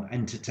from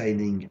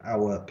entertaining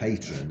our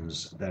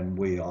patrons, then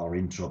we are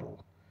in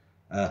trouble.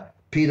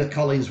 Peter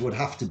Collins would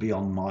have to be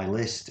on my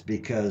list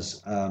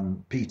because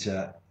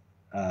Peter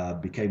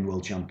became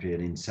world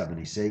champion in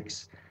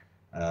 '76,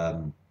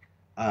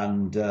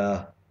 and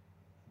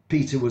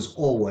Peter was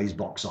always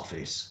box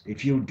office.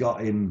 If you'd got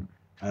him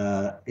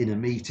in a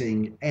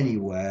meeting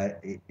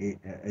anywhere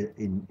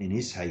in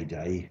his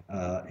heyday,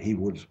 he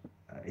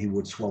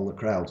would swell the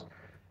crowd.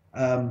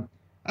 And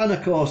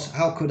of course,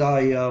 how could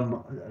I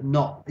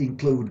not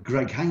include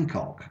Greg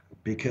Hancock?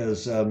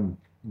 Because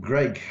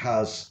Greg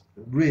has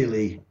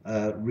really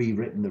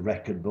rewritten the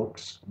record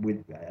books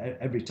with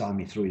every time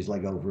he threw his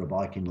leg over a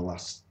bike in the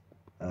last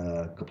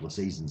couple of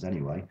seasons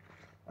anyway.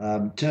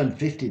 Turned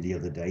 50 the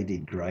other day,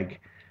 did Greg.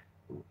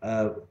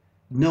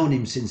 Known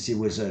him since he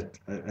was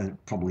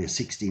probably a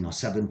 16 or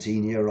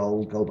 17 year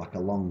old, go back a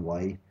long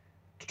way.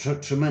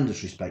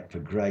 Tremendous respect for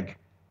Greg.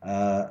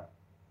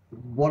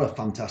 What a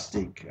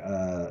fantastic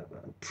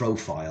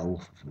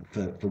profile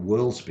for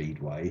World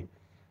Speedway.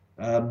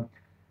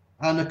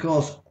 And of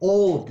course,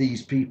 all of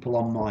these people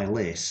on my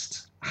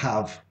list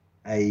have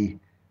you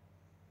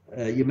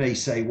may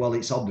say, well,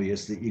 it's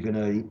obvious that you're going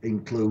to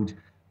include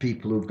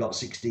people who've got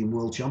 16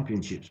 world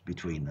championships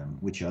between them,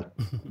 which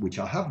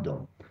I have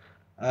done.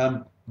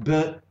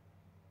 But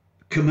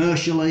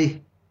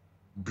commercially,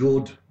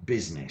 good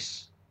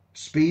business.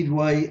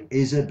 Speedway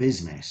is a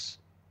business.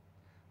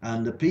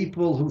 And the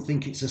people who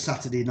think it's a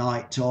Saturday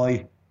night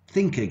toy,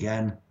 think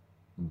again,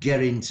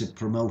 get into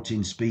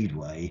promoting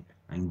Speedway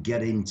and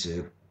get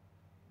into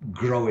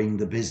growing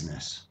the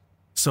business.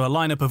 So a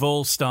lineup of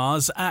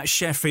all-stars at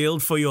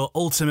Sheffield for your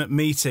ultimate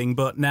meeting,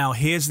 but now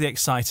here's the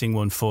exciting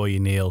one for you,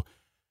 Neil.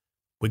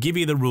 We'll give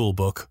you the rule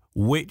book.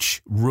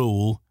 Which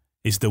rule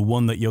is the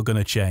one that you're going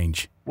to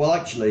change? Well,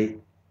 actually,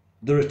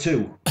 there are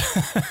two.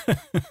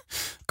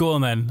 Go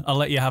on then, I'll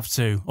let you have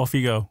two. Off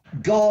you go.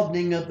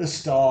 Gardening at the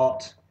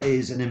start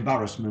is an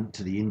embarrassment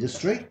to the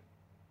industry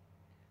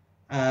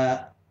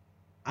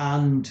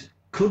and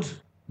could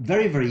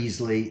very, very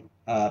easily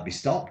be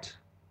stopped.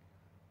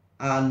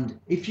 And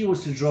if you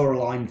was to draw a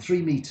line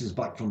 3 meters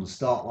back from the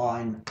start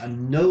line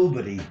and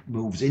nobody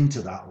moves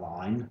into that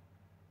line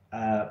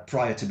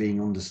prior to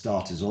being under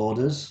starters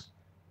orders,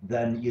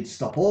 then you'd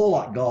stop all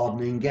that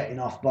gardening, getting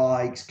off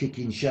bikes,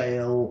 kicking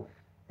shale.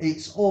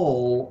 It's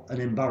all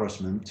an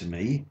embarrassment to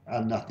me,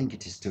 and I think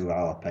it is to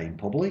our paying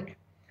public.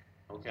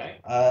 Okay.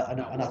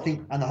 And I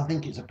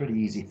think it's a pretty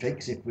easy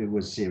fix if we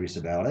were serious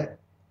about it.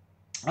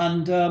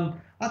 And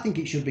I think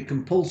it should be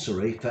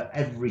compulsory for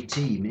every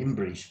team in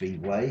British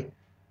Speedway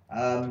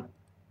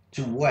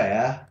to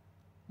wear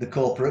the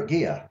corporate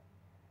gear.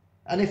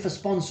 And if a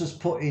sponsor's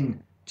put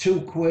in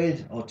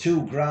 £2 or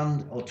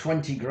 £2,000 or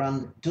 20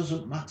 grand,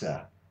 doesn't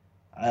matter.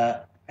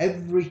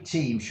 Every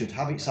team should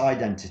have its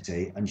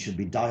identity and should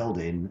be dialed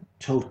in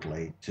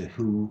totally to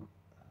who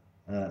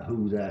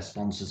their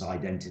sponsor's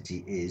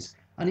identity is.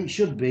 And it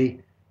should be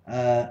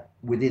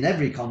within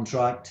every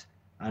contract,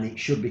 and it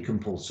should be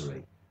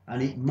compulsory.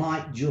 And it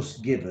might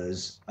just give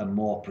us a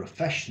more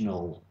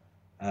professional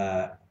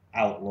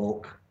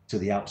outlook to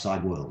the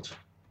outside world.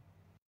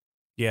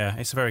 Yeah,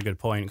 it's a very good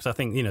point, because I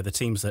think, the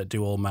teams that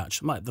do all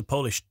match, like the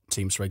Polish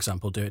teams, for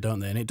example, do it, don't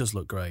they? And it does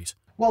look great.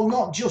 Well,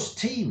 not just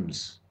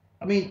teams.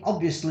 I mean,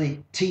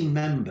 obviously, team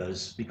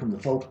members become the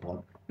focal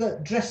point,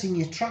 but dressing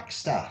your track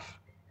staff,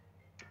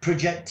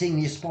 projecting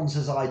your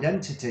sponsor's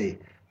identity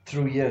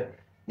through your,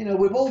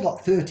 we've all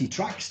got 30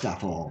 track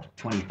staff or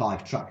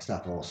 25 track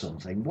staff or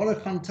something. What a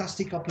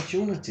fantastic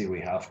opportunity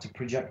we have to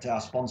project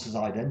our sponsor's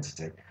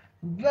identity.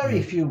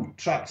 Very few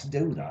tracks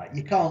do that.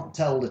 You can't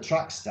tell the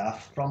track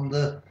staff from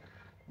the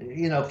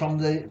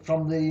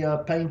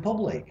paying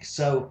public.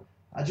 So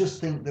I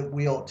just think that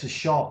we ought to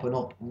sharpen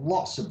up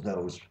lots of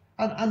those.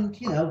 And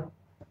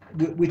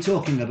we're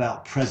talking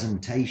about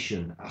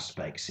presentation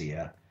aspects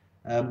here.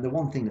 The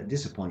one thing that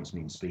disappoints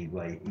me in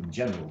Speedway in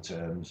general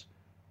terms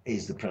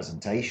is the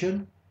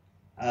presentation.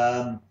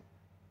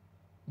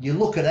 You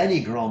look at any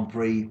Grand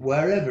Prix,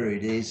 wherever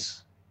it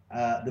is,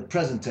 the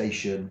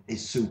presentation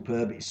is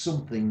superb. It's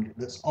something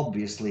that's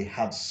obviously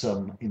had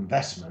some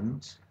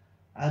investment.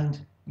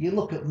 And you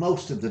look at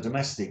most of the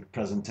domestic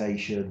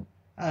presentation,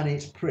 and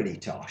it's pretty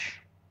tosh.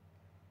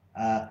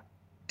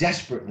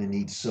 Desperately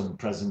needs some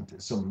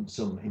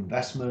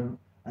investment,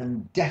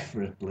 and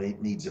definitely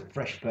needs a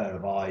fresh pair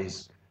of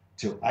eyes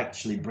to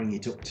actually bring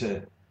it up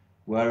to,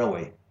 where are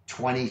we?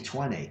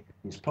 2020.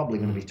 It's probably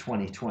going to be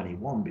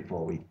 2021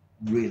 before we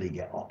really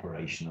get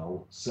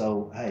operational.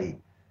 So hey,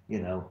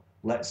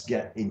 let's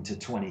get into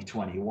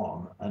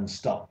 2021 and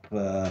stop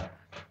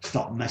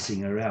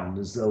messing around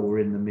as though we're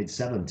in the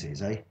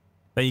mid-70s, eh?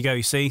 There you go.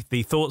 You see,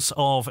 the thoughts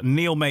of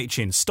Neil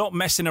Machin. Stop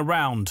messing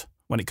around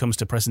when it comes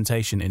to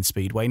presentation in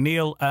Speedway.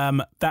 Neil,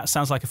 that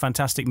sounds like a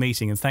fantastic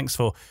meeting, and thanks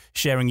for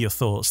sharing your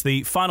thoughts.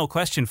 The final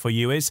question for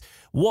you is,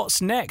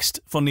 what's next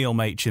for Neil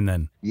Machin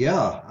then?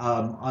 Yeah,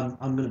 I'm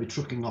going to be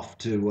trucking off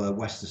to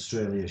West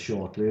Australia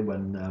shortly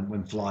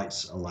when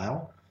flights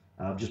allow.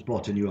 I've just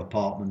bought a new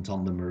apartment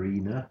on the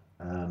marina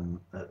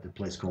at the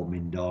place called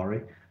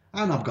Mindarie.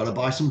 And I've got to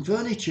buy some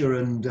furniture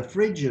and a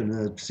fridge and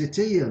a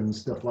settee and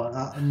stuff like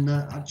that, and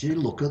actually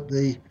look at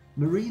the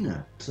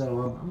marina.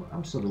 So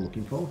I'm sort of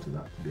looking forward to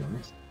that, to be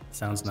honest.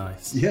 Sounds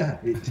nice. Yeah,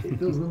 it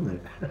does,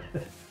 doesn't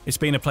it? It's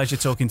been a pleasure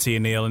talking to you,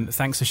 Neil, and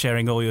thanks for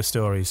sharing all your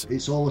stories.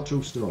 It's all a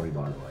true story,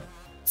 by the way.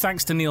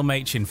 Thanks to Neil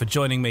Machin for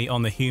joining me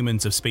on the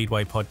Humans of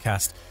Speedway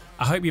podcast.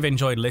 I hope you've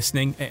enjoyed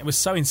listening. It was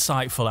so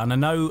insightful, and I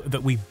know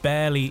that we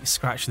barely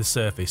scratched the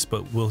surface,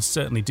 but we'll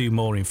certainly do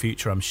more in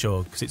future, I'm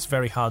sure, because it's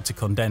very hard to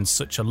condense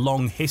such a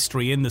long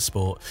history in the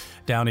sport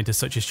down into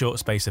such a short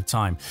space of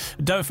time.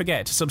 Don't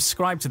forget to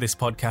subscribe to this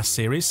podcast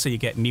series so you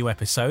get new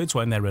episodes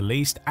when they're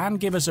released, and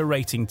give us a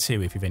rating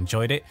too if you've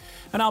enjoyed it.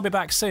 And I'll be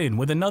back soon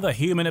with another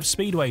Human of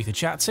Speedway to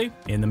chat to.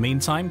 In the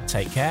meantime,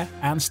 take care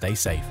and stay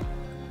safe.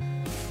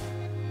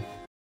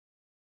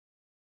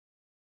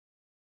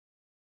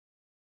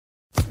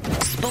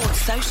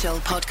 Sports Social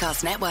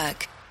Podcast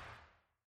Network.